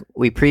break,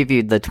 we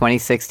previewed the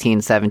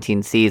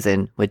 2016-17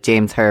 season with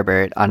James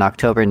Herbert on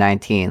October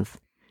 19th.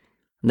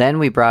 Then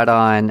we brought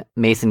on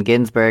Mason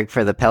Ginsberg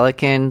for the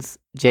Pelicans,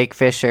 Jake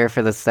Fisher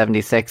for the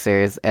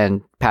 76ers,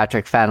 and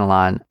Patrick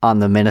Fenelon on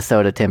the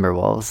Minnesota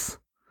Timberwolves.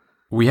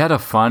 We had a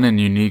fun and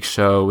unique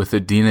show with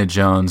Adina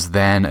Jones,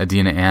 then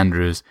Adina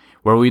Andrews,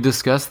 where we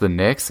discussed the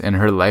Knicks and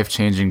her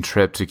life-changing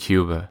trip to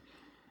Cuba.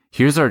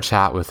 Here's our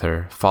chat with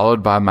her,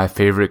 followed by my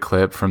favorite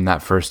clip from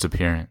that first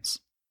appearance.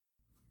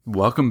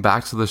 Welcome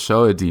back to the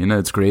show, Adina.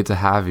 It's great to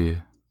have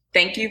you.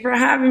 Thank you for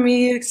having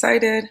me.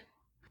 Excited.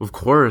 Of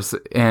course.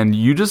 And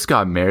you just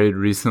got married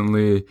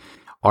recently.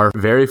 Our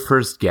very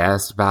first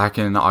guest back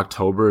in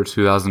October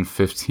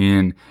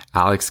 2015,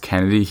 Alex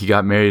Kennedy, he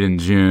got married in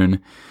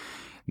June.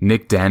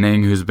 Nick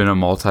Denning, who's been a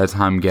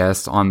multi-time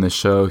guest on the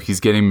show, he's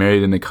getting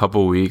married in a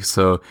couple weeks.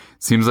 So it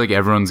seems like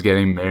everyone's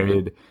getting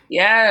married.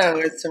 Yeah,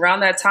 it's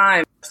around that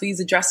time. Please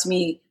address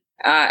me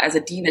as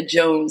Adina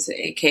Jones,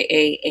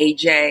 a.k.a.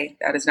 AJ.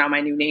 That is now my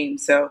new name.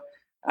 So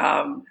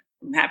I'm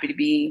happy to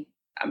be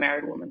a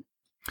married woman.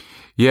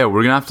 Yeah,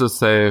 we're going to have to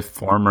say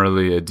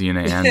formerly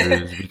Adina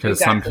Andrews because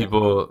some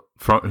people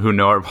who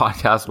know our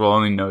podcast will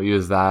only know you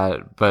as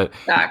that. But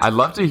I'd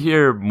love to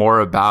hear more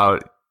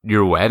about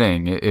your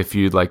wedding if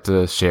you'd like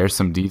to share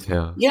some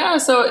details. Yeah,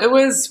 so it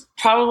was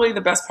probably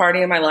the best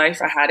party of my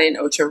life. I had it in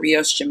Ocho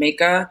Rios,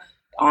 Jamaica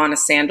on a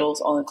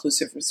Sandals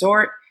all-inclusive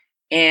resort.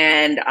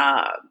 And,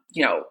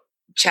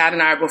 Chad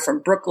and I are both from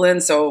Brooklyn.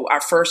 So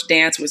our first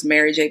dance was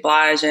Mary J.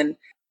 Blige and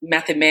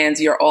Method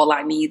Man's "You're All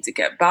I Need to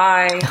Get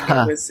By."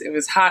 It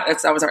was hot.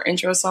 That was our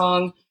intro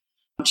song.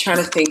 I'm trying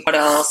to think what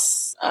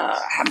else. I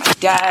had my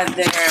dad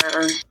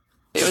there.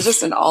 It was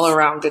just an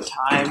all-around good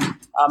time.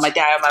 My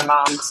dad and my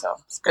mom, so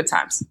it's good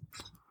times.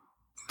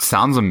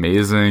 Sounds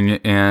amazing,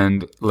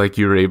 and like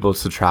you were able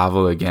to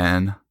travel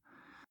again.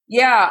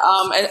 Yeah,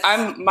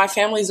 my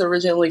family's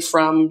originally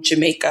from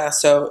Jamaica,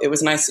 so it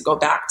was nice to go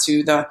back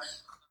to the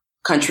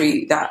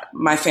country that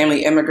my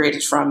family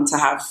immigrated from to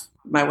have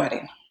my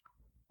wedding.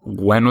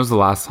 When was the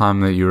last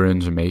time that you were in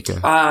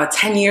Jamaica?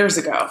 10 years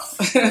ago.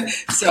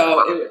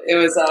 So it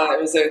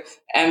was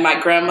and my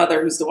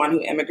grandmother, who's the one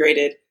who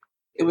immigrated,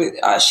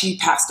 she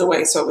passed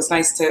away. So it was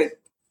nice to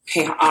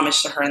pay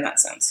homage to her in that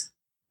sense.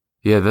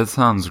 Yeah, that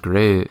sounds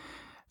great.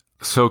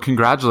 So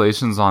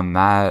congratulations on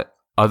that.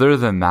 Other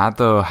than that,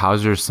 though,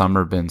 how's your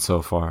summer been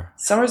so far?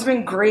 Summer's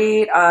been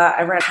great.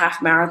 I ran a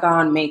half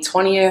marathon May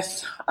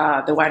 20th.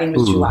 The wedding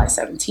was July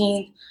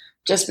 17th.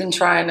 Just been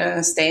trying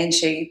to stay in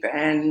shape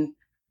and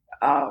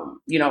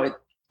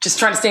just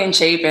trying to stay in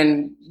shape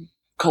and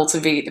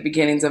cultivate the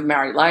beginnings of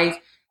married life.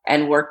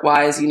 And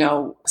work-wise,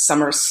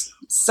 summer's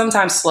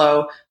sometimes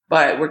slow,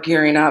 but we're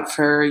gearing up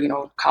for,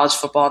 college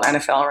football, the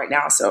NFL right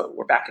now. So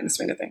we're back in the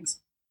swing of things.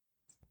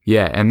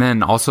 Yeah, and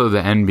then also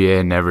the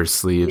NBA never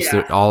sleeps.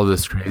 Yeah. All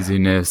this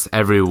craziness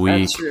every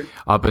week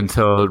up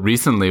until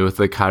recently with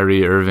the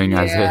Kyrie Irving,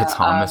 Isaiah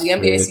Thomas. The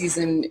NBA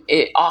season,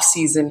 off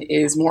season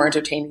is more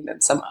entertaining than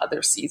some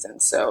other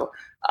seasons. So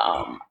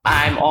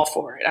I'm all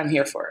for it. I'm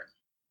here for it.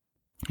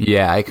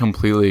 Yeah, I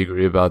completely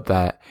agree about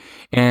that.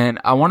 And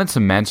I wanted to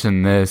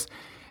mention this.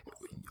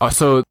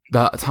 So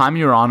the time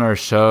you were on our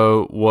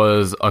show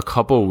was a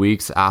couple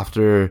weeks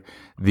after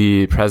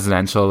the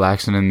presidential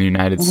election in the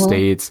United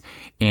States.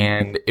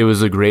 And it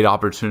was a great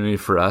opportunity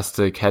for us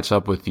to catch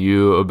up with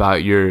you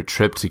about your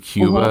trip to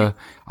Cuba.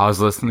 I was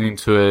listening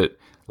to it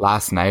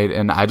last night,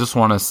 and I just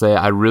want to say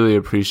I really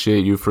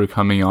appreciate you for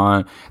coming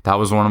on. That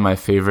was one of my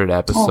favorite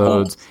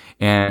episodes.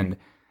 And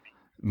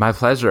my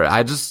pleasure.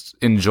 I just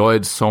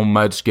enjoyed so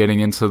much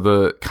getting into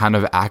the kind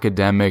of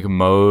academic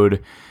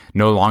mode,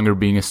 no longer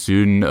being a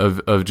student,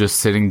 of just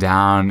sitting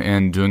down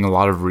and doing a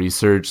lot of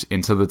research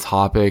into the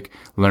topic,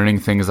 learning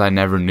things I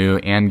never knew,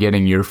 and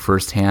getting your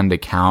firsthand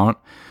account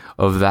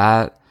of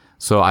that.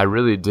 So I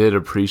really did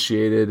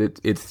appreciate it.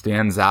 It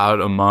stands out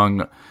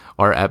among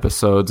our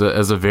episodes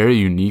as a very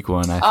unique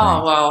one, I think.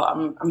 Oh,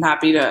 well, I'm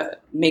happy to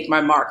make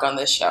my mark on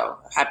this show.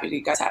 Happy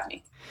you guys have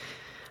me.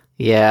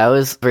 Yeah, I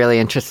was really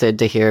interested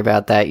to hear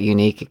about that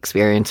unique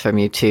experience from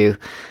you too.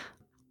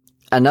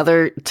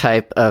 Another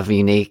type of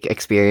unique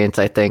experience,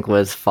 I think,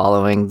 was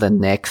following the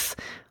Knicks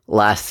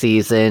last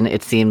season.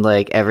 It seemed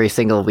like every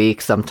single week,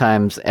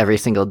 sometimes every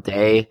single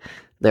day,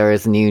 there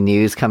was new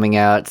news coming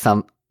out,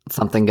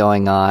 something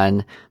going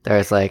on.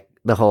 There's like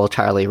the whole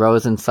Charlie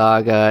Rosen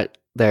saga.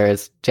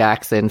 There's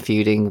Jackson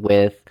feuding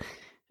with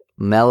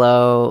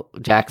Melo,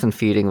 Jackson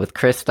feuding with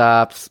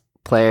Kristaps,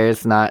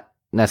 players not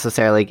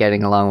necessarily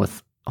getting along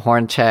with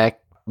Hornacek,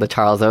 the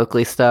Charles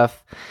Oakley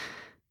stuff.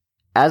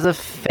 As a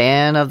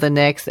fan of the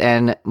Knicks,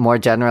 and more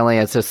generally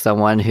as just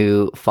someone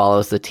who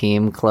follows the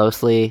team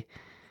closely,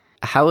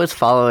 how is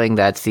following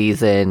that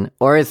season,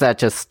 or is that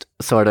just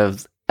sort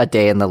of a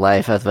day in the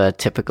life of a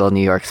typical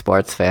New York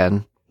sports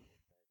fan?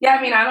 Yeah,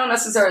 I mean, I don't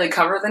necessarily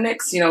cover the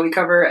Knicks. We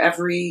cover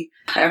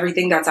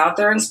everything that's out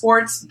there in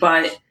sports.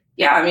 But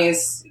yeah, I mean,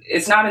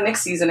 it's not a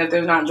Knicks season if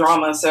there's not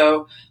drama.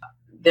 So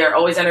they're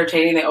always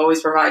entertaining. They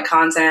always provide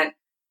content.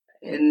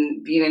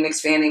 And being a Knicks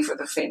fan for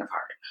the faint of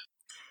heart.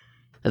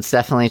 That's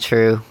definitely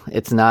true.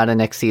 It's not a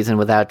Knicks season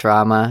without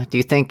drama. Do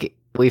you think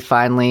we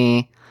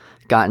finally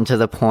gotten to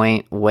the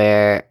point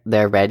where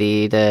they're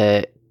ready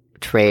to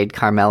trade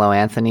Carmelo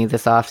Anthony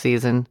this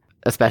offseason,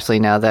 especially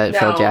now that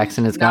Phil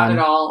Jackson is gone? Not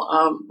at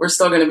all. We're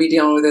still going to be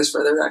dealing with this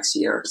for the next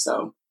year,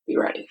 so be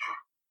ready.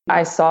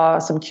 I saw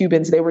some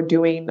Cubans, they were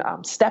doing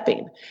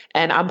stepping,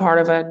 and I'm part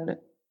of an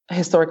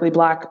historically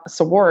Black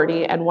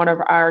sorority, and one of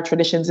our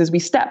traditions is we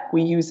step.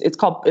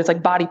 It's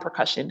like body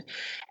percussion,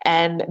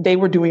 and they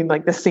were doing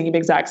like the same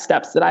exact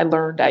steps that I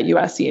learned at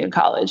USC in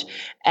college,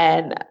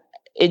 and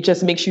it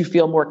just makes you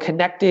feel more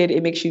connected.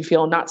 It makes you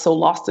feel not so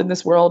lost in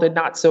this world and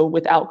not so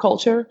without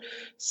culture.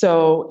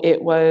 So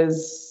it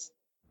was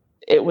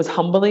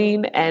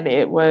humbling and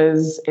it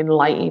was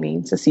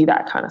enlightening to see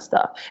that kind of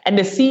stuff, and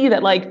to see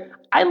that like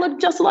I look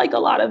just like a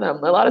lot of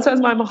them. A lot of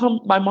times my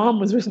mom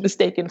was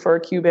mistaken for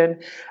a Cuban,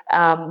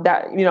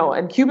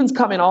 and Cubans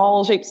come in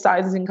all shapes,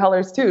 sizes, and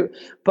colors too.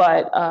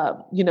 But,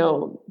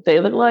 they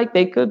look like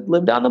they could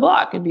live down the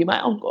block and be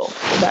my uncle.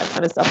 So that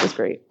kind of stuff was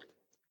great.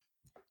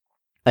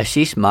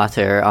 Ashish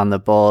Mathur on the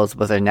Bulls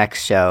was our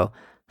next show,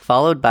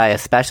 followed by a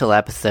special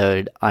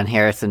episode on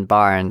Harrison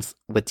Barnes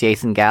with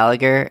Jason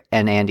Gallagher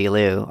and Andy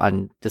Liu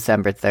on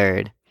December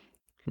 3rd.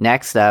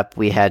 Next up,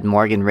 we had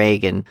Morgan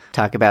Reagan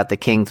talk about the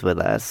Kings with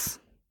us.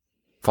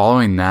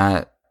 Following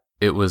that,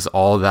 it was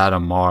All That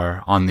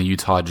Amar on the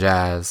Utah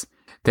Jazz.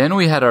 Then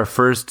we had our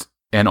first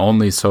and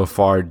only so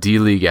far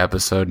D-League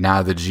episode,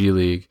 now the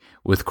G-League,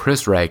 with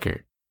Chris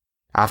Reichert.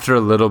 After a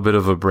little bit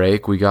of a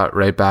break, we got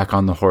right back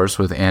on the horse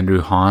with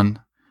Andrew Hahn,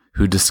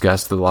 who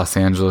discussed the Los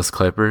Angeles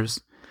Clippers.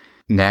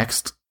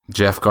 Next,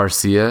 Jeff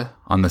Garcia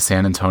on the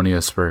San Antonio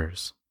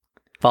Spurs.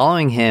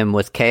 Following him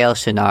was K.L.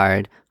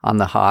 Chenard on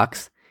the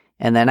Hawks,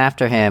 and then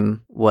after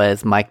him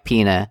was Mike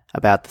Pina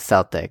about the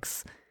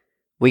Celtics.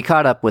 We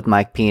caught up with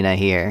Mike Pina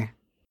here.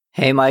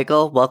 Hey,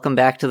 Michael, welcome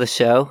back to the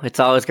show.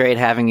 It's always great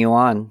having you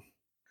on.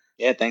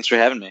 Yeah, thanks for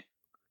having me.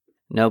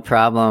 No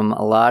problem.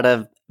 A lot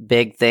of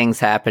big things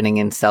happening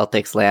in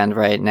Celtics land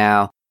right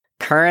now.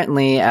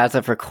 Currently, as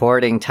of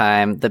recording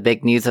time, the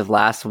big news of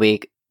last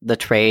week, the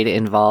trade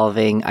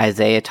involving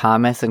Isaiah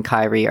Thomas and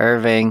Kyrie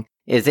Irving,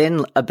 is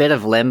in a bit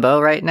of limbo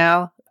right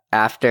now.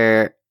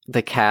 After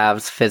the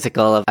Cavs'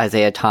 physical of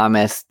Isaiah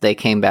Thomas, they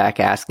came back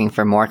asking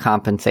for more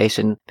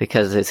compensation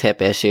because his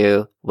hip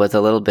issue was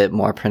a little bit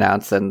more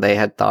pronounced than they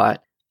had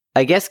thought.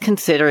 I guess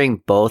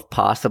considering both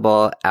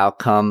possible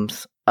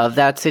outcomes of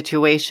that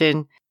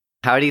situation,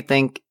 how do you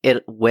think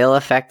it will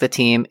affect the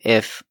team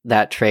if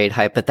that trade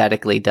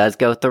hypothetically does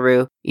go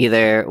through,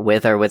 either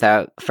with or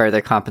without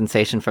further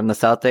compensation from the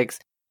Celtics?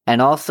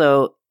 And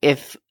also,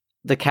 if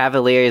the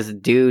Cavaliers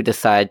do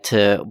decide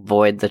to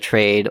void the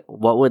trade,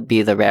 what would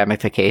be the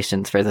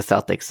ramifications for the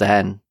Celtics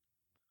then?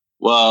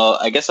 Well,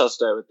 I guess I'll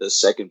start with the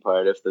second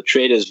part. If the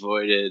trade is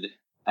voided,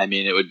 I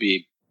mean, it would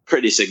be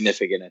pretty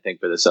significant, I think,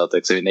 for the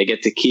Celtics. I mean, they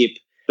get to keep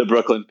the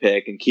Brooklyn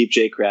pick and keep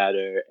Jay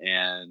Crowder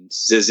and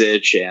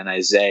Zizic and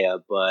Isaiah,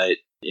 but,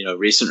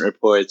 recent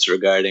reports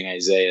regarding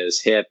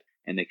Isaiah's hip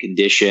and the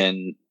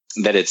condition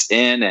that it's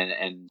in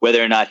and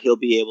whether or not he'll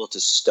be able to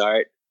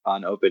start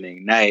on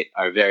opening night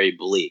are very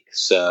bleak.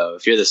 So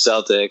if you're the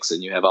Celtics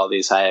and you have all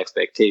these high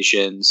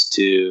expectations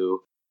to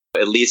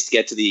at least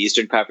get to the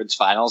Eastern Conference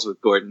Finals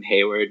with Gordon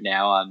Hayward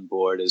now on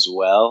board as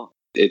well,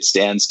 it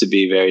stands to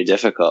be very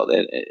difficult.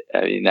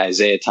 I mean,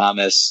 Isaiah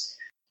Thomas,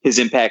 his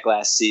impact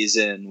last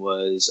season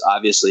was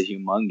obviously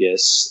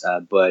humongous,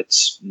 but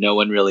no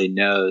one really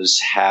knows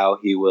how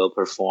he will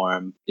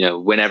perform,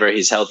 whenever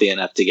he's healthy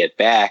enough to get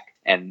back,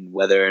 and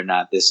whether or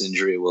not this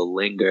injury will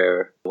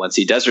linger once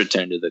he does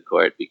return to the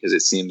court, because it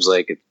seems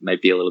like it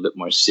might be a little bit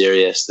more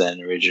serious than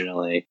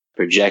originally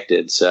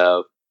projected.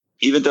 So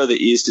even though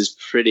the East is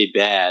pretty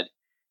bad,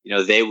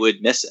 they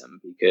would miss him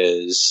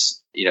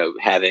because,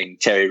 having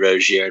Terry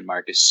Rozier and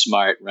Marcus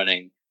Smart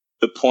running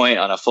the point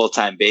on a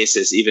full-time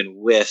basis, even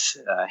with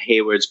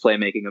Hayward's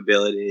playmaking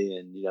ability,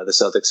 and, the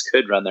Celtics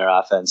could run their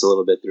offense a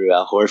little bit through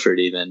Al Horford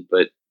even,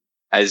 but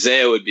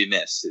Isaiah would be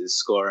missed. His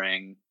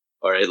scoring,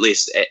 or at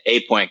least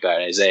a point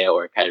guard, Isaiah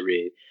or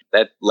Kyrie,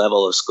 that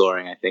level of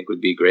scoring, I think,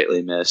 would be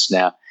greatly missed.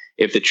 Now,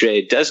 if the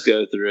trade does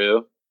go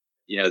through,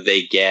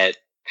 they get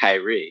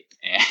Kyrie.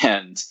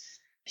 And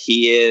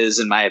he is,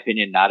 in my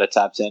opinion, not a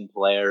top 10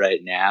 player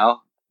right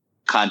now.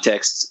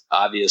 Context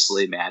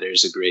obviously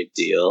matters a great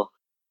deal.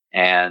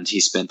 And he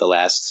spent the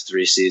last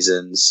 3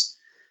 seasons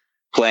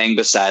playing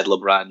beside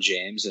LeBron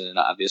James in an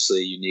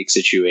obviously unique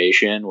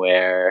situation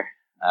where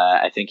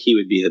I think he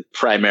would be the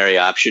primary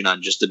option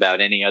on just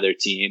about any other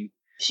team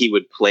he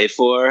would play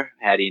for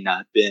had he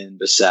not been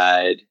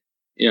beside,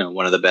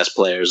 one of the best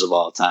players of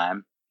all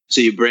time. So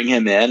you bring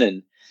him in,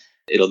 and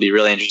it'll be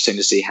really interesting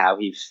to see how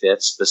he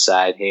fits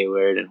beside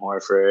Hayward and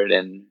Horford,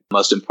 and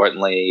most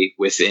importantly,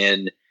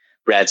 within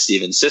Brad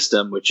Stevens'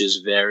 system, which is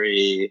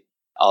very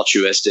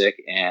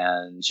altruistic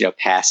and,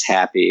 pass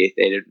happy.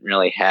 They didn't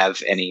really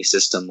have any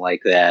system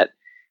like that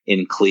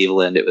in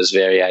Cleveland. It was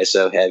very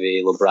ISO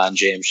heavy. LeBron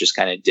James just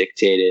kind of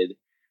dictated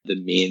the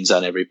means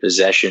on every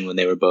possession when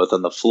they were both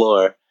on the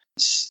floor.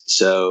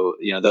 So,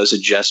 those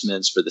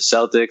adjustments for the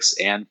Celtics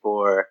and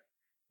for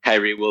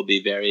Kyrie will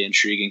be very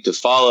intriguing to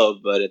follow.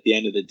 But at the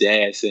end of the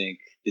day, I think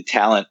the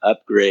talent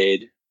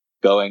upgrade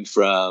going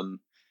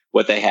from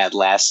what they had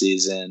last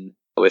season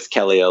with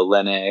Kelly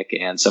Olynyk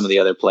and some of the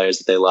other players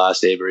that they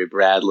lost, Avery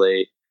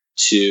Bradley,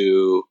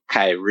 to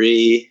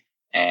Kyrie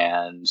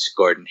and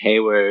Gordon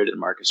Hayward and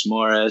Marcus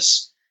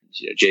Morris.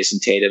 Jason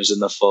Tatum's in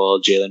the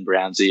fold. Jaylen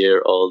Brown's a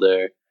year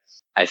older.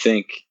 I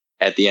think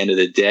at the end of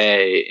the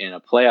day, in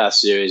a playoff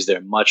series,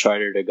 they're much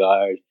harder to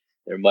guard.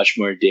 They're much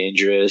more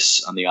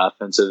dangerous on the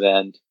offensive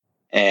end.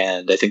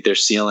 And I think their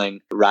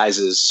ceiling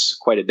rises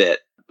quite a bit.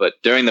 But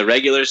during the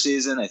regular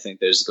season, I think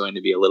there's going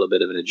to be a little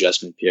bit of an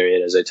adjustment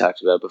period, as I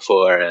talked about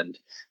before. And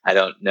I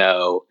don't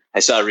know. I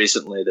saw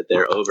recently that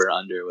their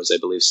over-under was, I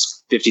believe,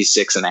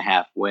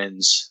 56.5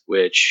 wins,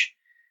 which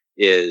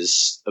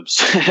is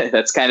absurd.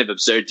 That's kind of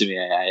absurd to me.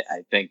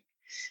 I think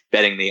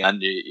betting the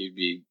under, you'd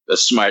be a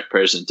smart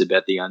person to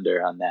bet the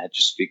under on that,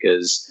 just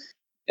because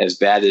as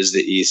bad as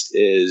the East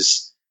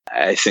is,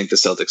 I think the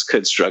Celtics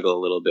could struggle a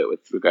little bit with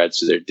regards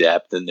to their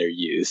depth and their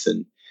youth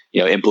and,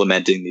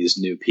 implementing these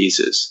new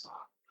pieces.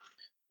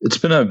 It's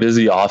been a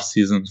busy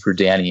offseason for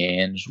Danny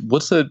Ainge.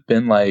 What's it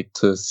been like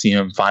to see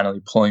him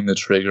finally pulling the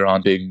trigger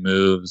on big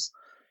moves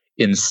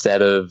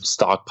instead of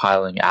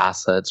stockpiling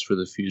assets for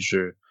the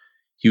future?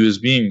 He was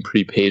being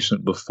pretty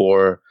patient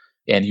before,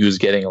 and he was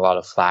getting a lot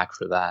of flack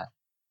for that.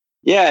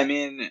 Yeah,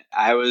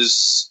 I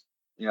was,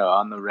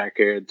 on the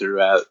record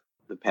throughout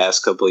the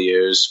past couple of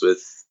years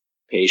with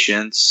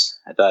patience.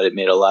 I thought it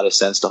made a lot of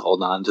sense to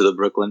hold on to the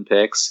Brooklyn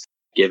picks,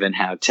 given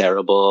how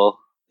terrible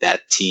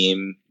that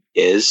team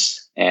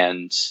is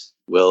and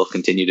will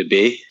continue to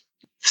be.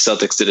 The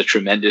Celtics did a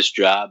tremendous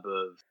job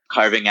of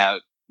carving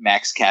out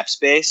max cap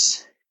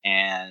space,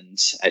 and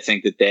I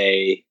think that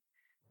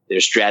their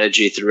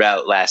strategy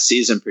throughout last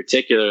season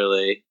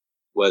particularly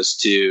was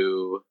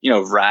to,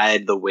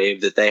 ride the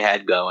wave that they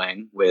had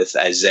going with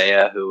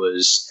Isaiah, who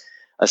was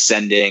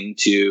ascending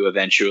to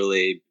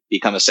eventually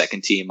become a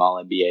second-team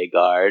All-NBA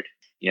guard.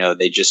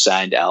 They just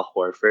signed Al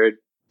Horford.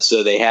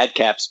 So they had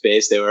cap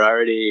space. They were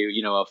already,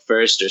 a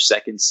first or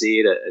second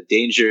seed, a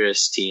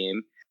dangerous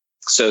team.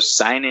 So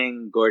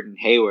signing Gordon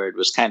Hayward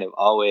was kind of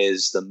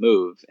always the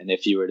move. And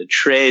if you were to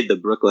trade the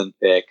Brooklyn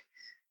pick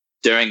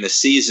during the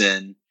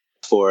season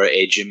for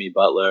a Jimmy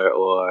Butler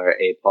or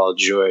a Paul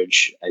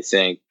George, I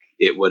think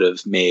it would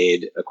have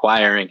made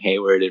acquiring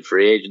Hayward in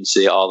free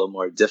agency all the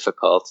more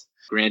difficult.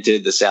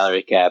 Granted, the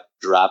salary cap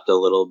dropped a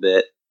little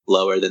bit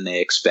lower than they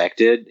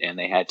expected, and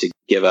they had to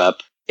give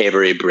up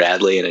Avery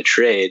Bradley in a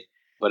trade.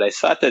 But I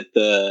thought that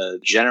the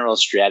general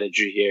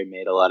strategy here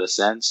made a lot of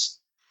sense.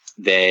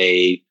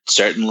 They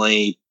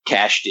certainly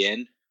cashed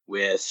in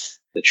with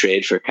the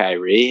trade for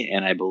Kyrie,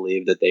 and I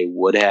believe that they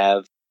would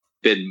have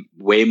been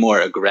way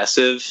more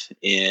aggressive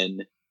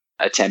in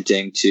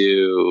attempting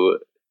to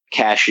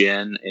cash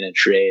in a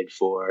trade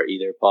for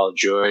either Paul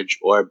George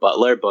or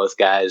Butler, both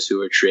guys who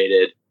were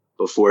traded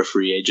before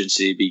free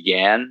agency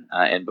began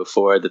and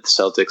before that the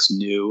Celtics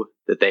knew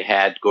that they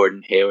had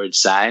Gordon Hayward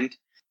signed.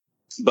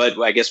 But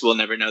I guess we'll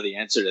never know the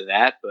answer to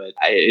that. But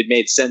it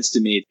made sense to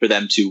me for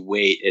them to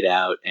wait it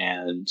out.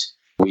 And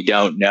we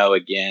don't know,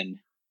 again,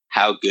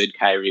 how good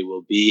Kyrie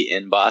will be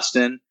in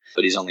Boston.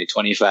 But he's only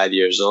 25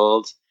 years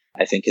old.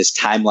 I think his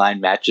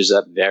timeline matches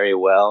up very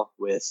well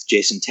with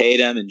Jason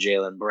Tatum and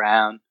Jaylen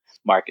Brown,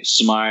 Marcus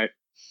Smart.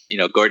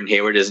 Gordon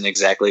Hayward isn't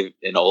exactly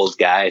an old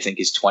guy. I think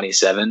he's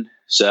 27.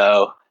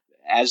 So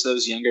as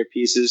those younger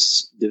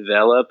pieces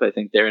develop, I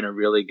think they're in a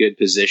really good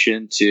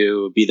position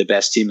to be the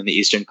best team in the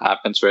Eastern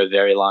Conference for a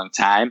very long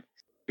time,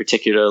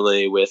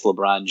 particularly with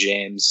LeBron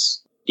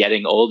James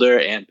getting older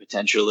and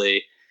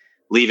potentially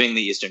leaving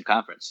the Eastern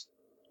Conference.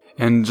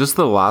 And just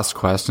the last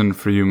question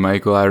for you,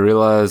 Michael. I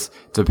realize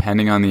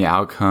depending on the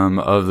outcome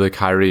of the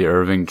Kyrie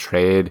Irving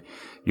trade,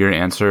 your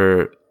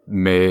answer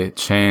may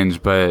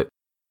change, but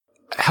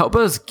help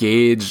us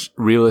gauge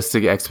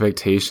realistic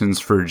expectations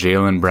for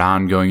Jaylen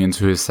Brown going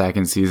into his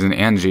second season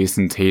and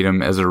Jason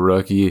Tatum as a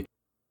rookie.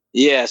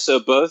 Yeah, so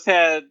both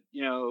had,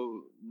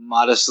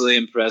 modestly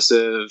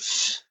impressive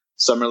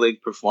summer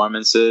league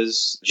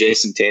performances.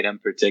 Jason Tatum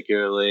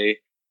particularly,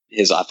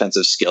 his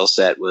offensive skill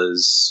set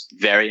was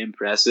very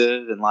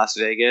impressive in Las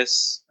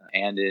Vegas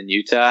and in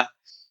Utah.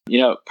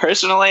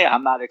 Personally,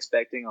 I'm not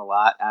expecting a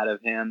lot out of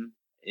him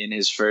in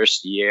his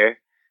first year.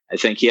 I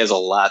think he has a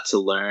lot to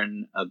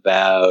learn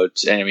about.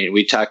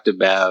 We talked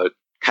about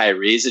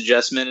Kyrie's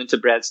adjustment into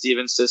Brad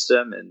Stevens'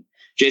 system, and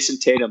Jason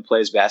Tatum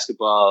plays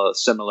basketball a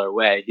similar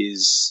way.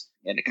 He's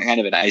kind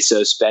of an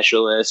ISO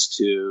specialist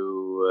who,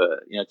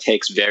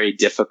 takes very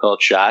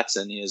difficult shots,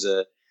 and he has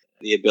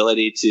the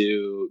ability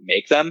to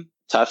make them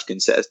tough,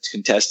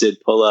 contested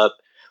pull-up,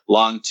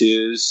 long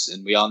twos,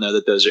 and we all know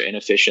that those are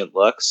inefficient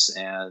looks,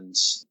 and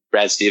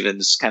Brad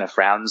Stevens kind of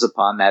frowns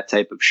upon that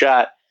type of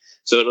shot.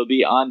 So it'll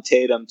be on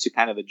Tatum to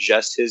kind of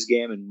adjust his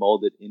game and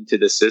mold it into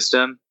the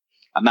system.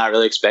 I'm not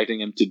really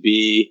expecting him to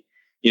be,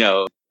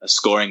 a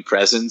scoring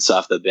presence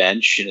off the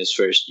bench in his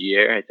first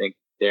year. I think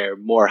they're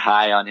more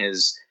high on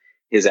his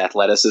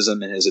athleticism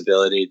and his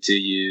ability to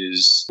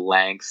use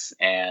length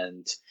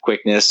and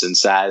quickness and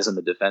size on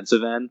the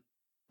defensive end.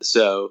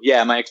 So,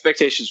 yeah, my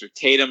expectations for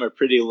Tatum are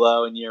pretty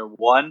low in year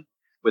one.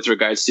 With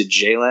regards to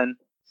Jaylen,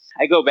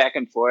 I go back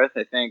and forth.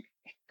 I think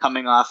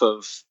coming off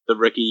of the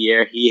rookie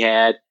year he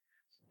had,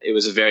 it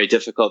was a very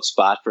difficult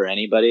spot for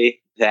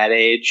anybody that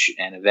age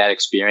and of that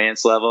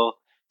experience level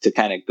to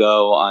kind of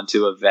go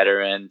onto a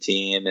veteran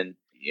team. And,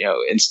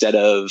 instead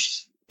of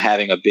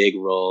having a big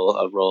role,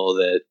 a role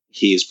that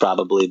he's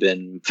probably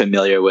been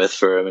familiar with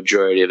for a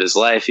majority of his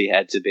life, he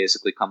had to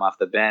basically come off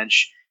the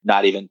bench,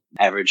 not even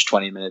average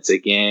 20 minutes a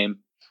game,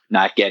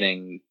 not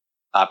getting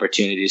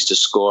opportunities to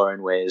score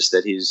in ways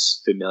that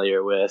he's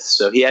familiar with.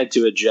 So he had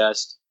to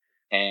adjust,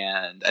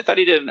 and I thought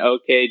he did an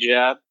okay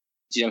job.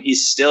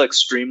 He's still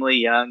extremely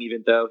young,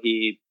 even though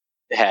he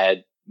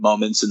had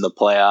moments in the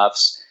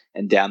playoffs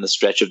and down the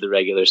stretch of the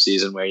regular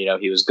season where,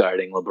 he was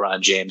guarding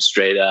LeBron James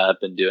straight up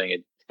and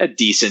doing a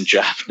decent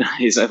job.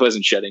 I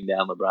wasn't shutting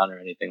down LeBron or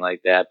anything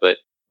like that, but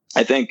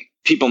I think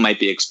people might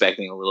be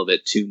expecting a little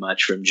bit too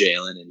much from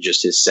Jalen in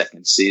just his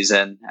second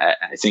season.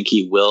 I think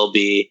he will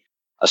be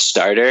a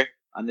starter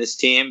on this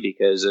team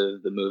because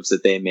of the moves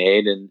that they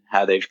made and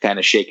how they've kind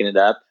of shaken it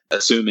up,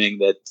 assuming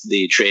that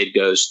the trade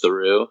goes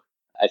through.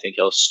 I think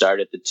he'll start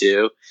at the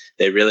 2.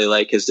 They really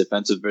like his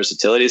defensive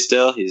versatility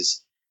still.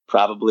 He's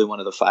probably one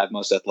of the 5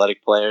 most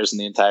athletic players in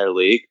the entire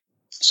league.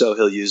 So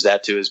he'll use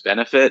that to his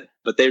benefit.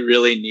 But they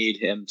really need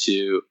him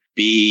to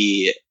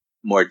be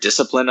more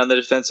disciplined on the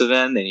defensive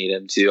end. They need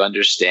him to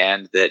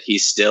understand that he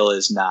still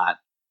is not,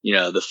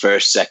 the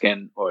first,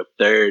 second, or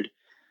third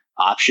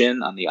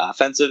option on the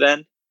offensive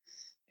end.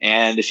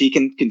 And if he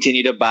can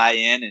continue to buy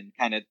in and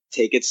kind of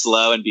take it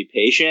slow and be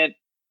patient,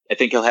 I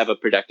think he'll have a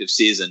productive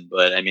season.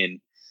 But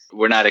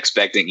we're not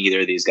expecting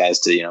either of these guys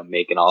to,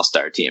 make an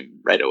all-star team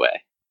right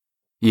away.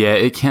 Yeah,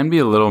 it can be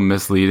a little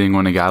misleading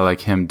when a guy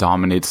like him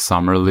dominates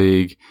Summer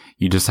League.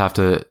 You just have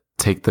to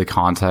take the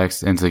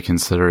context into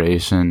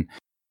consideration.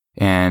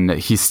 And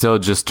he's still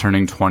just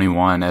turning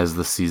 21 as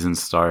the season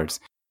starts.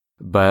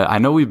 But I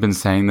know we've been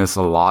saying this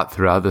a lot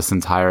throughout this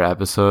entire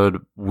episode.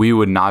 We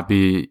would not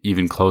be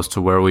even close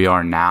to where we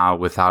are now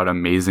without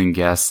amazing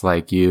guests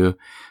like you.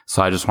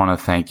 So I just want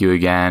to thank you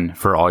again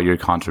for all your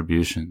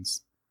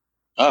contributions.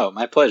 Oh,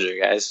 my pleasure,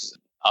 guys.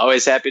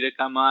 Always happy to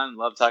come on.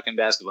 Love talking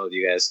basketball with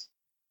you guys.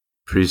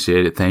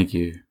 Appreciate it. Thank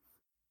you.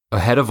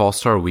 Ahead of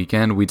All-Star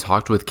Weekend, we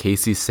talked with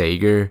Casey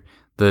Sager,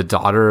 the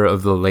daughter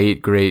of the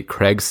late, great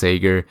Craig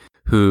Sager,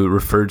 who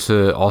referred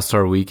to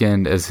All-Star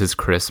Weekend as his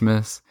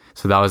Christmas.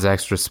 So that was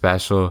extra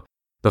special.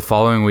 The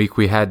following week,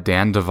 we had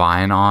Dan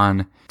Devine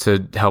on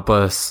to help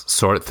us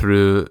sort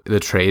through the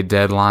trade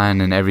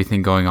deadline and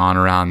everything going on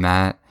around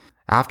that.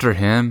 After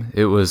him,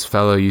 it was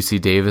fellow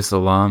UC Davis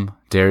alum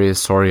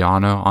Darius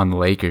Soriano on the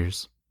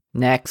Lakers.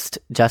 Next,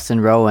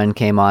 Justin Rowan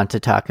came on to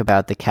talk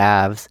about the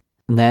Cavs.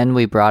 Then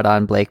we brought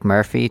on Blake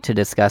Murphy to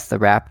discuss the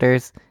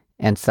Raptors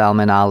and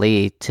Salman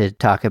Ali to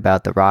talk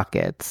about the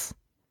Rockets.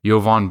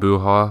 Jovan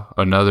Buha,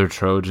 another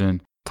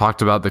Trojan,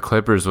 talked about the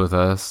Clippers with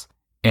us.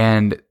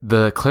 And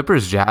the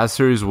Clippers-Jazz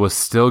series was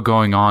still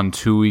going on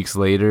 2 weeks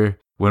later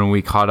when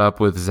we caught up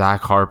with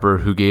Zach Harper,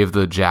 who gave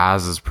the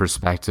Jazz's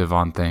perspective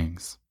on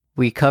things.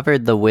 We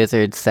covered the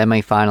Wizards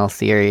semifinal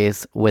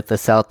series with the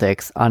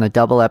Celtics on a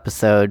double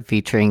episode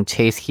featuring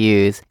Chase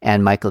Hughes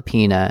and Michael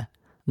Pina.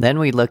 Then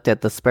we looked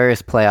at the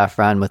Spurs playoff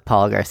run with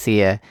Paul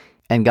Garcia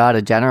and got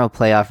a general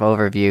playoff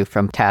overview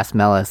from Tass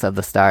Mellis of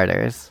the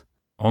Starters.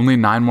 Only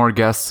 9 more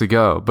guests to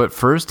go, but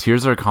first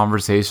here's our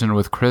conversation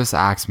with Chris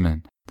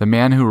Axman, the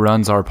man who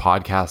runs our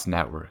podcast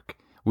network.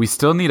 We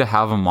still need to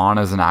have him on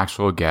as an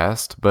actual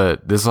guest,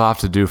 but this will have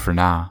to do for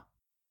now.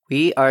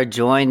 We are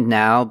joined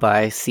now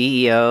by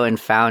CEO and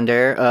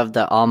founder of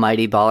the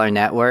Almighty Baller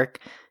Network,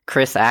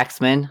 Chris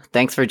Axman.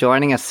 Thanks for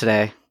joining us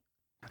today.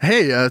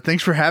 Hey,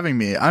 thanks for having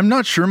me. I'm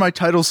not sure my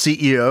title's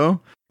CEO.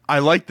 I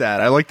like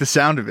that. I like the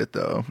sound of it,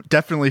 though.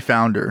 Definitely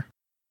founder.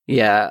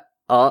 Yeah,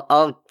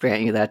 I'll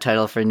grant you that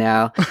title for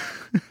now.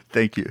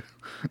 Thank you.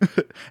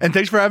 And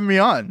thanks for having me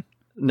on.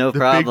 No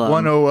problem. The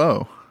big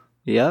 100.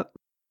 Yep.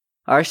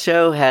 Our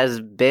show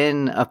has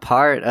been a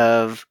part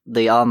of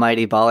the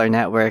Almighty Baller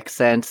Network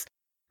since,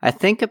 I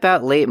think,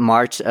 about late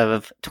March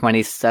of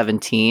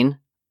 2017.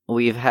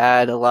 We've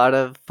had a lot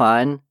of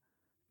fun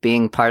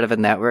being part of a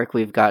network.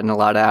 We've gotten a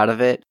lot out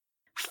of it.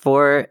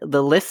 For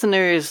the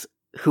listeners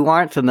who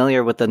aren't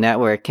familiar with the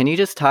network, can you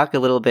just talk a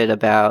little bit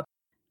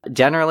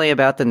generally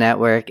about the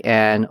network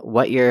and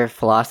what your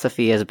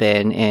philosophy has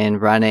been in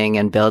running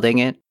and building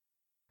it?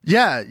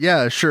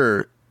 Yeah,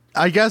 sure.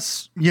 I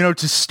guess,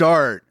 to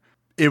start,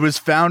 it was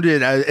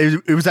founded,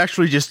 it was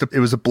actually it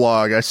was a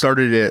blog. I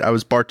started it, I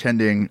was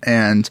bartending,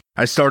 and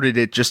I started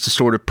it just to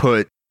sort of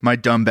put my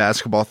dumb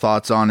basketball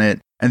thoughts on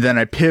it. And then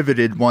I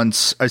pivoted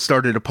once I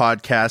started a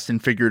podcast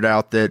and figured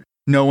out that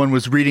no one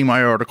was reading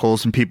my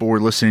articles and people were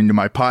listening to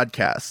my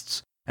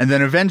podcasts. And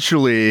then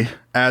eventually,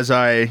 as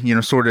I,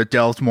 sort of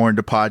delved more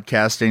into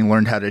podcasting,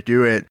 learned how to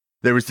do it,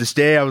 there was this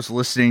day I was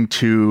listening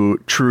to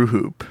True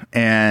Hoop,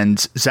 and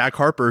Zach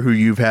Harper, who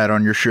you've had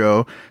on your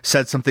show,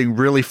 said something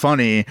really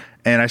funny,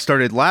 and I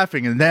started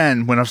laughing. And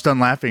then when I was done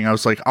laughing, I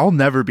was like, I'll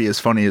never be as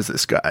funny as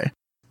this guy.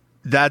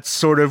 That's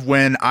sort of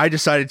when I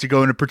decided to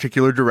go in a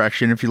particular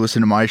direction. If you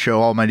listen to my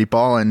show, Almighty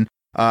Ballin',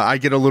 I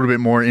get a little bit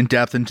more in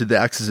depth into the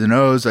X's and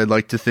O's. I'd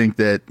like to think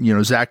that,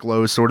 Zach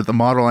Lowe is sort of the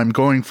model I'm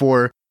going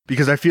for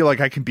because I feel like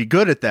I can be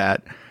good at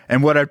that.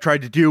 And what I've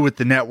tried to do with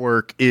the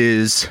network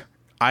is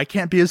I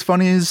can't be as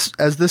funny as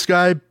this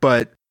guy,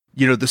 but,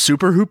 the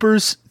Super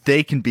Hoopers,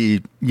 they can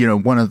be,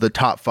 one of the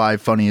top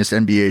 5 funniest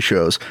NBA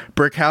shows.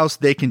 Brick House,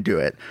 they can do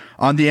it.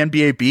 On the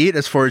NBA Beat,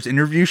 as far as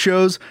interview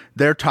shows,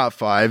 they're top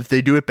 5.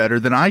 They do it better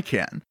than I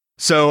can.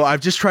 So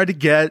I've just tried to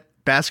get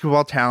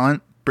basketball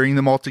talent, bring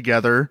them all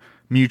together,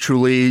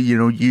 mutually,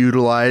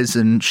 utilize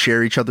and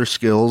share each other's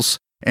skills,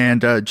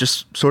 and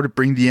just sort of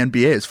bring the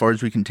NBA as far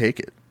as we can take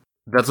it.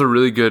 That's a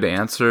really good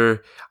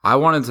answer. I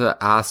wanted to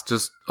ask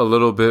just a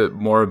little bit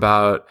more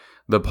about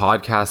the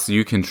podcasts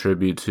you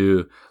contribute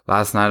to.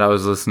 Last night I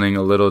was listening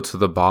a little to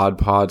the Bod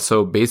Pod.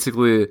 So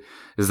basically,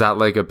 is that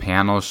like a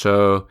panel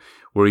show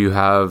where you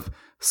have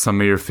some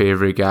of your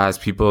favorite guys,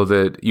 people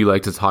that you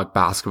like to talk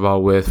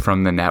basketball with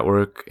from the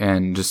network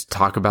and just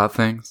talk about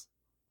things?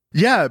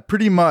 Yeah,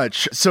 pretty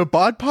much. So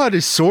Bod Pod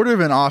is sort of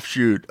an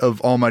offshoot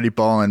of Almighty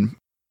Ballin'.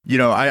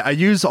 I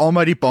use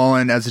Almighty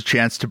Ballin' as a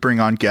chance to bring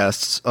on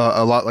guests,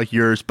 a lot like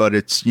yours, but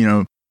it's,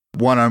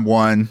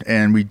 one-on-one,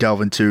 and we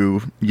delve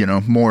into,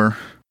 more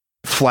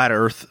flat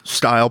earth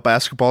style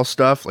basketball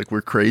stuff, like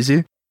we're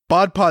crazy.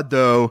 Bod Pod,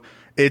 though,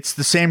 it's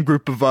the same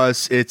group of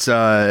us. It's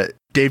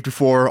Dave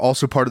DeFore,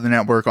 also part of the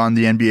network on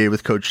the NBA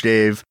with Coach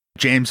Dave,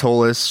 James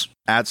Hollis,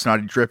 at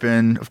Snotty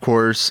Drippin', of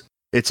course.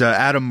 It's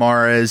Adam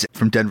Mares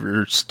from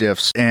Denver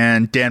Stiffs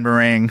and Dan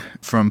Marang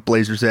from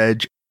Blazers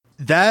Edge.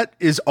 That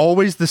is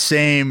always the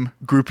same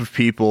group of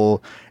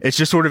people. It's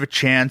just sort of a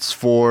chance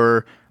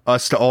for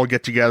us to all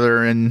get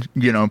together and,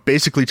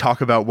 basically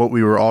talk about what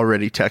we were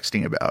already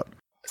texting about.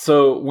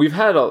 So we've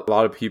had a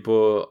lot of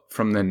people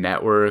from the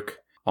network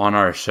on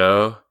our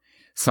show.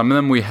 Some of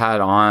them we had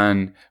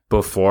on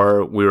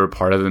before we were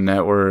part of the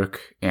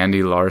network,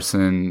 Andy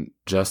Larson,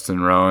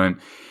 Justin Rowan,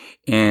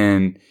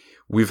 and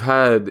we've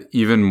had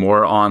even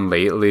more on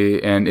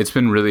lately, and it's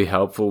been really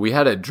helpful. We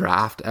had a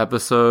draft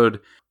episode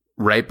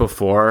right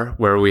before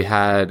where we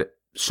had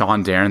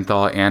Sean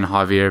Darenthal and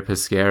Javier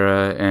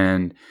Pesquera,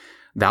 and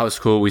that was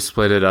cool. We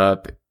split it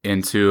up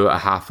into a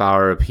half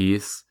hour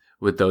apiece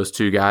with those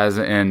two guys,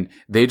 and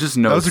they just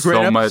know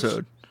so much.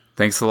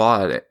 Thanks a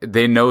lot.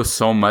 They know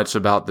so much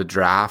about the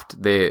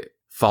draft. They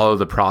follow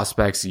the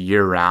prospects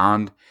year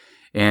round,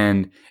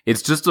 and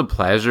it's just a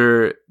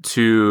pleasure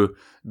to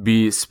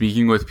be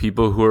speaking with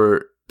people who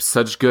are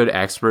such good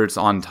experts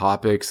on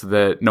topics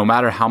that no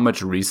matter how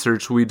much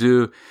research we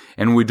do,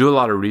 and we do a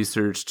lot of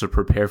research to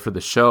prepare for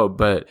the show,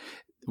 but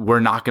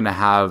we're not going to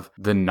have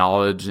the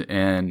knowledge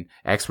and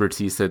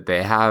expertise that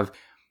they have.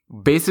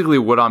 Basically,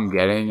 what I'm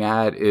getting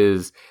at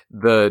is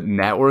the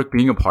network,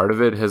 being a part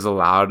of it, has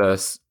allowed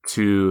us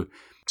to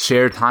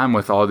share time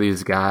with all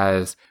these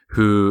guys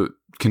who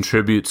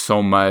contribute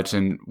so much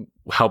and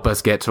help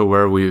us get to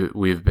where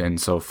we've been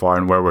so far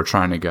and where we're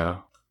trying to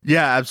go.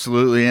 Yeah,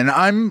 absolutely. And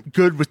I'm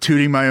good with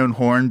tooting my own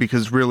horn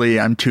because really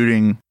I'm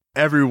tooting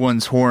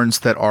everyone's horns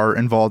that are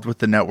involved with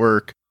the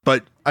network.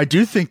 But I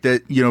do think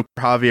that,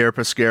 Javier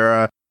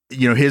Pesquera,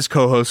 his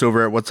co-host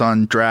over at What's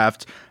on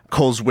Draft,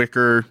 Cole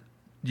Zwicker,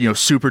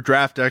 super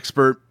draft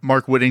expert,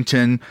 Mark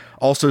Whittington,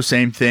 also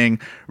same thing.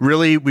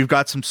 Really, we've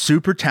got some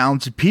super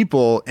talented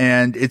people,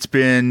 and it's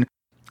been,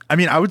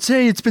 I would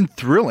say it's been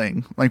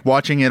thrilling, like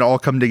watching it all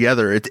come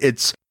together.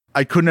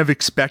 I couldn't have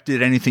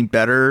expected anything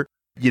better.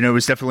 It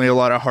was definitely a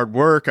lot of hard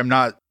work. I'm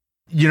not,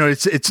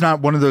 it's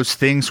not one of those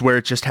things where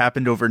it just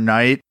happened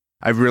overnight.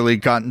 I've really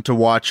gotten to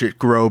watch it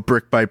grow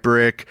brick by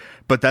brick,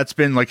 but that's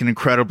been like an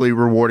incredibly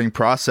rewarding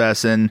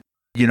process. And,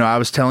 I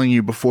was telling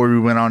you before we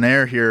went on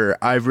air here,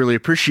 I've really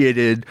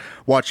appreciated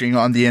watching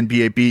On the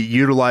NBA Beat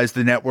utilize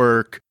the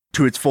network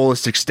to its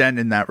fullest extent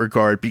in that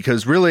regard,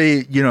 because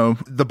really,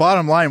 the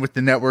bottom line with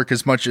the network,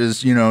 as much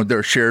as,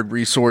 their shared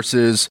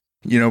resources,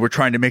 we're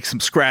trying to make some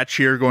scratch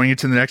here going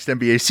into the next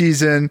NBA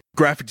season.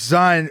 Graphic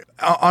design,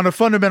 on a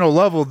fundamental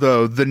level,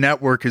 though, the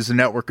network is a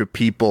network of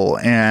people.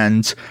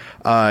 And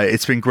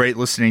it's been great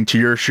listening to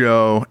your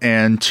show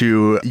and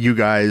to you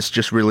guys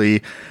just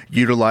really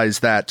utilize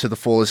that to the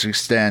fullest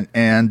extent.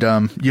 And,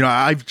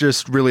 I've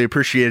just really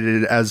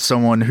appreciated it as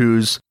someone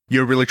who's,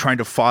 really trying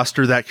to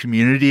foster that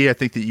community. I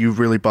think that you've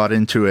really bought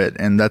into it,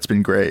 and that's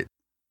been great.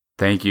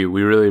 Thank you.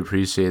 We really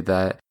appreciate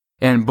that.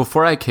 And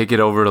before I kick it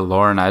over to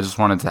Lauren, I just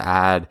wanted to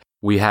add,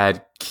 we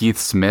had Keith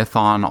Smith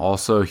on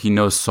also. He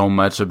knows so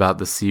much about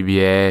the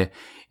CBA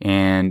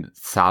and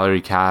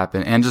salary cap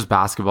and just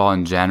basketball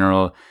in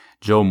general.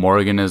 Joe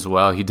Morgan as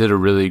well. He did a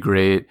really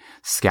great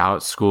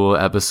Scout School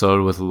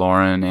episode with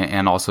Lauren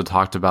and also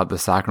talked about the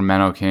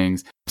Sacramento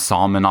Kings.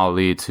 Salman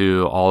Ali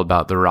too, all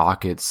about the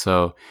Rockets.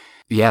 So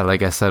yeah,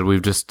 like I said,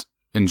 we've just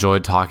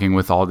enjoyed talking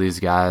with all these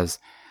guys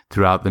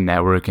throughout the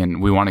network,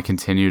 and we want to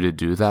continue to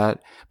do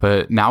that.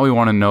 But now we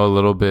want to know a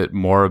little bit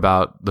more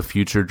about the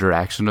future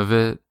direction of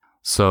it.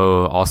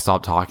 So I'll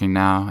stop talking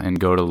now and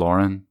go to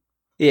Lauren.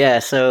 Yeah,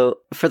 so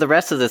for the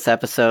rest of this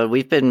episode,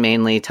 we've been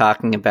mainly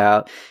talking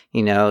about,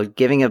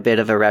 giving a bit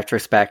of a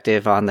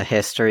retrospective on the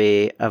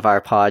history of our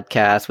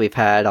podcast. We've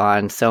had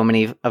on so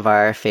many of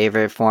our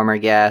favorite former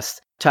guests,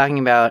 talking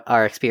about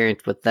our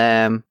experience with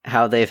them,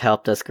 how they've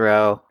helped us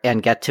grow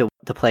and get to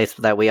the place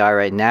that we are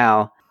right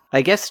now.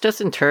 I guess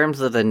just in terms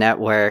of the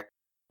network,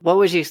 what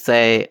would you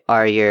say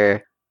are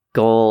your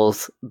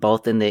goals,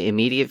 both in the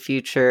immediate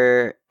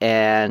future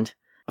and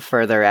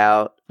further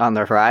out on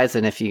the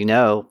horizon, if you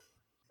know?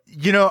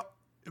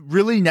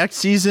 Really next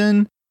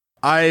season,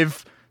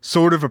 I've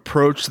sort of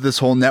approached this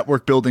whole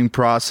network building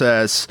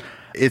process.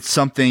 It's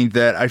something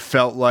that I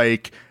felt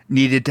like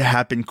needed to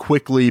happen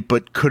quickly,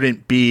 but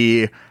couldn't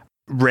be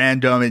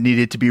random. It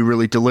needed to be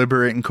really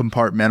deliberate and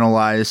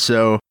compartmentalized.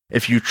 So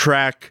if you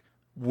track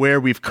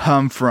where we've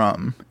come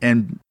from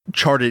and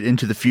chart it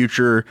into the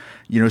future,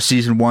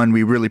 season 1,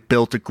 we really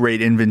built a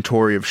great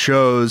inventory of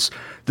shows.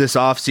 This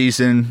off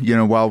season,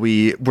 while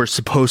we were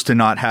supposed to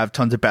not have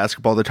tons of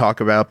basketball to talk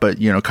about, but,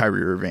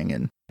 Kyrie Irving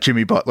and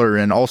Jimmy Butler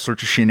and all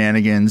sorts of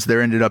shenanigans,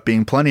 there ended up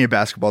being plenty of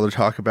basketball to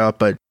talk about.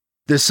 But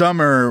this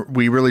summer,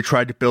 we really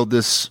tried to build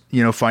this,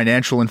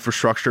 financial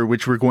infrastructure,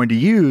 which we're going to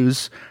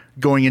use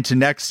going into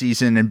next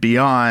season and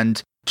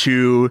beyond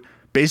to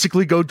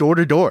basically go door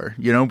to door.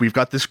 We've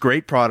got this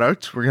great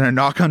product. We're going to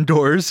knock on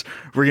doors.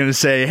 We're going to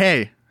say,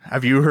 hey,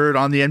 have you heard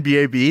On the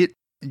NBA Beat?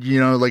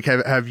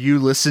 Have you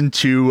listened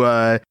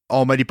to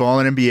Almighty Ball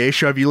and NBA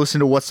Show? Have you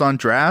listened to What's on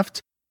Draft?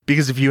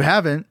 Because if you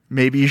haven't,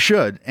 maybe you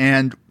should.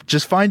 And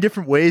just find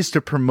different ways to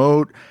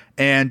promote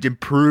and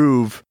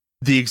improve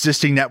the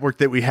existing network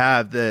that we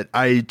have, that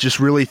I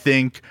just really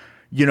think,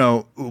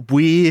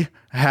 we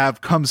have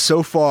come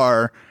so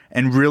far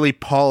and really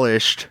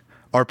polished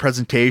our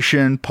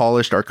presentation,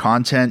 polished our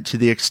content to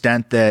the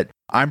extent that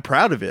I'm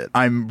proud of it.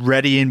 I'm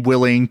ready and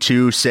willing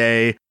to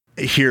say,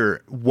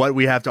 here, what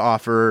we have to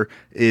offer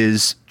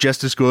is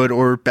just as good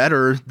or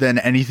better than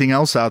anything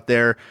else out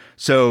there.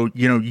 So,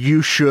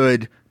 you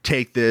should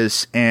take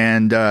this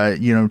and,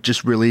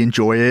 just really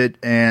enjoy it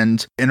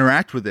and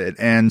interact with it.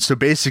 And so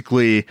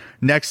basically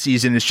next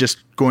season is just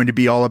going to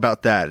be all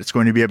about that. It's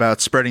going to be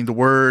about spreading the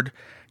word.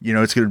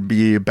 It's going to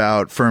be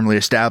about firmly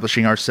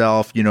establishing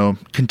ourselves,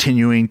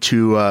 continuing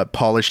to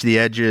polish the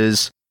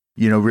edges,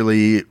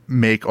 really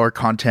make our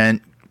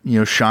content,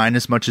 shine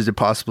as much as it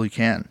possibly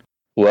can.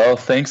 Well,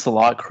 thanks a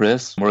lot,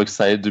 Chris. We're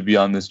excited to be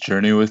on this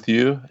journey with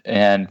you.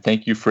 And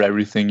thank you for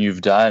everything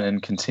you've done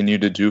and continue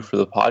to do for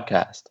the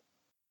podcast.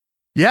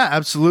 Yeah,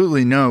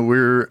 absolutely. No,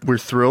 we're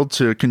thrilled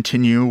to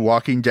continue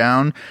walking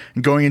down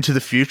and going into the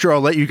future.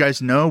 I'll let you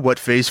guys know what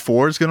phase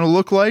 4 is going to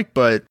look like,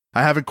 but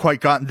I haven't quite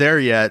gotten there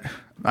yet.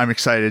 I'm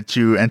excited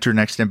to enter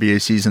next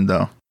NBA season,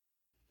 though.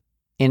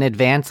 In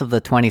advance of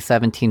the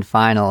 2017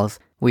 finals,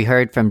 we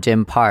heard from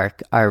Jim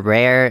Park, our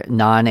rare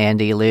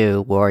non-Andy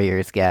Liu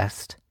Warriors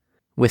guest.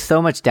 With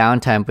so much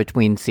downtime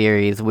between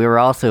series, we were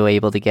also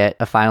able to get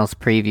a finals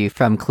preview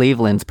from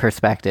Cleveland's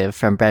perspective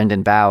from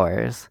Brendan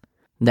Bowers.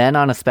 Then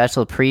on a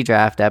special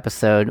pre-draft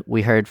episode,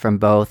 we heard from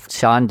both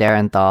Sean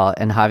Derenthal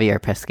and Javier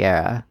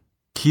Pesquera.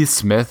 Keith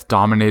Smith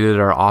dominated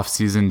our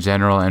off-season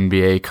general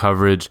NBA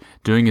coverage,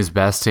 doing his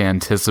best to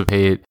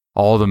anticipate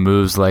all the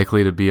moves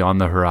likely to be on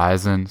the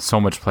horizon,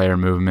 so much player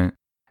movement.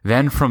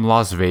 Then from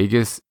Las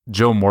Vegas,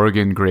 Joe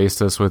Morgan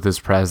graced us with his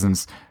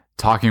presence,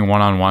 talking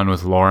one-on-one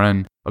with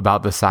Lauren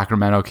about the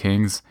Sacramento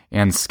Kings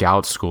and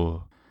Scout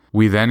School.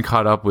 We then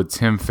caught up with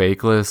Tim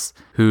Fakeless,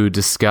 who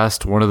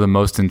discussed one of the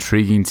most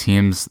intriguing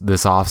teams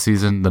this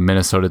offseason, the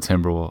Minnesota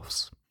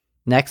Timberwolves.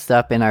 Next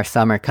up in our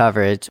summer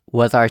coverage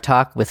was our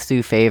talk with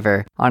Stu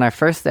Favor on our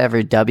first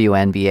ever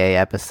WNBA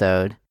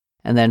episode.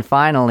 And then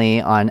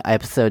finally, on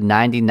episode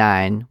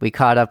 99, we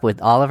caught up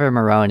with Oliver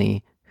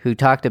Maroney, who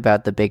talked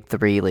about the Big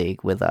 3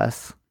 League with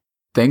us.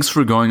 Thanks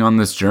for going on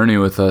this journey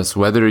with us,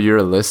 whether you're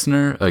a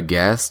listener, a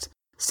guest,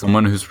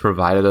 someone who's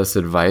provided us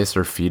advice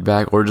or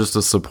feedback, or just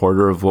a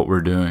supporter of what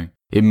we're doing.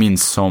 It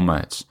means so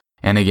much.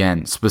 And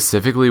again,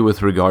 specifically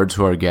with regard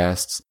to our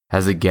guests,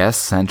 as a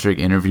guest-centric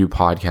interview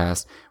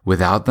podcast,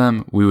 without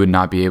them, we would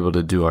not be able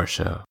to do our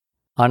show.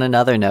 On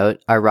another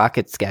note, our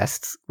Rockets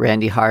guests,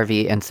 Randy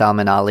Harvey and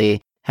Salman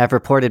Ali, have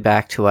reported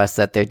back to us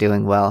that they're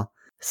doing well.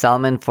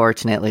 Salman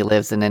fortunately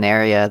lives in an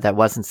area that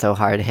wasn't so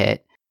hard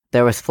hit.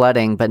 There was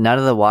flooding, but none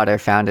of the water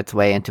found its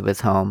way into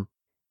his home.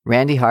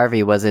 Randy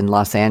Harvey was in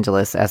Los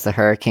Angeles as the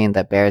hurricane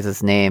that bears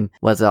his name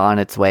was on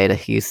its way to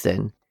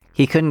Houston.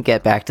 He couldn't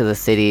get back to the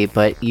city,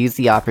 but used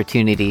the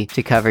opportunity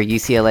to cover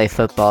UCLA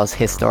football's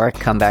historic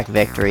comeback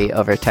victory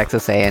over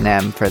Texas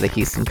A&M for the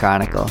Houston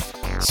Chronicle.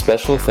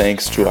 Special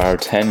thanks to our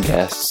 10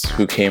 guests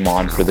who came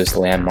on for this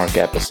landmark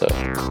episode.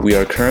 We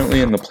are currently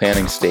in the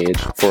planning stage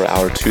for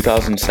our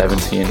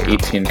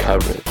 2017-18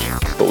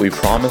 coverage, but we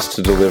promise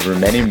to deliver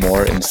many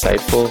more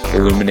insightful,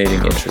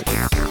 illuminating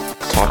interviews.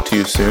 Talk to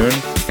you soon,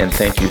 and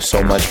thank you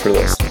so much for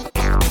listening.